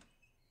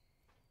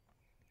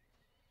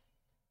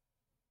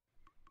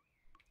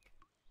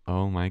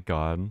 Oh my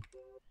god.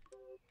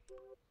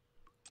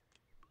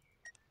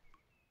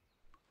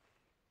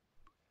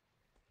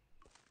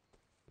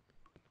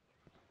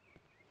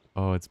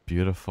 Oh, it's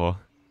beautiful.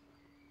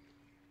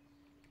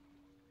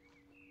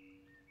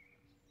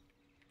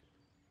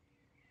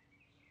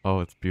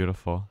 Oh, it's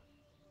beautiful.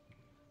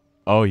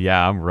 Oh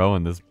yeah, I'm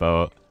rowing this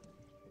boat.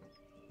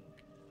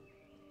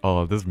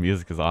 Oh, this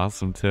music is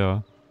awesome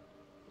too.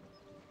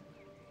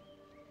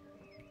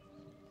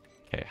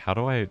 Okay, how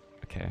do I...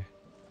 Okay.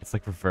 It's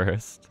like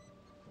reversed.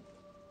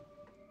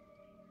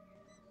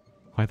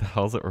 Why the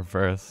hell is it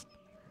reversed?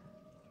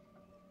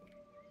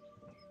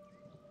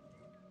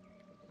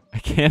 I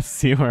can't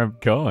see where I'm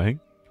going.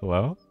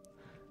 Hello?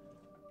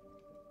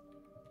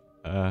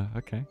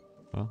 Okay.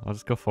 Well, I'll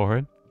just go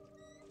forward.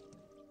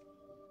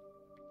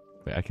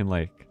 Wait, I can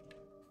like...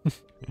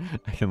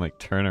 I can like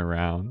turn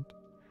around.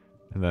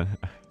 And then...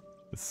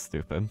 It's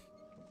stupid.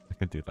 I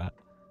can do that.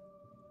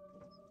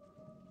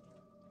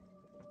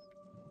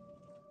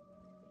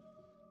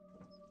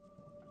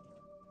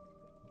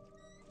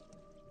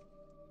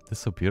 This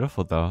is so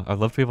beautiful though. I'd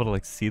love to be able to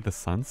like see the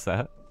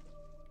sunset.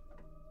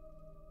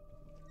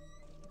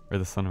 Or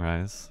the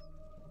sunrise.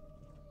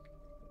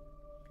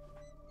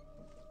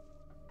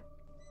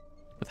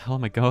 Where the hell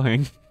am I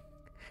going?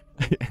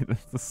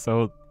 This is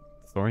so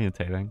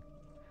disorientating.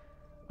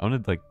 I'm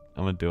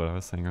gonna do what I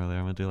was saying earlier.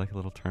 I'm gonna do like a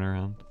little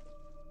turnaround.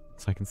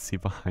 So I can see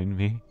behind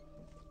me.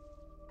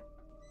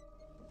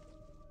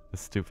 As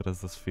stupid as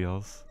this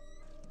feels.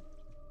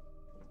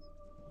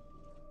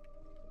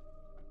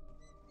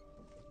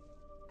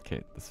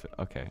 Okay,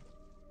 okay.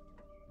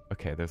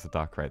 Okay, there's a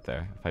dock right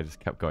there. If I just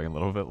kept going a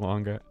little bit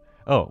longer.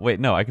 Oh, wait,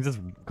 no, I can just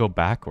go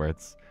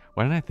backwards.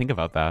 Why didn't I think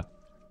about that?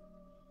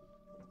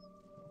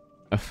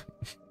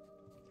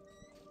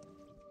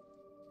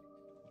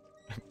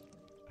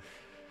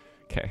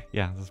 Okay,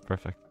 yeah, this is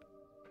perfect.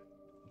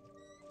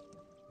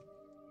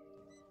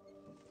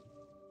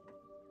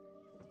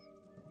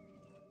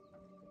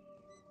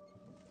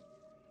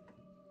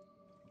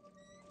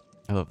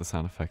 I love the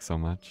sound effects so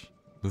much.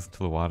 Listen to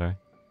the water.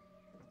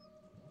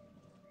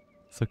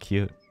 So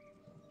cute.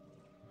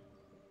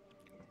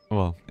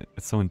 Well,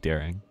 it's so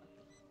endearing.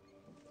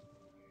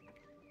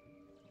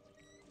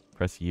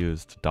 Press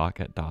use to dock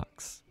at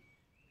docks.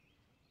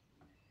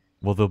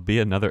 Will there be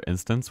another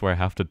instance where I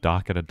have to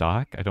dock at a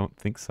dock? I don't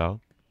think so.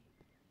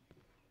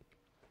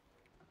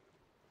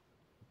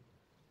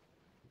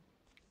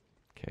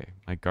 Okay,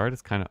 my guard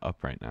is kind of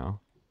up right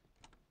now.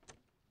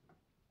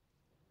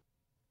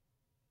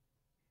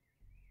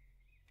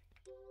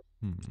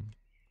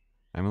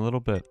 I'm a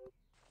little bit...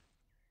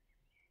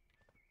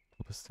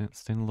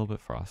 staying a little bit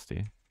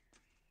frosty.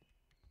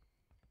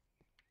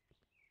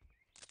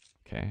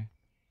 Okay.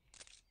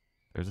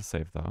 There's a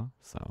save though,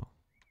 so...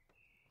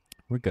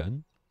 We're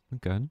good. We're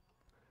good.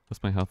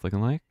 What's my health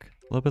looking like?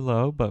 A little bit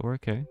low, but we're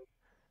okay.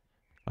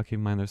 I'll keep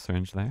in mind there's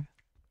syringe there.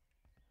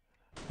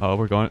 Oh,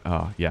 we're going.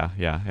 Oh, yeah.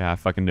 I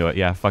fucking knew it.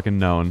 Yeah, fucking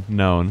known.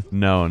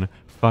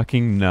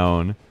 Fucking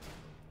known.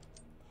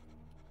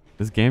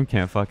 This game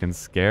can't fucking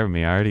scare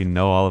me. I already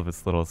know all of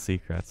its little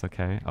secrets,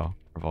 okay? Oh,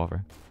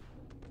 revolver.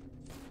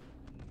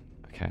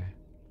 Okay.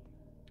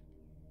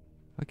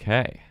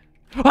 Okay.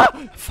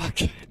 Ah! Fuck.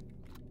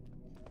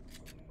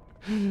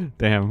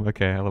 Damn,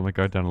 okay. I let my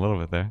guard down a little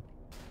bit there.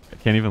 I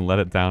can't even let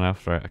it down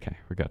after I... Okay,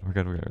 we're good. We're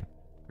good.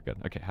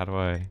 Okay, how do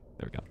I... There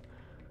we go.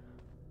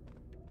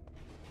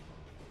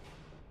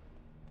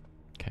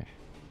 Okay.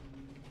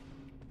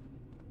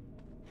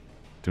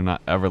 Do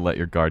not ever let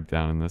your guard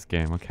down in this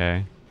game,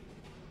 okay?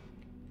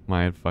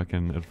 My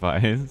fucking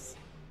advice.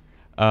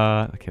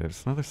 Okay,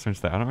 there's another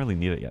syringe there. I don't really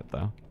need it yet,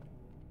 though.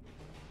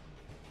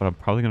 But I'm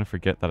probably gonna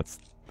forget that it's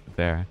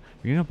there.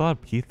 You're gonna build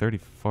a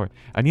P34.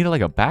 I need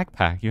like a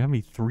backpack. You have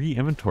me 3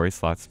 inventory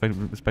slots.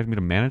 Expect me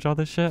to manage all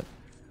this shit?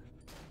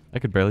 I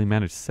could barely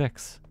manage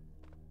 6.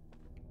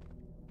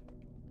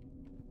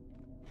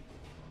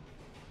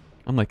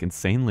 I'm like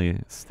insanely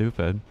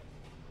stupid.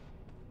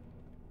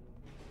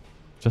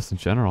 Just in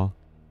general.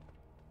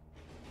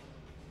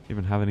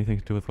 Even have anything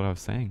to do with what I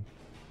was saying.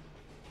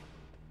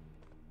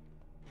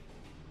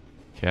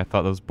 Okay, I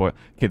thought those boy.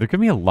 Okay, they're giving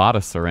me a lot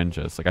of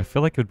syringes. Like, I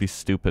feel like it would be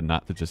stupid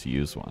not to just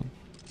use one.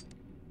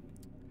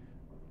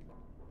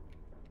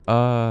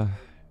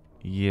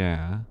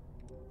 Yeah.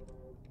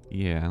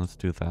 Yeah, let's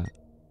do that.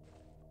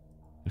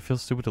 It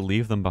feels stupid to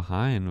leave them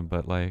behind,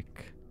 but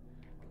like,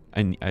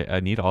 I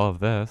need all of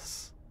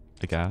this,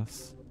 I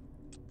guess.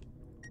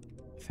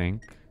 I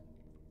think.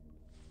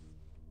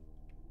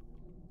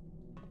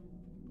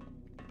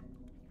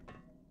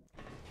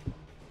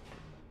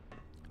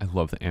 I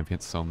love the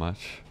ambient so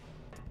much.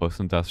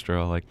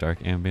 Post-industrial, like dark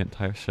ambient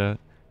type shit.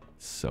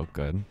 So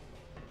good.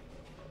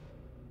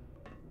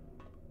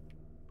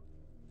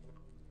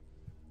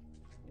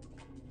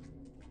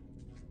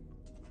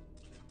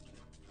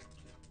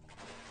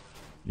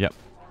 Yep.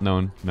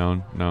 Known.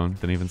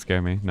 Didn't even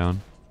scare me.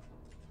 Known.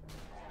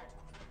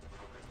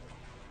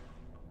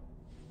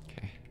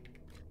 Okay.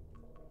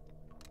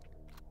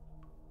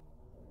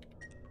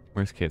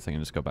 Worst case, I can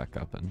just go back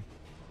up and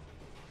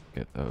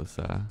get those,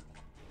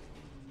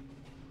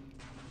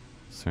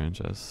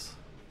 syringes.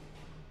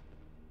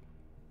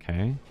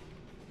 Okay.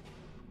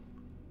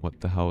 What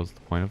the hell was the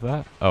point of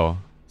that? Oh,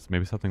 so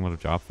maybe something would have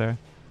dropped there?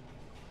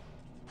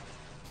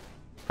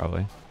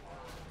 Probably.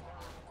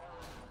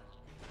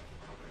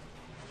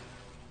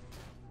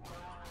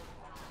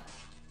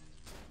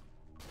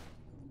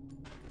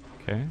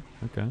 Okay,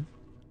 okay.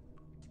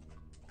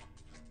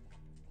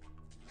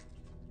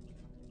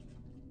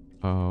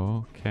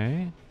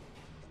 Okay.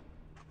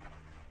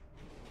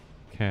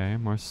 Okay,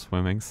 more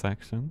swimming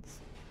sections.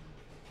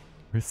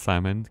 Where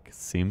Simon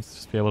seems to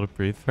just be able to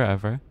breathe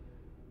forever.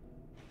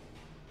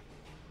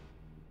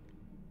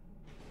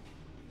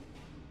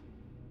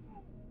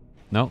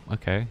 Nope,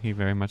 okay, he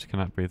very much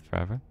cannot breathe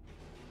forever.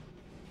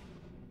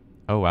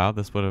 Oh wow,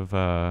 this would have,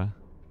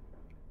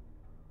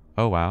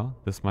 oh wow,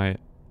 this might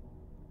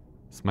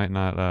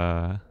not,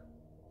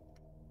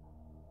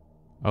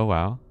 oh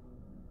wow.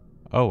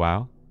 Oh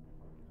wow.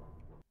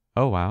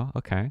 Oh wow,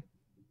 okay.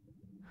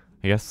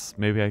 I guess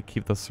maybe I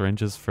keep the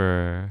syringes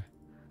for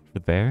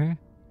there?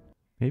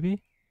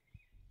 Maybe?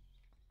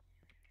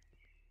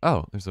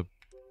 Oh, there's a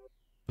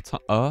baton.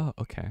 Oh,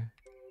 okay.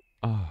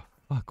 Oh,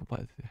 fuck,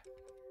 what?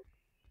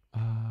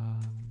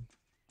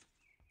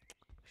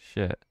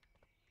 Shit.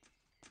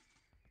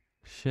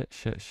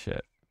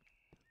 Shit.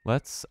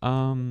 Let's,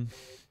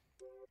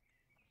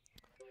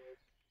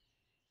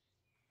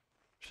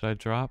 should I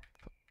drop,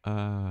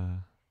 I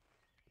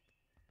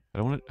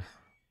don't want to,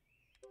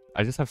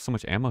 I just have so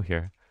much ammo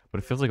here, but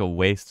it feels like a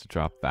waste to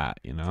drop that,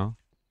 you know?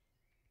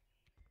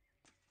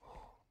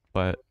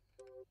 But,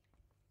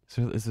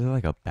 is there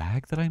like a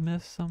bag that I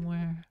missed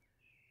somewhere?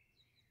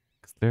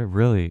 Because they're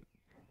really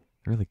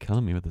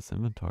killing me with this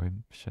inventory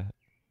shit.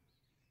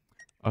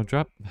 I'll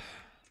drop,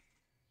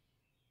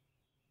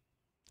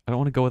 I don't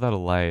want to go without a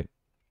light.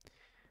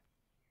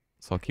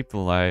 So I'll keep the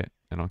light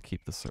and I'll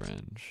keep the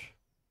syringe.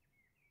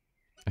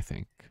 I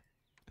think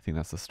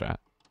that's the strat.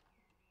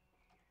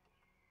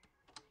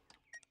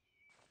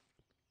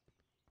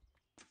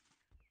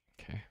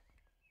 Okay.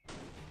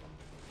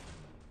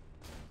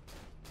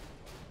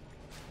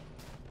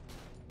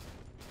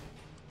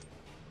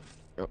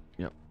 Oh,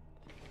 yep.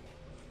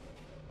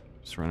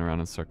 Just run around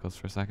in circles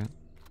for a second.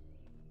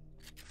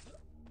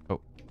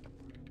 Oh.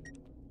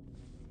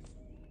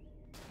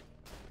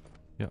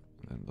 Yep,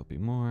 then there'll be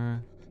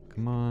more.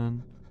 Come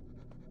on.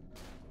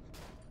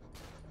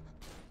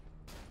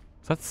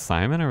 Is that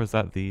Simon or was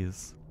that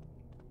these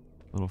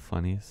little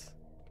funnies?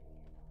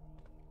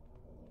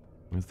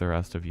 Where's the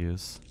rest of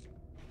yous?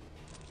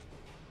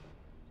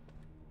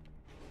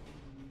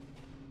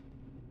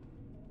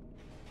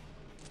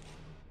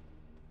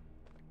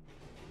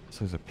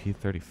 So there's a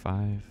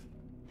P35.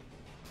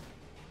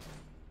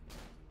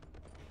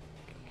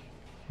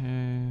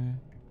 Okay.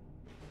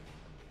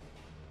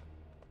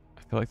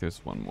 I feel like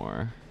there's one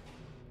more.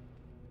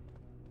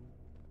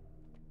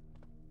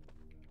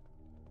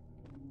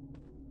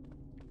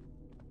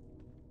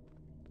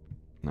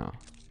 No.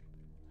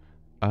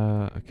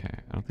 Okay.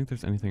 I don't think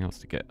there's anything else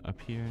to get up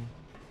here.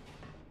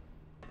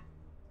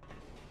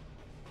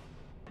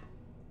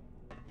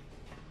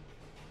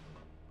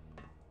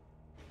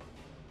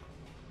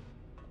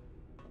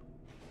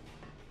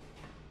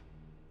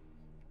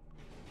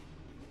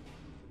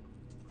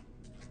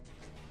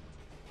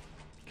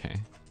 Okay.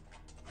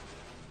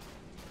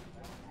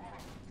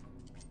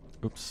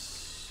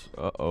 Oops.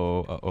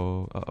 Uh-oh,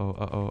 uh-oh, uh-oh,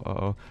 uh-oh,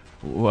 uh-oh.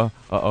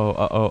 Uh-oh,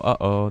 uh-oh,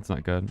 uh-oh. It's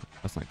not good.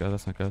 That's not good,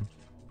 that's not good.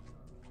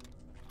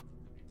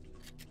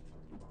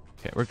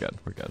 Okay, we're good,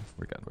 we're good,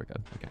 we're good, we're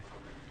good.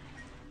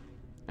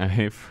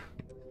 Okay.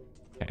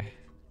 Okay.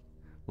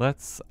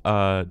 Let's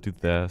do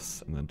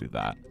this and then do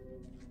that.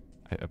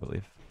 I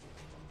believe.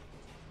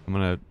 I'm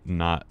gonna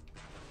not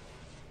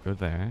go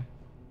there.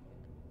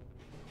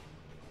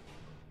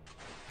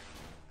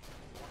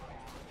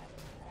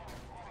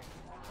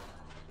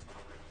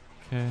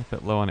 Okay, a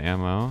bit low on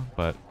ammo,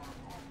 but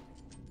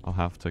I'll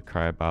have to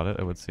cry about it,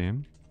 it would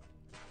seem.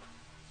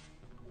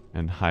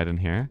 And hide in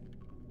here.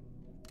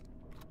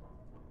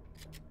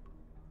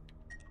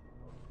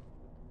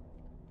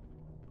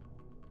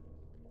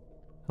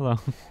 Hello.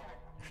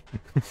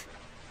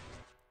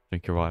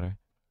 Drink your water.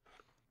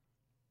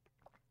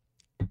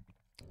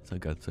 So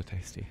good, so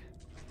tasty.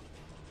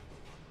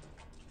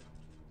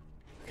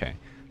 Okay,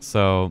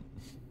 so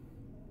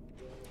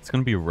it's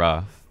gonna be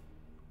rough.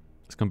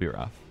 It's gonna be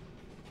rough.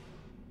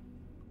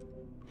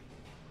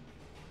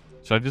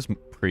 Should I just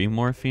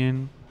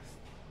pre-morphine?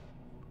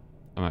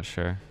 I'm not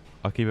sure.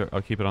 I'll keep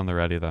it on the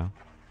ready though.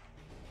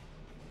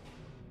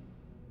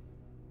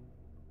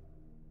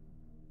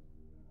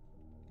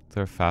 Is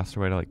there a faster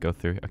way to like go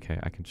through? Okay,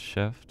 I can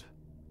shift,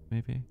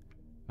 maybe.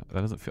 Oh, that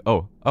doesn't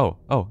feel.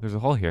 Oh! There's a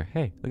hole here.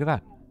 Hey, look at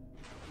that.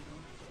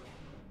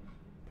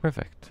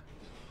 Perfect.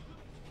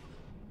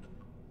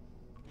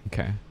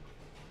 Okay,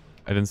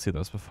 I didn't see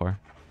those before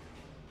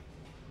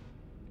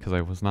because I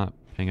was not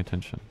paying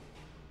attention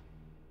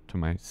to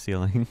my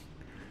ceiling.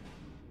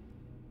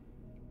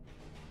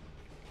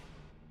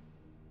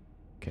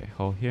 Okay,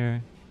 hole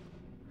here.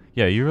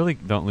 Yeah, you really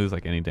don't lose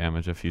like any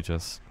damage if you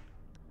just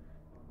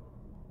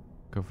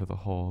go for the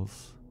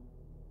holes.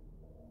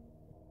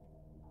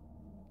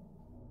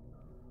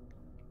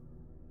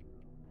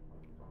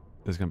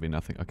 There's gonna be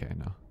nothing. Okay,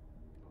 no.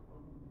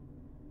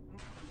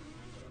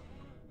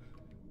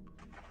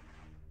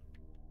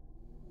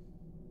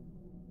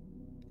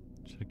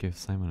 Should have give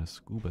Simon a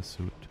scuba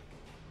suit.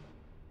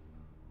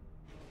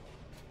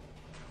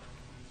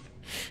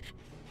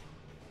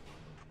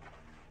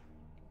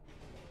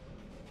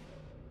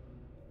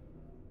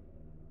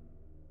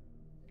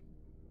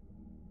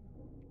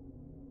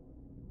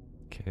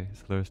 Okay,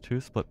 so there's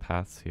two split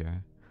paths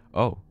here.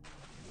 Oh.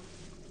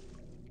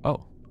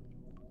 Oh.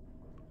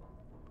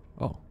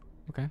 Oh,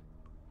 okay.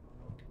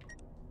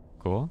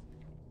 Cool.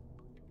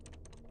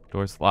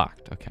 Door's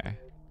locked, okay.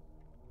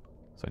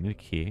 So I need a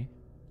key.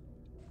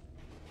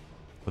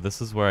 But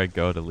this is where I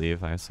go to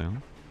leave, I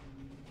assume.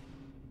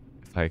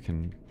 If I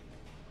can...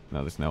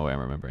 No, there's no way I'm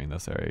remembering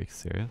this. Are you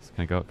serious?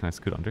 Can I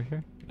scoot under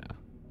here? No.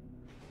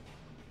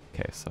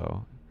 Okay,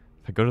 so...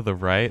 If I go to the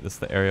right, this is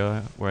the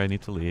area where I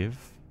need to leave.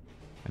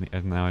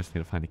 And now I just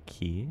need to find a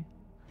key.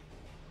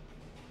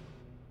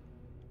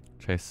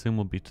 Which I assume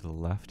will be to the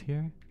left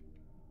here.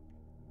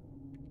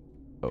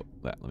 Oh,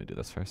 let me do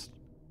this first.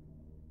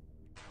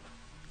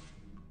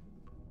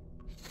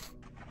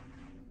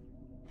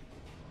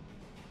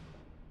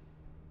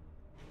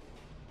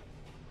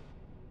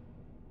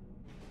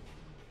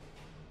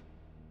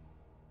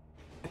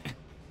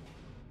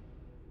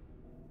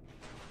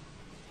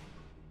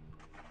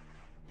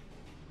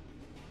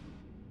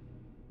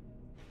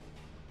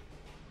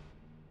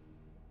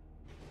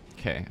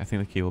 Okay, I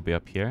think the key will be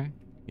up here.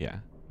 Yeah,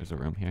 there's a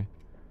room here.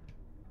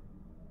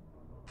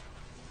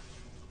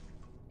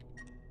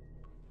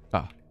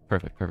 Ah,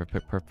 perfect.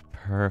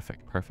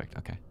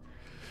 Okay.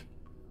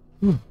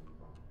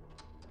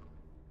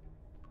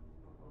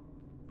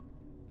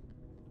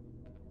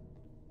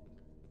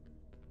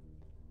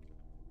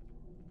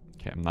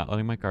 Okay, I'm not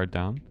letting my guard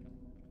down.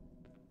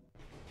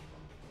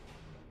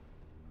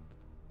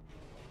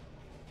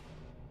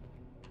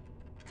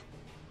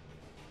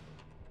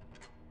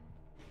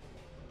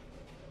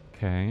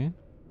 Okay.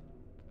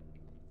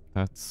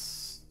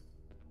 That's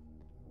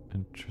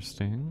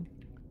interesting.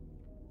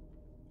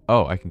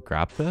 Oh, I can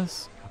grab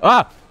this?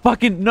 Ah!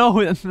 Fucking no!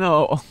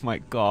 No! Oh my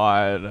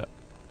god.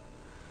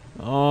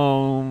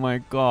 Oh my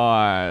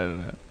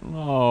god.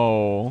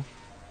 No.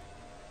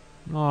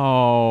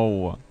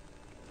 No.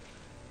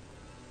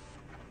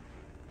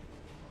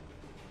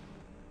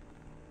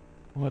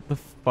 What the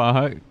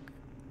fuck?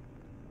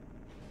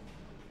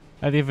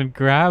 I didn't even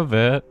grab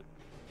it.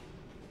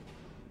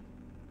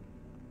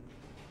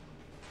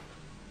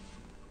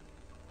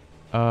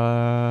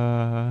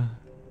 I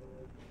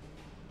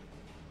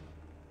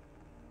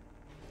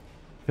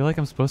feel like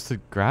I'm supposed to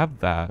grab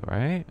that,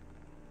 right?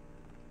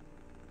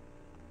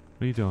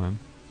 What are you doing?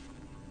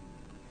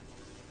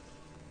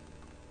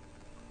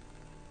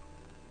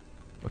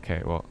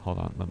 Okay, well, hold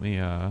on. Let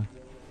me,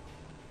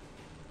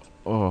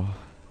 oh.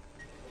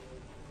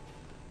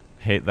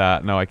 Hate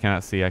that. No, I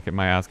cannot see.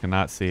 My ass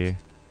cannot see.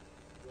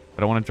 I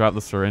don't want to drop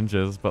the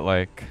syringes, but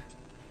like,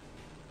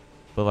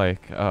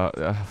 I'll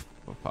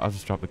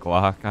just drop the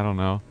Glock. I don't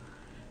know.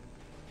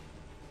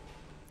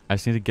 I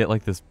just need to get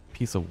like this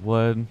piece of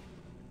wood.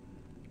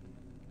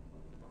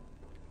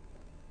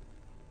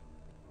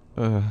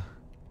 Oh,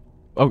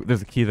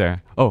 there's a key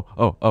there. Oh,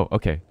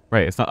 okay.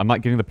 Right, it's not. I'm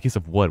not getting the piece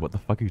of wood. What the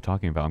fuck are you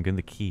talking about? I'm getting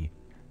the key.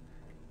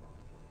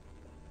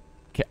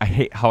 Okay, I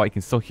hate how I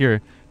can still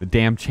hear the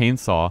damn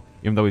chainsaw,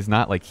 even though he's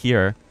not like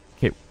here.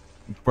 Okay,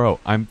 bro,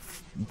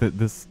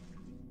 this.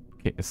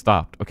 Okay, it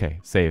stopped. Okay,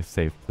 save,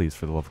 please,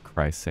 for the love of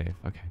Christ, save.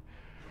 Okay.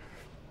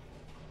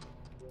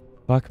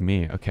 Fuck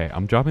me. Okay,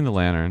 I'm dropping the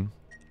lantern.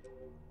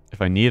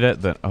 If I need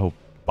it, then oh,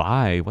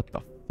 bye. What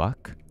the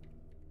fuck?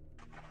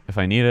 If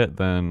I need it,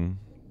 then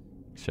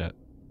shit.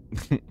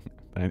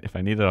 If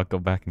I need it, I'll go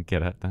back and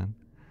get it then.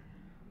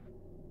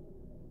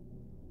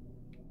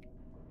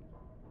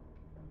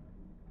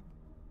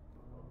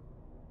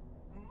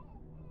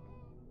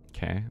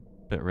 Okay,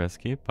 bit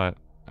risky, but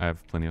I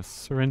have plenty of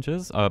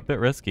syringes. A bit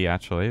risky,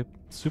 actually.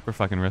 Super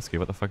fucking risky.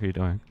 What the fuck are you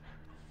doing?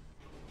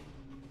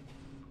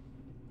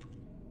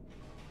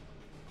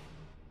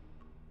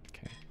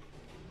 Okay.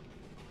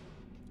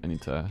 I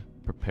need to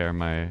prepare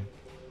my...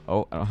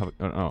 Oh, I don't have...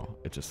 Oh, no.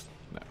 It just...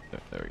 No,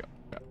 there we go.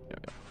 Yeah.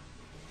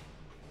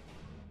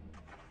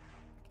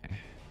 Okay.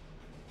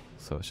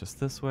 So it's just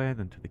this way,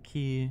 then to the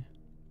key.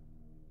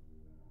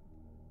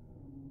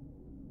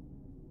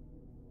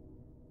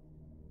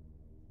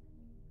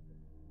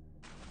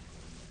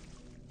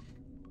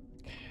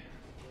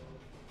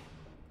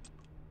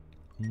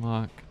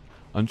 Unlock.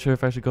 Unsure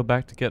if I should go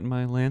back to get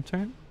my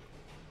lantern?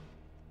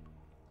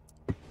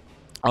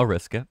 I'll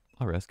risk it.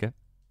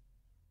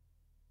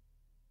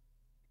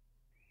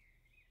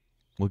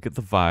 We'll get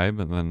the vibe,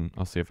 and then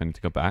I'll see if I need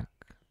to go back.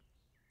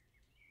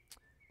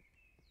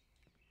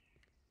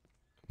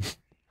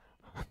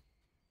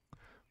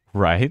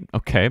 Right.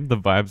 Okay. The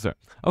vibes are...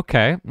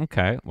 Okay.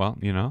 Well,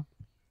 you know.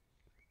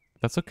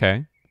 That's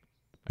okay.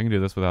 I can do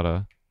this without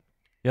a...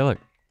 Yeah, look.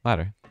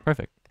 Ladder.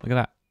 Perfect. Look at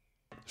that.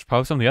 There's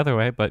probably some the other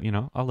way, but, you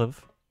know, I'll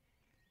live.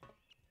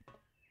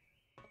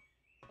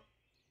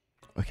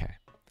 Okay.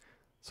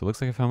 So it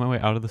looks like I found my way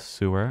out of the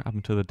sewer up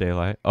into the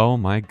daylight. Oh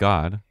my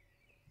god.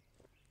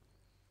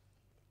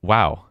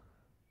 Wow.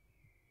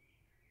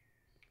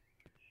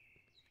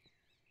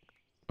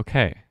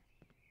 Okay.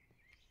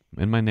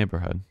 I'm in my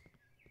neighborhood.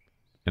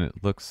 And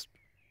it looks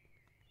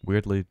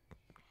weirdly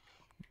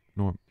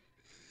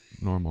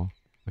normal.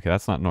 Okay,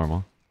 that's not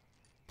normal.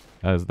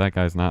 That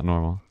guy's not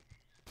normal.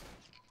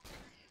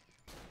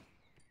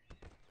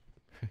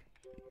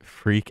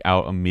 Freak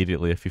out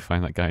immediately if you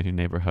find that guy in your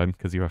neighborhood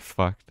because you are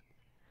fucked.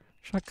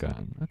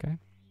 Shotgun. Okay.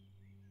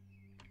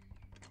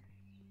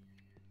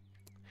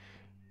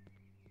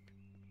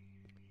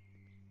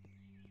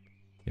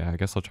 Yeah, I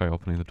guess I'll try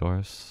opening the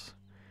doors.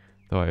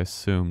 Though I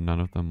assume none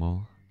of them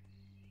will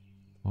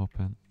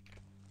open.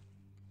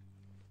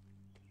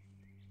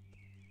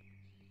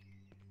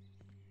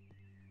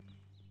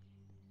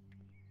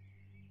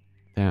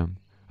 Damn.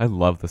 I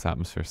love this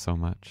atmosphere so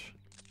much.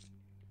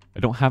 I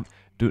don't have...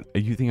 Dude,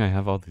 you think I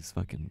have all these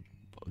fucking...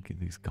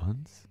 these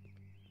guns?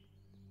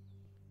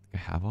 I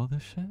have all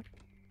this shit?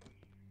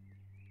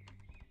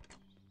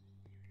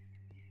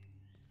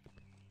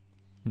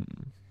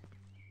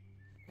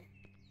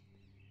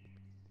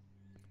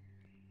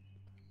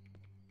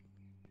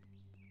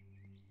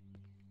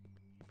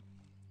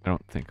 I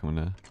don't think I'm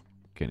gonna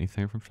get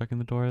anything from checking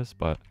the doors,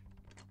 but...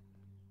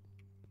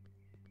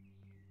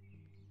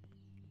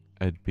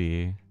 I'd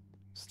be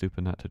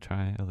stupid not to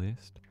try, at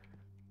least.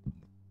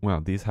 Wow,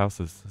 these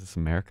houses... Is this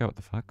America? What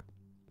the fuck?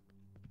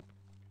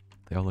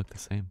 They all look the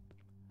same.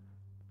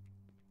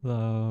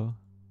 Hello.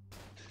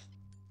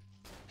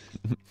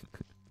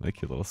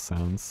 Like your little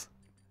sounds.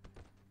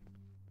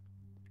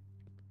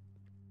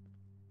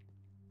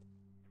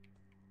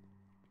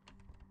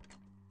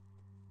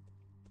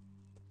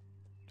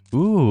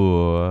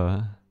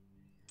 Ooh.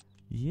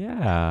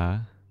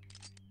 Yeah.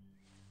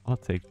 I'll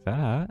take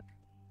that.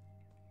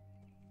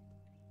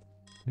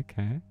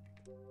 Okay.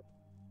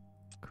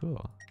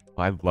 Cool.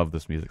 Oh, I love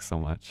this music so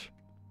much.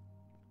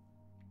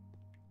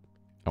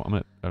 Oh,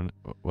 I'm gonna...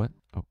 what?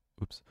 Oh,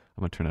 oops.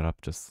 I'm gonna turn it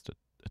up just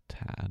a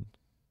tad.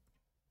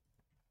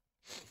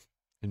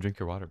 And drink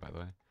your water, by the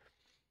way.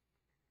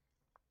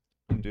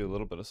 And do a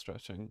little bit of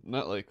stretching.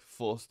 Not like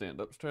full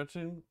stand-up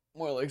stretching.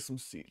 More like some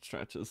seat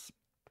stretches.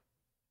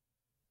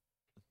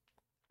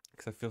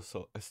 Because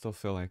I still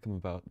feel like I'm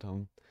about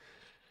done.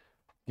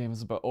 Game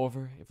is about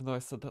over, even though I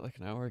said that like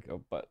an hour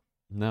ago, but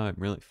now I'm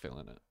really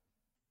feeling it.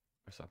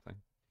 Or something.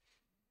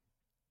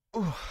 Ooh,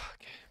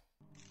 okay.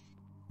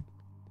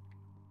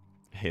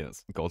 Hey,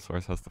 this Gold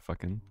Source has the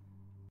fucking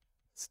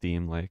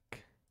Steam,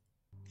 like,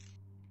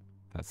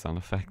 that sound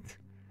effect.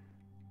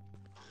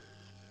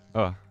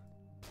 Oh.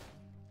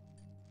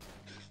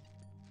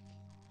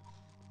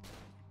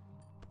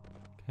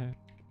 Okay.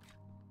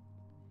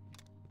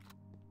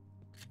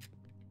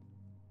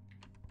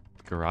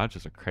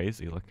 Garages are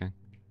crazy looking.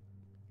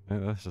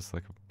 That's just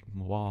like a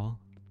wall.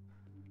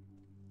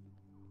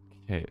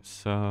 Okay,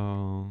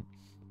 so...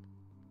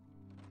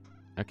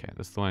 Okay,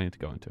 this is the one I need to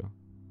go into.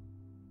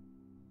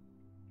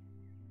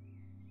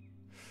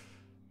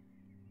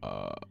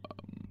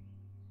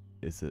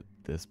 Is it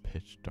this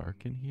pitch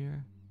dark in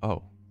here?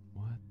 Oh,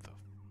 what the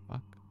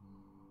fuck?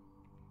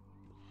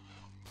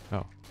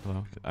 Oh,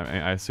 hello.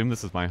 I assume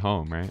this is my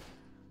home, right?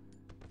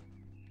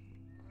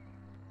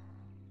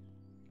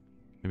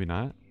 Maybe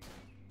not?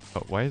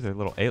 Oh, why is there a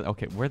little alien?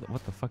 Okay,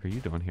 what the fuck are you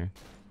doing here?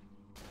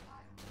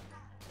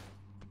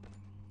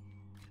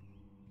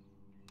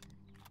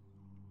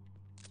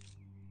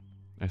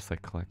 I just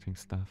like collecting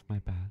stuff, my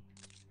bad.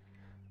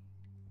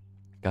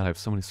 God, I have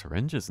so many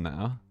syringes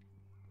now.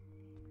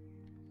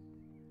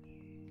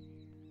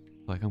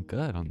 Like, I'm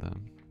good on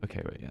them. Okay,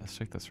 wait, yeah, let's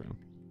check this room.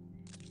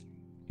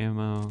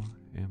 Ammo,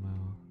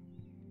 ammo.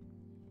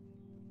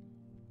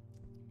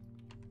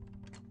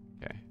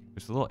 Okay,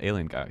 there's a little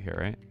alien guy out here,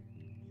 right?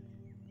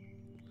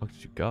 Oh,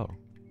 did you go?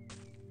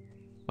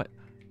 What?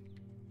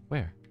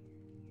 Where?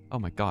 Oh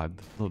my god,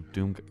 the little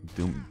Doom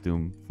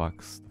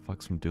fucks. The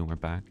fucks from Doom are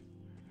back.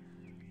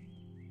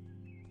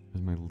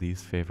 Those are my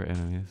least favorite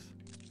enemies.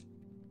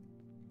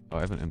 Oh,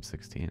 I have an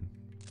M16.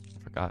 I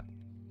forgot.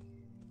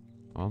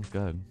 Oh, I'm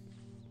good.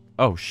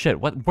 Oh shit,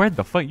 what? Where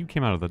the fuck? You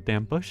came out of the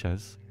damn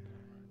bushes.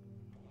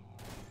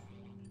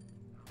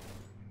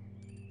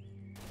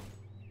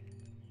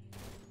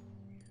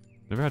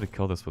 Never had to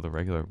kill this with a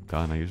regular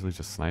gun. I usually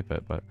just snipe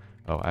it, but...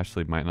 Oh, I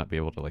actually might not be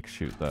able to, like,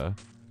 shoot the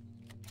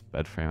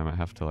bed frame. I might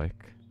have to,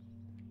 like...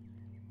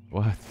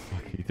 What the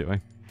fuck are you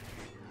doing?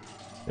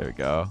 There we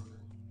go.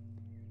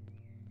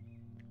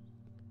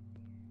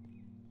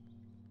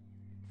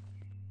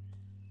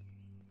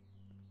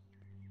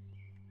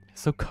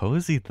 It's so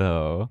cozy,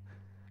 though.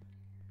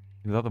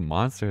 Without the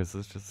monsters,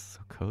 it's just so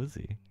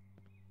cozy.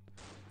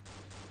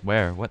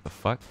 Where? What the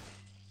fuck?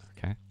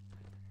 Okay. A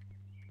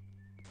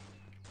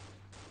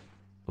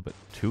little bit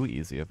too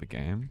easy of a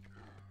game.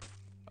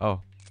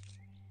 Oh.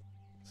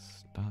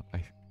 Stop.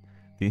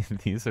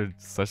 These are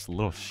such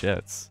little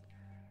shits.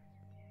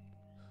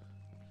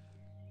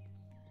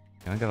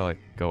 And I gotta like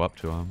go up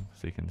to them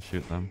so you can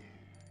shoot them.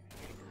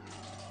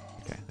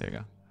 Okay, there you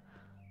go.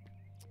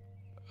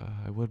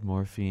 I would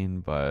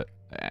morphine, but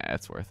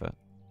it's worth it.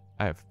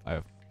 I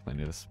have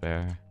plenty to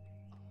spare.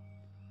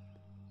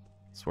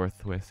 It's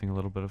worth wasting a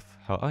little bit of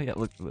health. Oh yeah,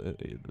 look,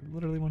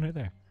 literally one right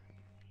there.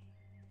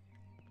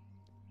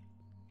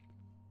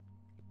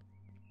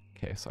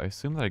 Okay, so I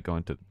assume that I go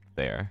into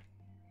there.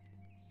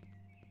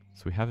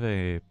 So we have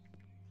a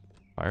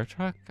fire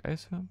truck, I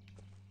assume?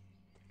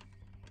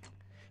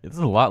 This is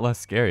a lot less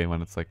scary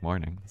when it's like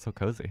morning. It's so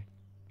cozy.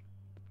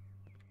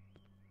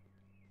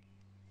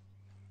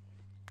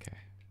 Okay,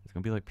 there's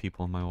gonna be like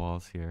people on my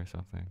walls here or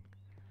something.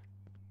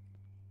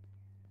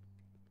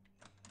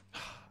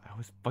 I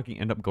always fucking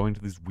end up going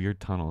to these weird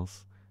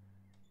tunnels.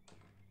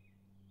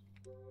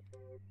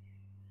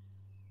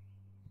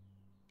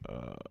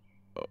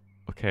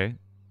 Okay.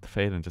 The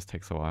fade-in just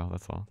takes a while,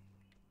 that's all.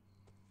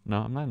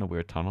 No, I'm not in a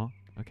weird tunnel.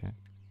 Okay.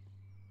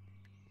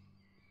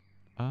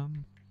 I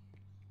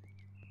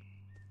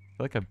feel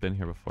like I've been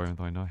here before, even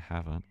though I know I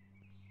haven't.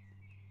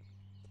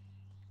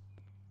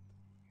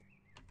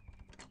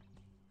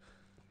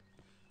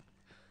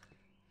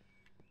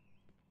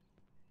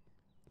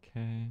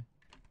 Okay.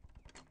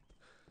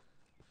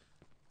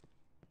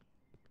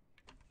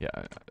 Yeah,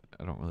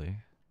 I don't really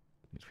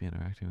need to be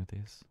interacting with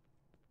these.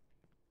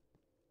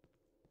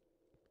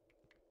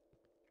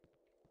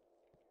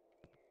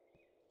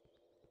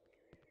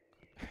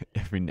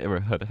 Every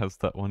neighborhood has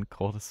that one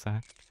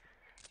cul-de-sac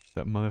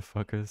that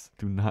motherfuckers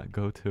do not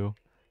go to.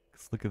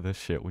 'Cause look at this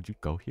shit. Would you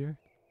go here?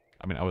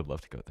 I mean, I would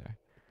love to go there.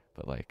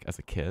 But like, as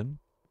a kid?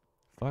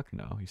 Fuck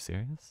no. You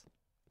serious?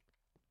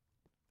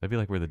 That'd be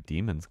like where the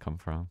demons come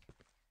from.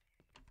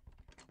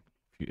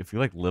 If you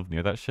like live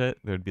near that shit,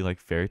 there'd be like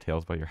fairy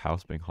tales about your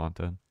house being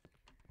haunted.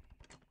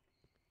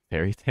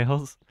 Fairy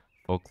tales?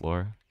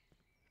 Folklore.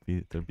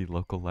 There'd be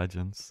local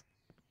legends.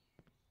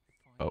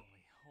 Oh.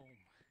 Finally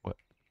home. What?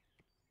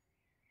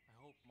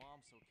 I hope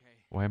Mom's okay.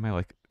 Why am I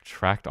like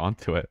tracked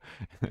onto it?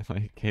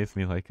 Like, it gives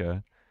me like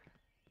a...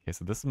 Okay,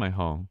 so this is my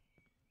home.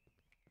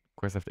 Of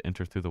course I have to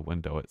enter through the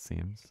window, it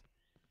seems.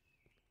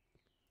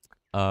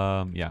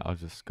 Yeah, I'll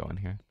just go in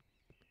here.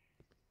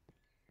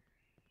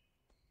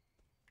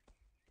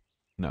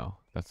 No,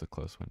 that's a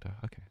closed window.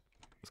 Okay,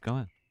 let's go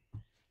in.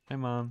 Hey,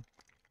 Mom.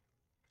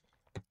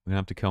 I'm gonna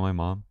have to kill my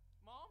mom.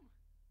 Mom?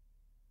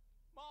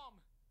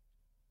 Mom?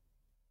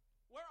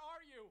 Where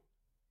are you?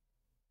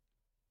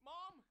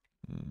 Mom?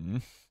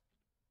 Mm.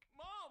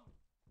 Mom?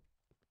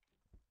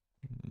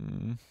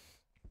 Mm.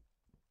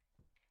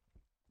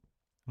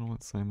 I don't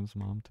want Simon's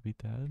mom to be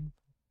dead.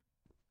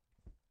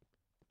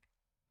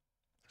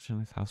 Such a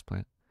nice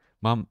houseplant.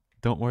 Mom,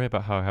 don't worry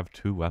about how I have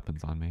 2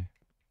 weapons on me.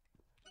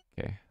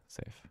 Okay,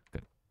 safe.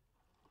 Good.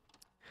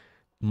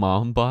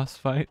 Mom boss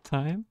fight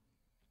time?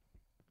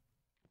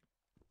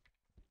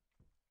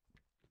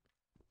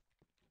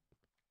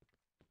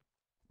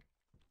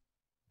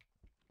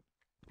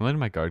 I'm letting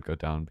my guard go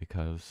down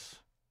because...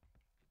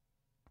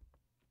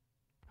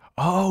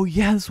 Oh,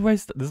 yeah, this is where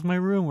this is my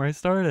room where I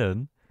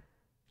started.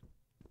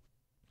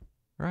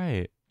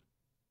 Right.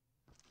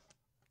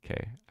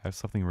 Okay, I have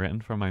something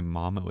written from my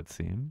mom, it would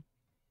seem.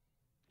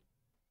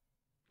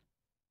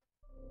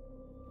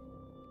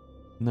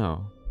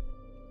 No.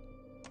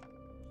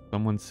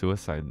 Someone's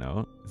suicide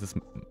note. Is this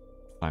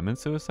Simon's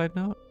suicide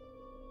note?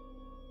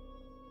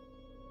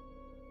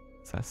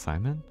 Is that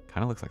Simon?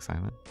 Kind of looks like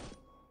Simon.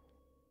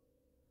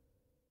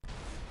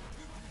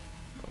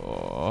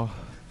 Oh.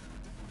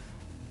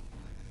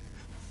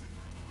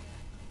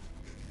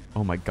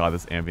 Oh my god,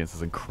 this ambience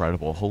is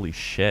incredible. Holy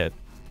shit.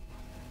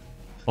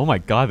 Oh my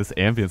god, this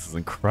ambience is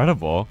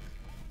incredible.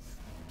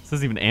 This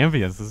isn't even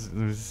ambience, this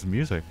is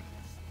music.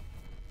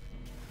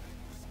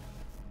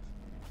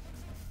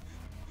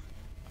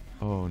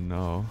 Oh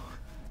no.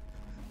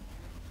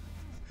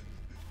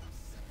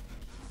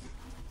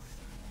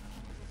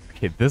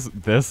 Okay, this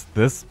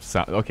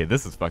sound, okay,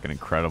 this is fucking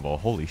incredible.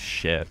 Holy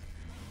shit.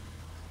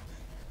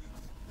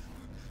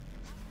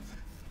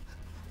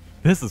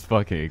 This is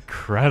fucking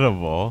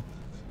incredible.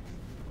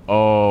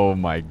 Oh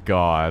my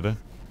god.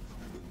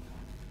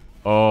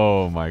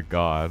 Oh my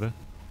god.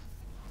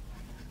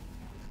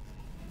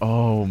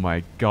 Oh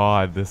my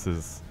god, this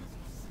is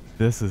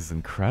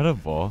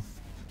incredible.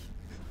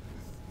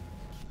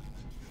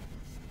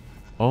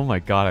 Oh my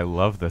god, I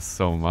love this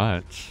so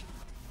much.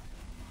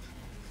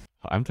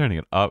 I'm turning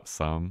it up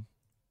some.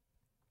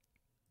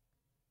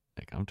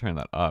 Like, I'm turning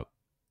that up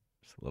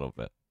just a little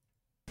bit.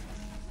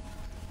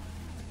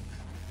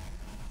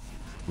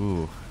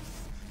 Ooh.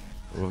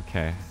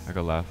 Okay, I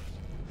go left.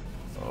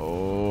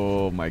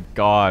 Oh my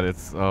god,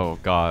 it's... Oh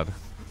god.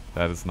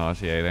 That is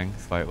nauseating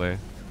slightly.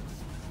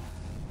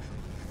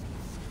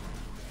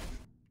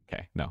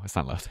 Okay, no, it's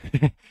not left.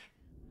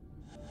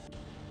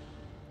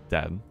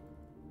 Dead.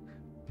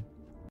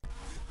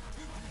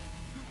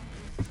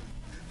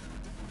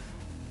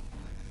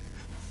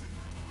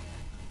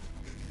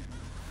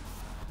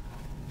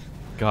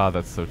 God,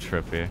 that's so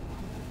trippy.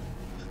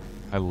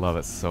 I love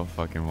it so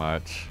fucking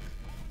much.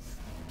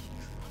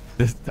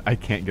 This, I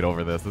can't get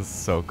over this. This is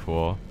so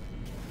cool.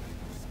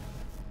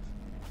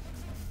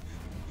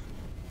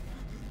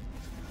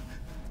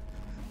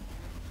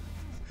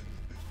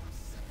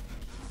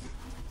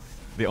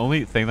 The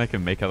only thing that I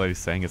can make out that he's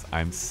saying is,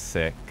 I'm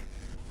sick.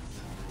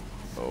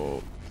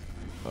 Oh.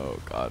 Oh,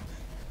 God.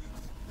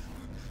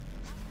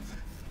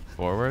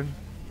 Forward?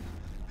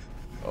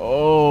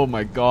 Oh,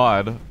 my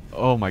God.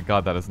 Oh, my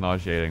God, that is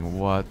nauseating.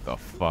 What the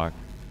fuck?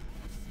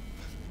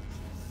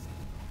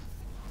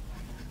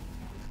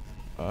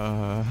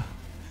 Oh,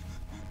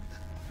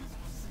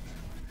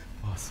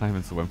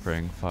 Simon's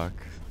whimpering. Fuck.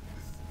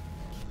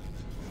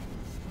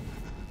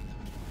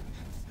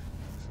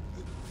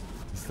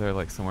 Is there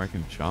like somewhere I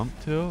can jump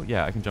to?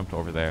 Yeah, I can jump to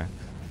over there.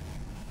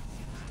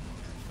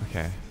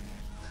 Okay.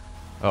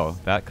 Oh,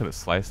 that could have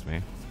sliced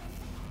me.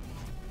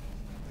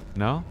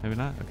 No? Maybe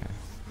not? Okay.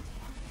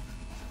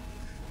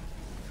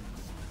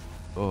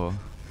 Oh.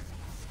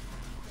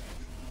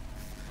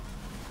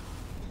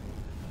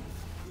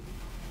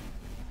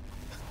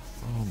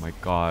 Oh my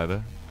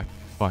god. I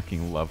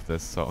fucking love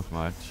this so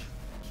much.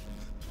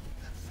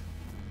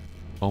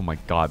 Oh my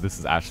god, this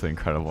is actually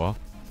incredible.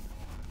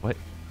 What?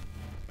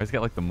 I just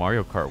got like the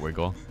Mario Kart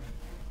wiggle.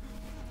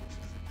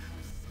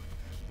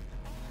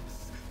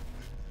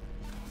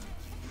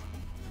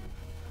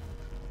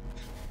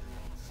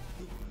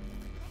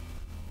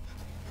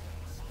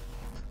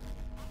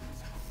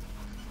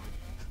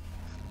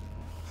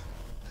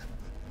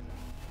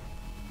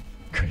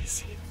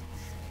 Crazy.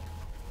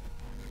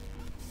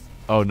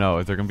 Oh no,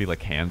 is there gonna be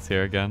like hands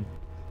here again?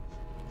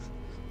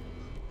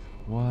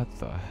 What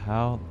the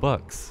hell?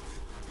 Books.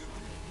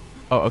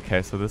 Oh,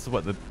 okay, so this is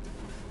what the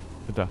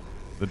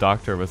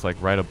doctor was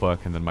like, write a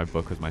book, and then my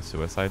book was my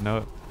suicide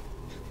note.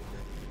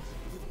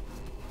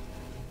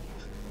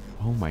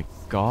 Oh my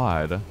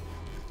god.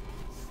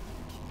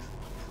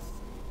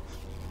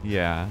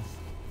 Yeah.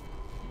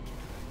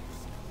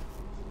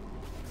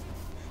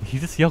 You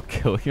just yell,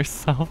 kill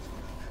yourself?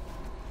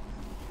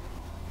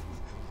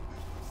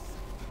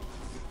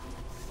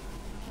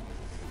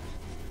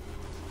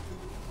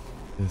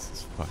 This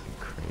is fucking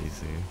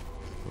crazy.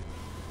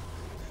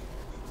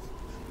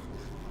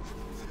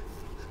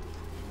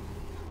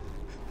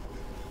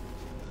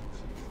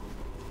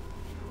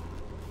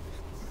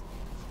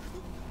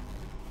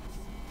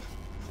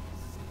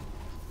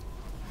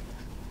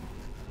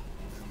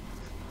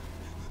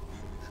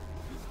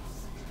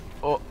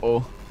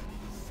 Uh-oh.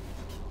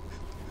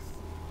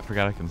 I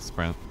forgot I can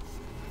sprint.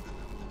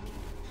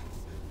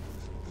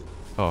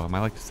 Oh, am I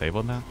like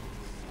disabled now?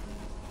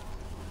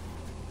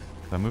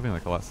 'Cause I'm moving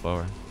like a lot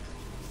slower.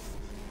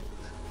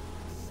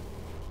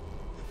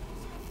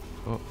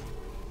 Oh.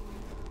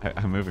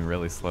 I'm moving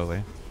really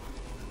slowly.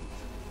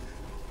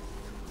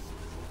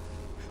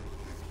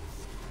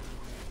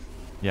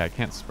 Yeah, I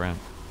can't sprint.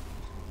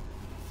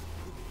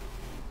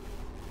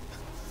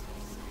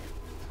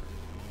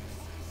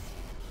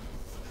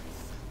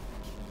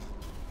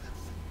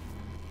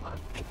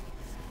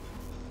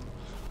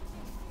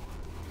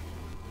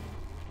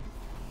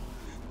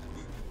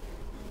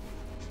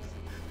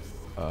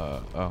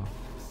 Oh.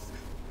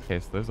 Okay,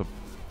 so there's a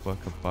book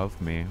above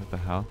me. What the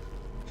hell?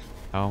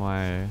 How am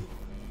I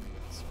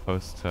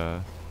supposed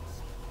to...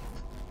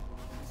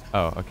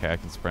 Oh, okay, I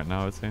can sprint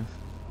now, it seems.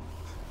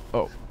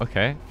 Oh,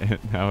 okay.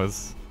 That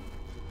was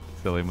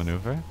silly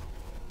maneuver.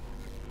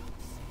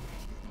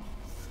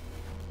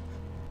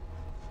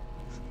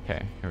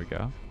 Okay, here we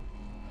go.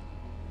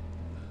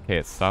 Okay,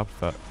 it stopped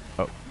the...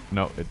 Oh,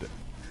 no, it...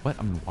 What?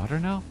 I'm in water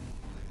now?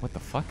 What the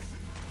fuck?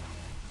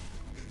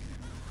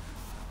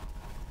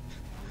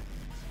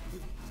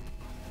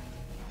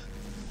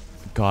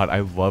 God, I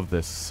love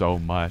this so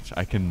much.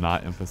 I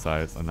cannot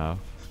emphasize enough.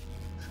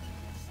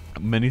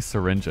 Many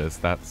syringes,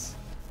 that's...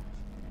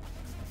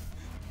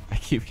 I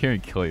keep hearing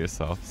kill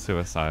yourself.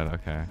 Suicide,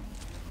 okay.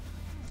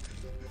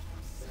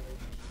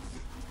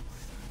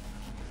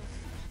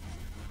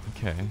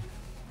 Okay.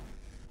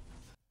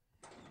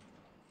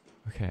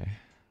 Okay.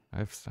 I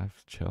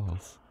have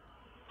chills.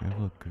 I have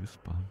little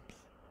goosebumps.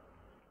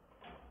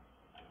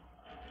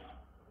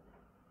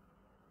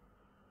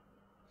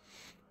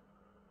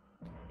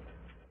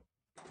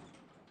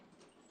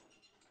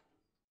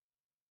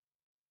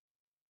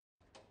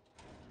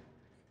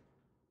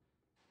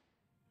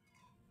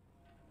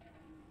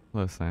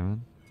 Hello,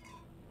 Simon.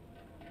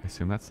 I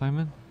assume that's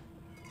Simon?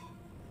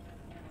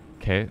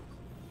 Okay.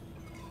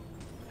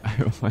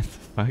 What the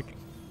fuck?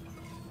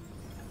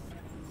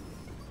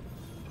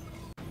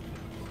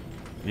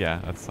 Yeah,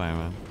 that's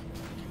Simon.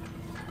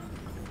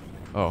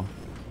 Oh.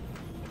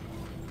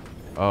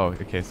 Oh,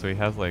 okay, so he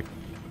has like...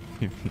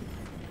 he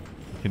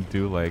can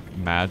do like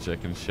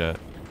magic and shit.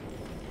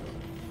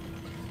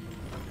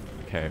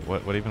 Okay,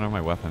 what even are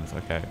my weapons?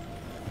 Okay.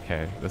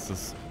 Okay, this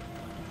is...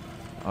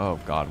 Oh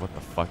god, what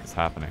the fuck is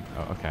happening?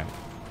 Oh, okay.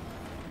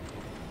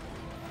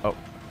 Oh.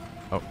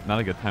 Oh, not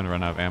a good time to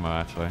run out of ammo,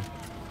 actually.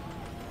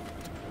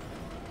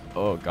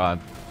 Oh god.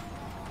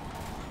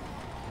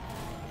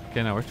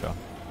 Okay, now we're chill.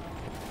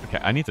 Okay,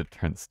 I need to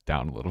turn this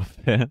down a little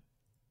bit.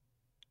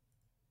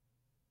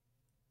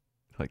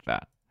 Like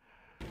that.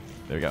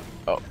 There we go.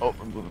 Oh,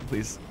 I'm moving,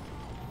 please.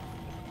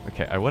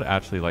 Okay, I would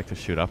actually like to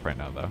shoot up right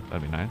now, though.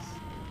 That'd be nice.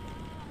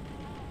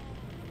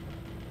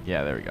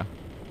 Yeah, there we go.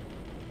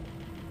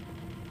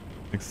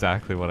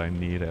 Exactly what I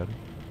needed.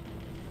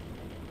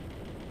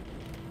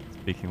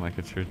 Speaking like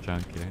a true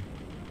junkie.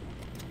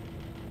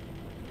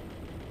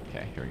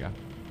 Okay, here we go.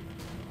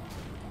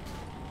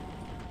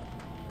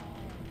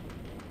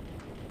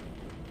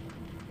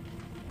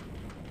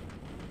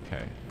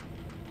 Okay.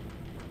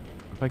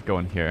 If I go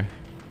in here...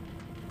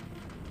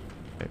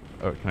 Okay.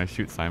 Oh, can I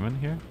shoot Simon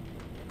here?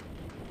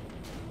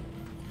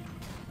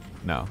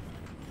 No.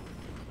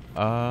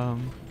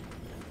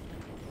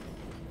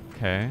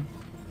 Okay.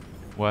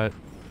 What?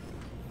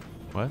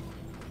 What?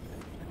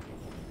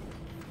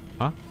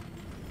 Huh?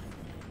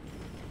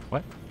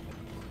 What?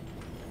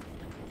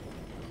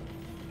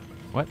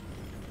 What?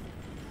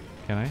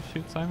 Can I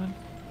shoot Simon?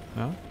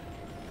 No?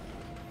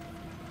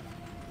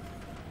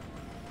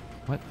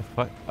 What the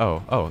fuck?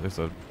 Oh, there's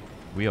a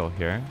wheel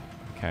here.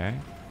 Okay.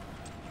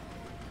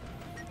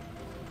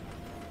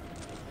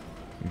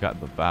 We got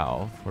the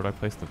valve. Where do I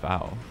place the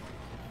valve?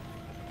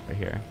 Right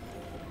here.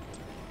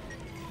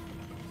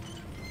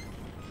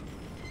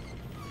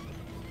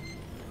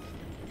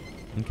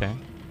 Okay.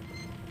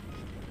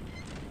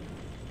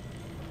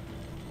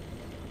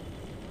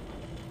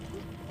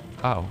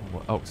 Oh,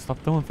 oh, stop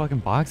throwing fucking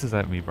boxes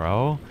at me,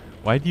 bro.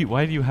 Why do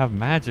you have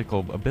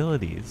magical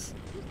abilities?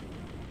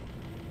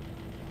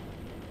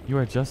 You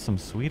are just some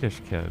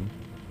Swedish kid.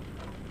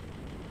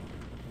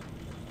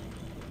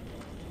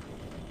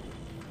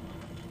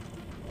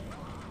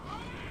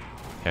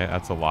 Okay,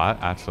 that's a lot,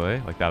 actually.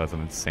 Like, that is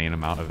an insane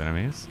amount of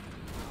enemies.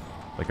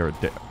 Like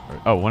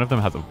oh, one of them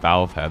has a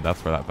valve head.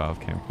 That's where that valve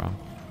came from.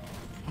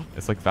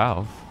 It's like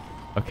Valve.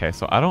 Okay,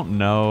 so I don't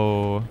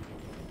know...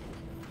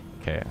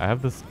 Okay, I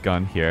have this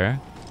gun here,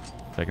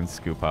 which I can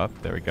scoop up.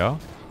 There we go.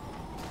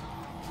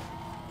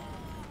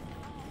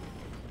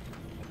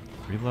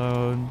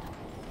 Reload.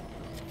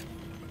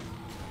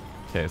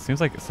 Okay, it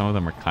seems like some of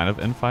them are kind of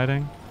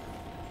infighting.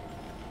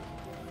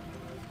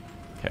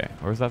 Okay,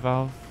 where's that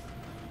valve?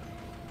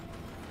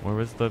 Where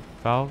was the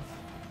valve?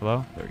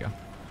 Hello? There we go.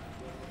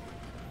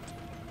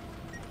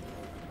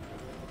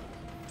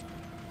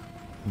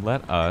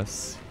 Let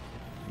us...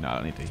 No, I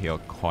don't need to heal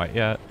quite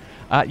yet.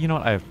 You know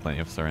what? I have plenty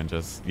of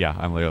syringes. Yeah,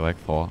 I'm literally like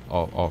full.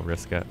 I'll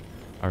risk it.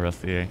 I'll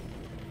risk the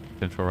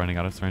potential running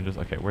out of syringes.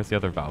 Okay, where's the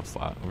other valve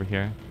slot? Over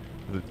here?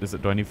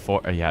 Do I need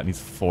 4? Yeah, it needs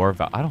 4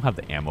 valve. I don't have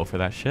the ammo for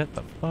that shit.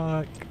 The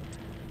fuck?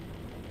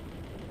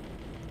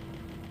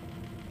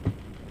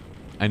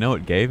 I know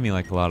it gave me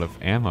like a lot of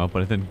ammo,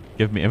 but it didn't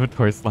give me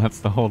inventory slots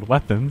to hold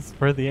weapons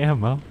for the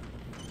ammo.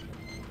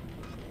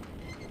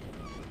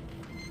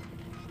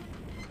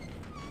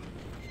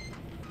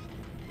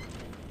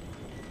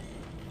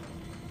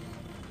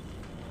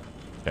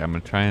 Okay, I'm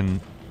gonna try and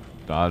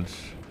dodge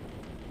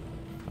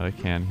what I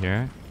can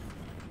here.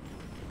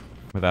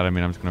 With that, I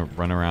mean I'm just gonna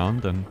run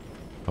around and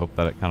hope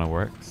that it kind of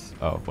works.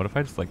 Oh, what if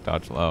I just like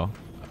dodge low?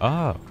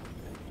 Oh.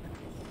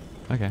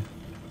 Okay.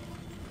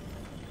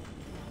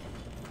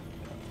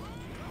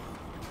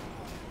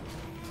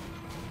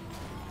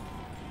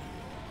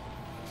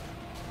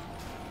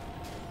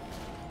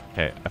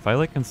 Okay, if I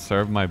like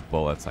conserve my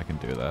bullets, I can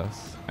do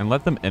this. And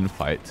let them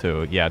infight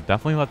too. Yeah,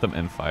 definitely let them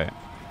infight.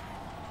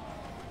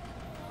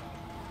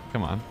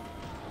 Come on.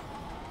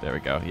 There we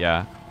go,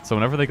 yeah. So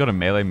whenever they go to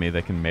melee me,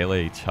 they can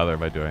melee each other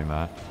by doing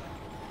that.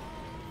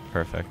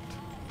 Perfect.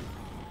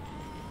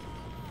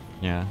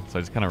 Yeah, so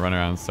I just kind of run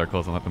around in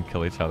circles and let them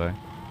kill each other.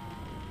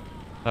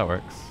 That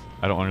works.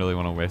 I don't really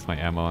want to waste my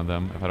ammo on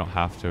them if I don't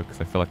have to, because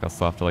I feel like I'll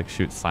still have to like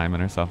shoot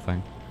Simon or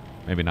something.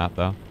 Maybe not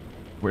though.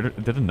 Where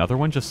did another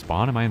one just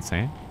spawn? Am I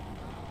insane?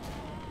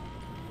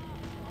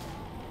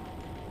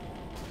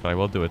 But I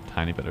will do a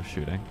tiny bit of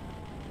shooting.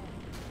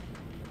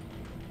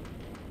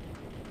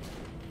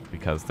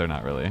 Because they're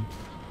not really.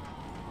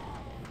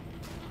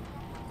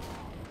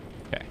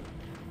 Okay.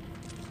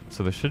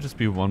 So there should just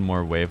be one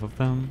more wave of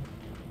them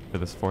for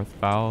this fourth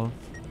valve.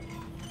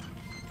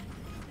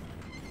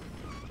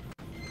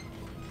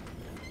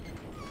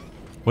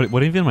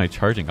 What even am I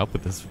charging up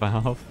with this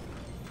valve?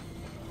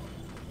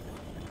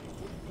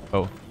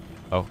 Oh.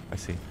 Oh, I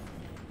see.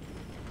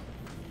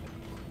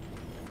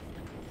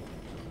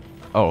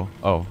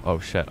 Oh,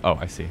 shit. Oh,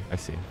 I see. I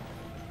see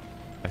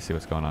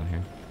what's going on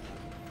here.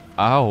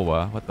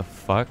 Ow, what the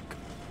fuck?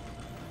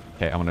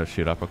 Okay, I'm gonna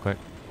shoot up real quick.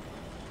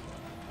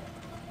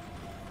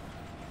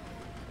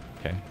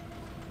 Okay.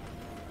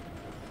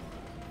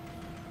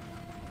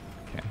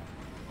 Okay.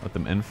 Let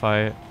them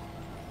infight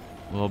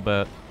a little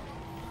bit.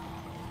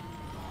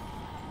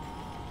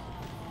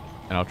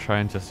 And I'll try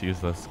and just use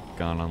this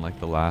gun on like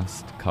the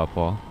last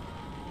couple.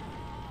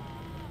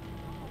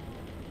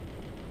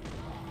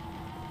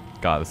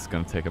 God, this is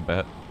gonna take a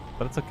bit,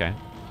 but it's okay.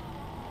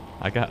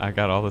 I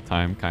got all the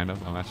time, kind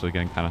of. I'm actually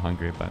getting kind of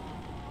hungry, but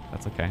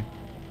that's okay.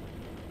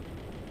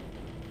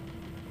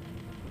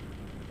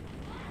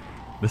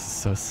 This is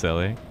so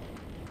silly.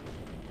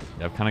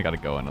 Yeah, I've kind of got to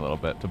go in a little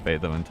bit to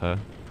bait them into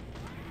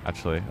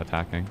actually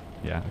attacking.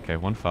 Yeah, okay,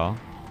 1 fell.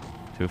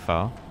 2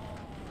 fell.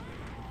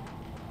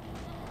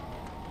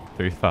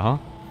 3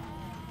 fell.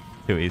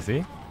 Too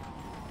easy.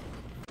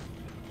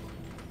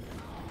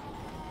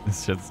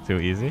 This shit's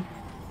too easy.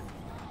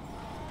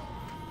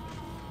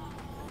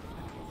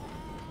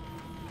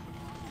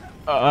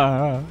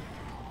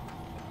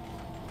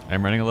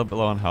 I'm running a little bit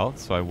low on health,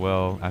 so I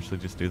will actually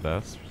just do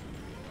this.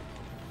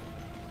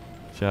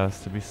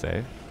 Just to be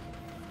safe.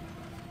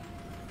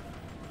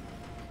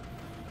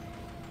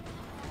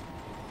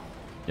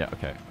 Yeah,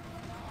 okay.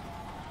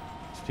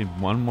 Just need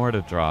 1 more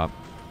to drop.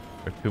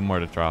 Or 2 more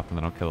to drop, and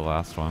then I'll kill the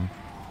last one.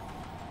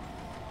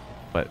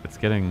 But it's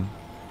getting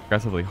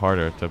aggressively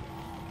harder to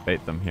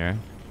bait them here.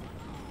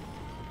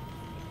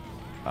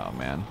 Oh,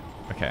 man.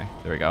 Okay,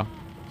 there we go.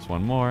 Just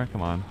 1 more.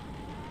 Come on.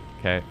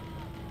 Okay.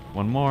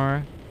 1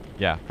 more.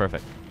 Yeah,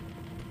 perfect.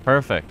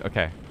 Perfect.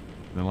 Okay.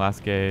 And then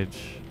last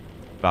gauge,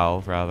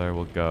 valve rather,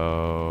 will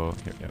go...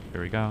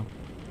 Here we go.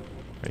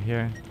 Right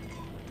here.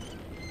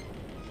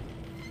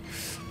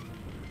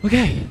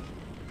 Okay.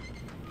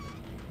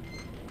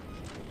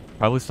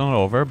 Probably still not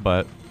over,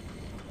 but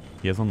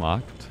he is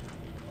unlocked.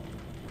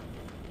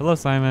 Hello,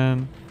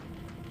 Simon.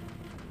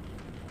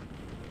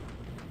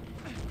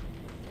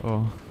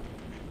 Oh.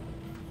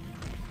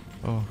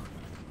 Oh.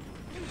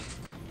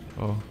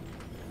 Oh.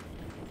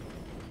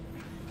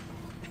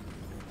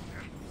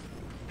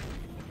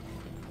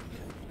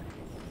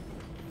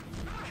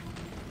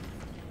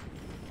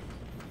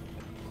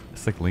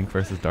 It's like Link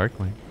versus Dark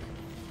Link.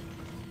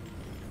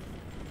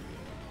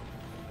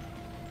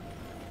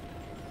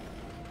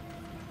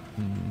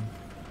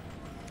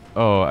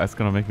 Oh, it's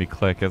gonna make me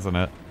click, isn't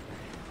it?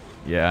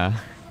 Yeah.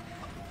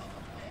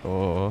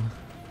 Oh.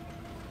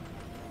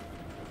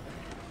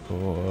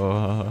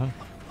 Oh.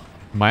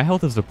 My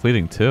health is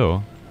depleting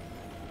too.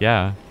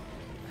 Yeah.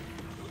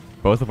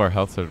 Both of our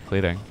healths are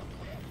depleting.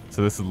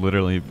 So this is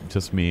literally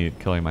just me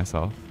killing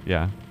myself.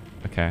 Yeah.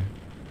 Okay.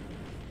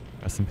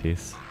 Rest in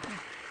peace.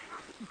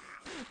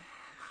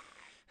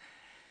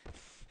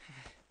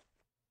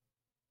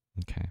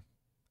 Okay.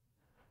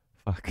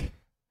 Fuck.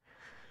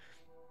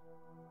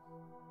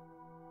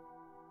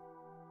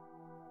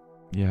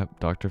 Yep,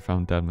 doctor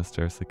found dead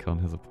mysteriously killed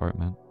in his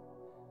apartment.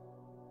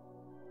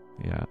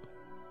 Yeah.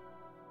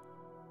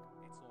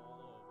 It's all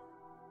over.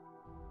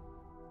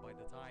 By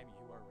the time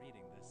you are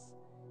reading this,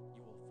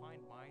 you will find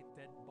my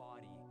dead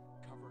body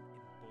covered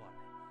in blood,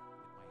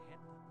 with my head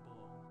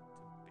blown to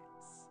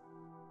bits.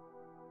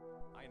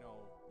 I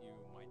know you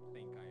might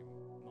think I'm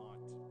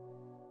not,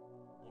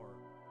 or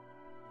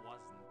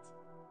wasn't,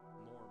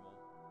 normal.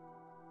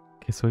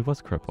 Okay, so he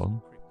was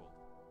crippled.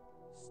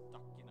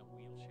 Stuck in a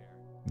wheelchair.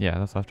 Yeah,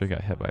 that's after he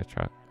got hit by a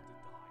truck.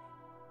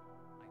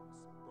 I was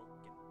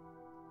broken,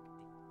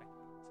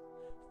 defected,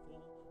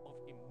 full of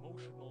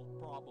emotional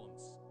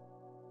problems.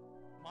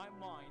 My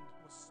mind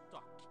was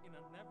stuck in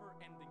a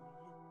never-ending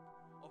loop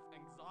of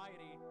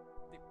anxiety,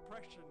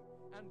 depression,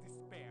 and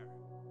despair.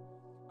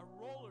 A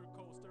roller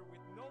coaster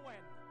with no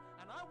end,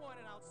 and I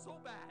wanted out so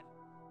bad.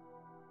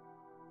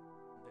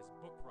 This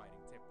book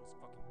writing tip was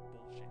fucking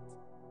bullshit.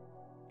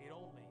 It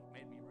only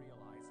made me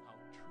realize how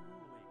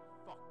truly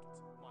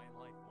fucked my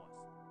life was.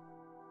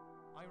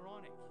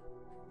 Ironic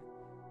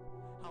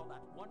how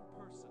that one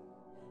person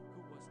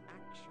was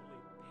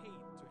actually paid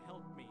to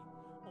help me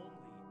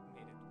only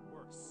made it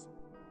worse.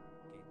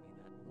 Gave me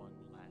that one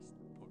last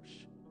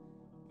push,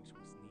 which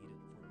was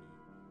needed for me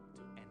to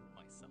end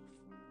myself.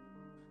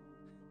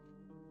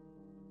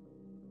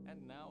 And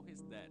now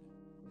he's dead.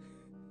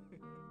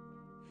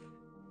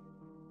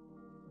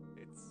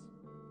 It's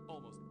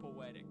almost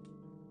poetic.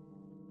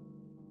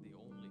 The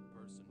only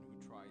person who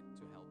tried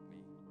to help me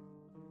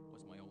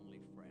was my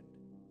only friend,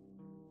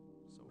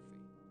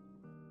 Sophie.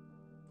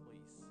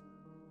 Please,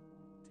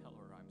 tell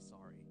her I'm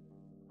sorry.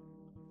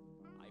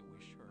 I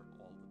wish her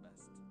all the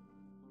best.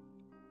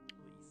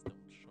 Please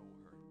don't show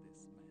her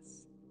this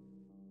mess.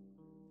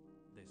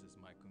 This is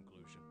my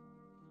conclusion.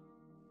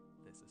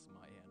 This is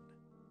my end.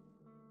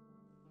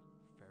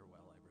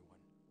 Farewell, everyone.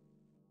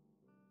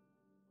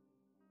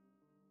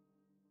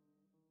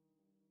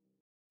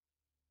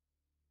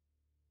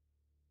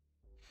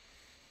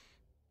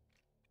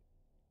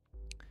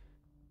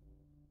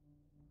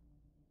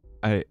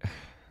 I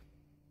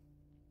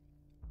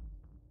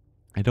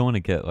don't want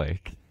to get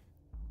like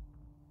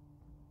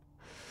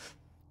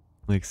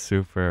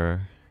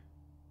super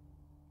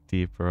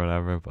deep or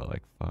whatever, but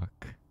like fuck.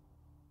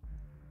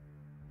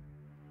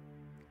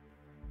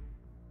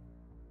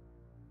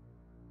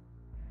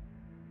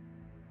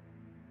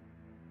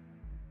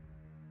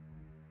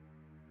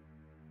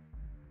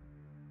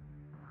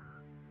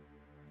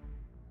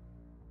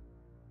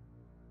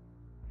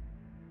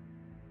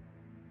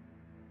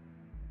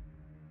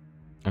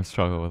 I've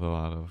struggled with a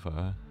lot of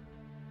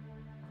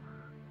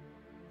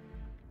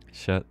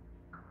shit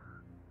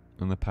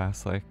in the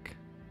past, like,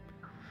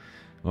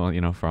 well, you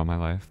know, for all my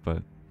life,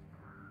 but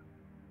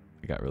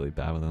it got really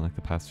bad within like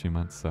the past few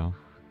months, so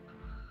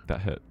that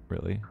hit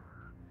really,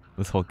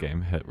 this whole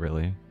game hit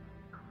really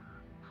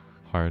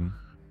hard.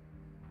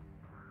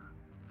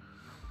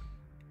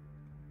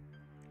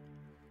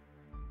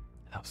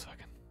 That was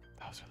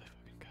really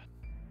fucking good.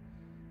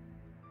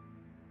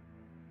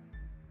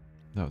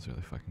 That was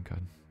really fucking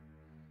good.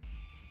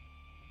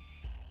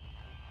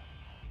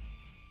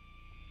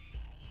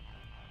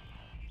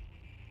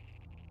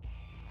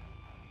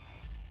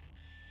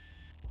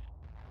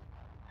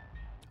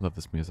 I love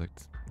this music.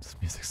 This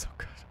music's so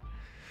good.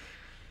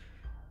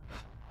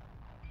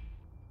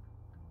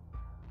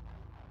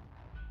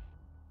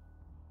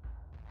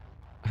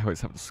 I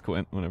always have to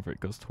squint whenever it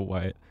goes to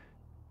white.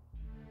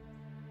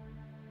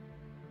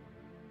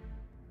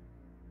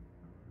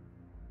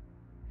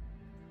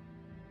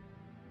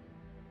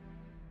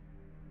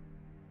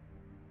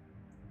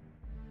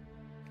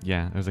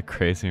 Yeah, there's a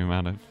crazy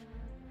amount of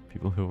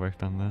people who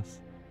worked on this.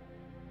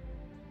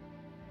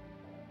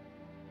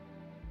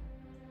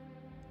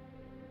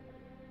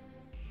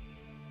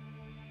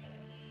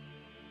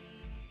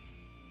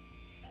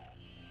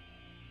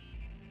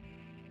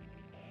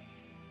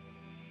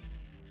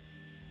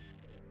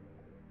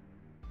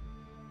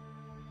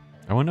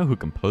 I want to know who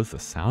composed the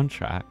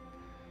soundtrack.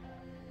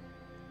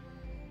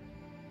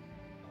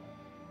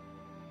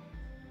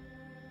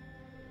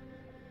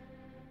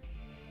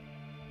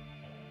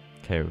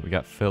 Okay, we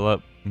got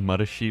Philip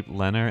Mudasheep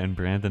Lenner and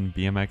Brandon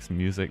BMX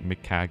Music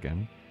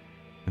McKagan.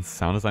 And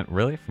sound design,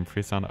 really? From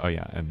Freesound? Oh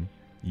yeah, and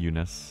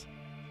Eunice.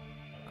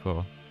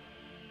 Cool.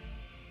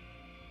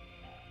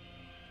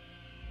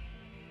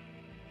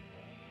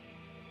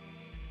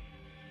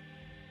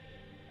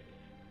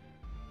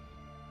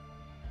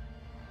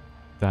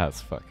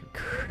 That's fucking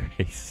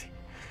crazy.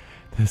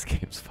 This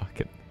game's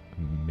fucking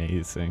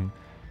amazing.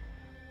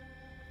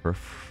 For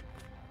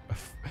a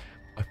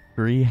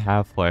free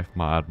Half-Life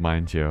mod,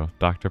 mind you.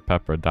 Dr.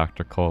 Pepper,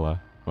 Dr.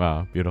 Cola.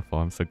 Wow, beautiful.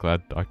 I'm so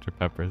glad Dr.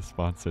 Pepper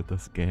sponsored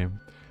this game.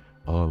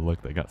 Oh,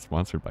 look, they got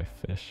sponsored by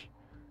fish.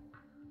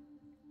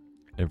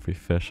 Every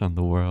fish on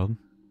the world.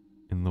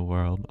 In the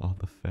world, all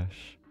the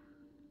fish.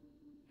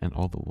 And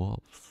all the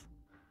wolves.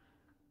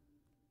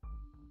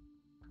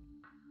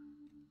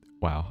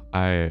 Wow,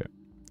 I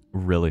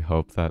really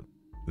hope that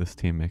this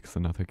team makes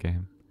another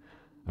game.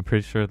 I'm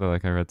pretty sure that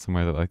like I read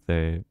somewhere that like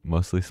they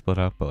mostly split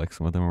up, but like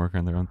some of them are working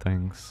on their own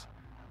things.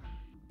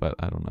 But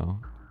I don't know.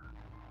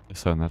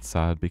 So and that's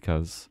sad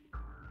because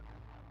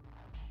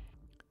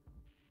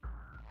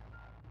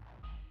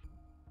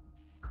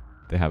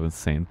they have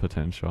insane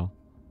potential.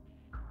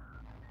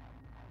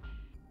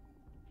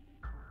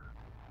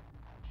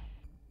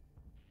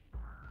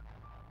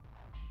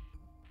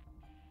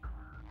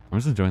 I'm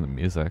just enjoying the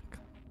music.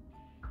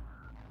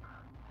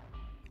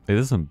 Hey,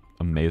 this is some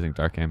amazing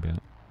dark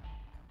ambient.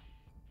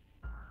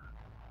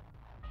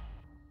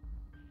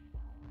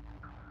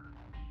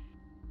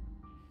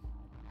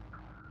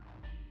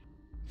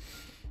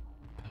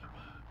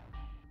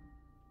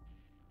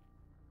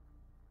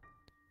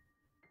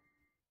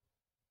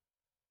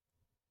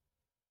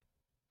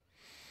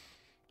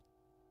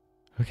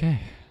 Okay.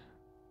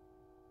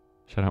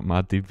 Shout out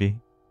ModDB.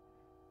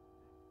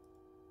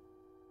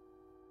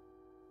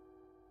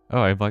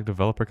 Oh, I have like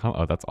developer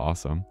oh, that's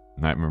awesome.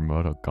 Nightmare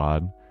Mode, oh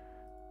god.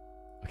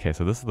 Okay,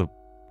 so this is the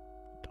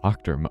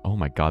Doctor. Oh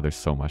my god, there's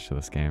so much to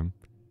this game.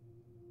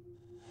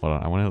 Hold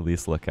on, I want to at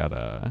least look at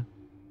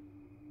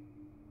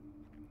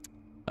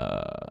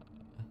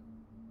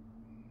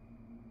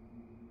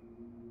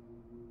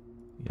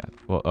Yeah.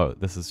 Well, oh,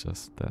 this is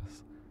just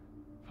this.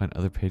 Find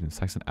other page in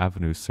Saxon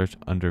Avenue. Search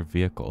under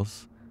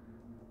vehicles.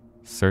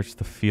 Search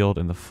the field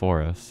in the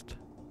forest.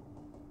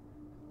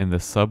 In the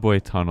subway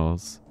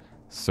tunnels,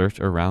 search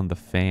around the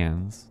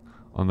fans.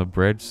 On the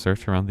bridge,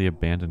 search around the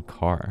abandoned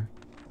car.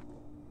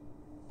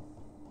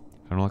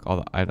 I don't like all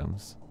the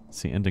items.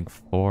 See ending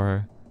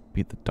 4.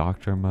 Beat the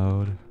doctor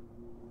mode.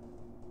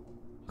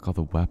 Look all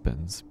the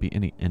weapons. Beat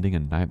any ending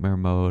in nightmare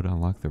mode.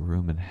 Unlock the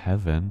room in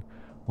heaven.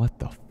 What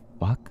the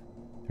fuck?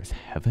 There's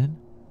heaven?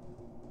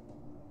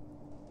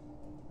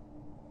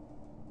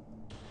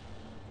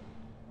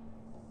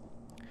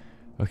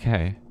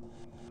 Okay.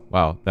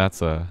 Wow,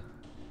 that's a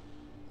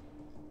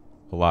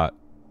lot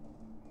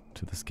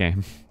to this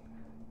game.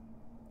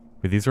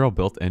 Wait, these are all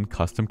built-in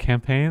custom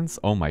campaigns?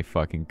 Oh my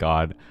fucking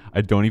god.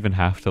 I don't even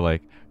have to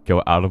like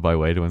go out of my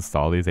way to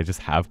install these. They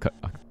just have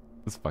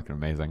this is fucking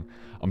amazing.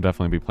 I'm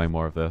definitely be playing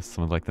more of this.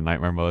 Some of like the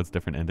nightmare modes,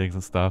 different endings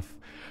and stuff.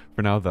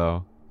 For now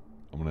though,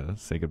 I'm gonna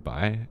say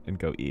goodbye and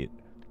go eat.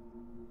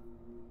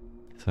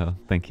 So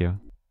thank you.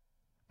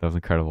 That was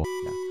incredible.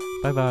 Yeah.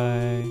 Bye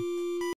bye.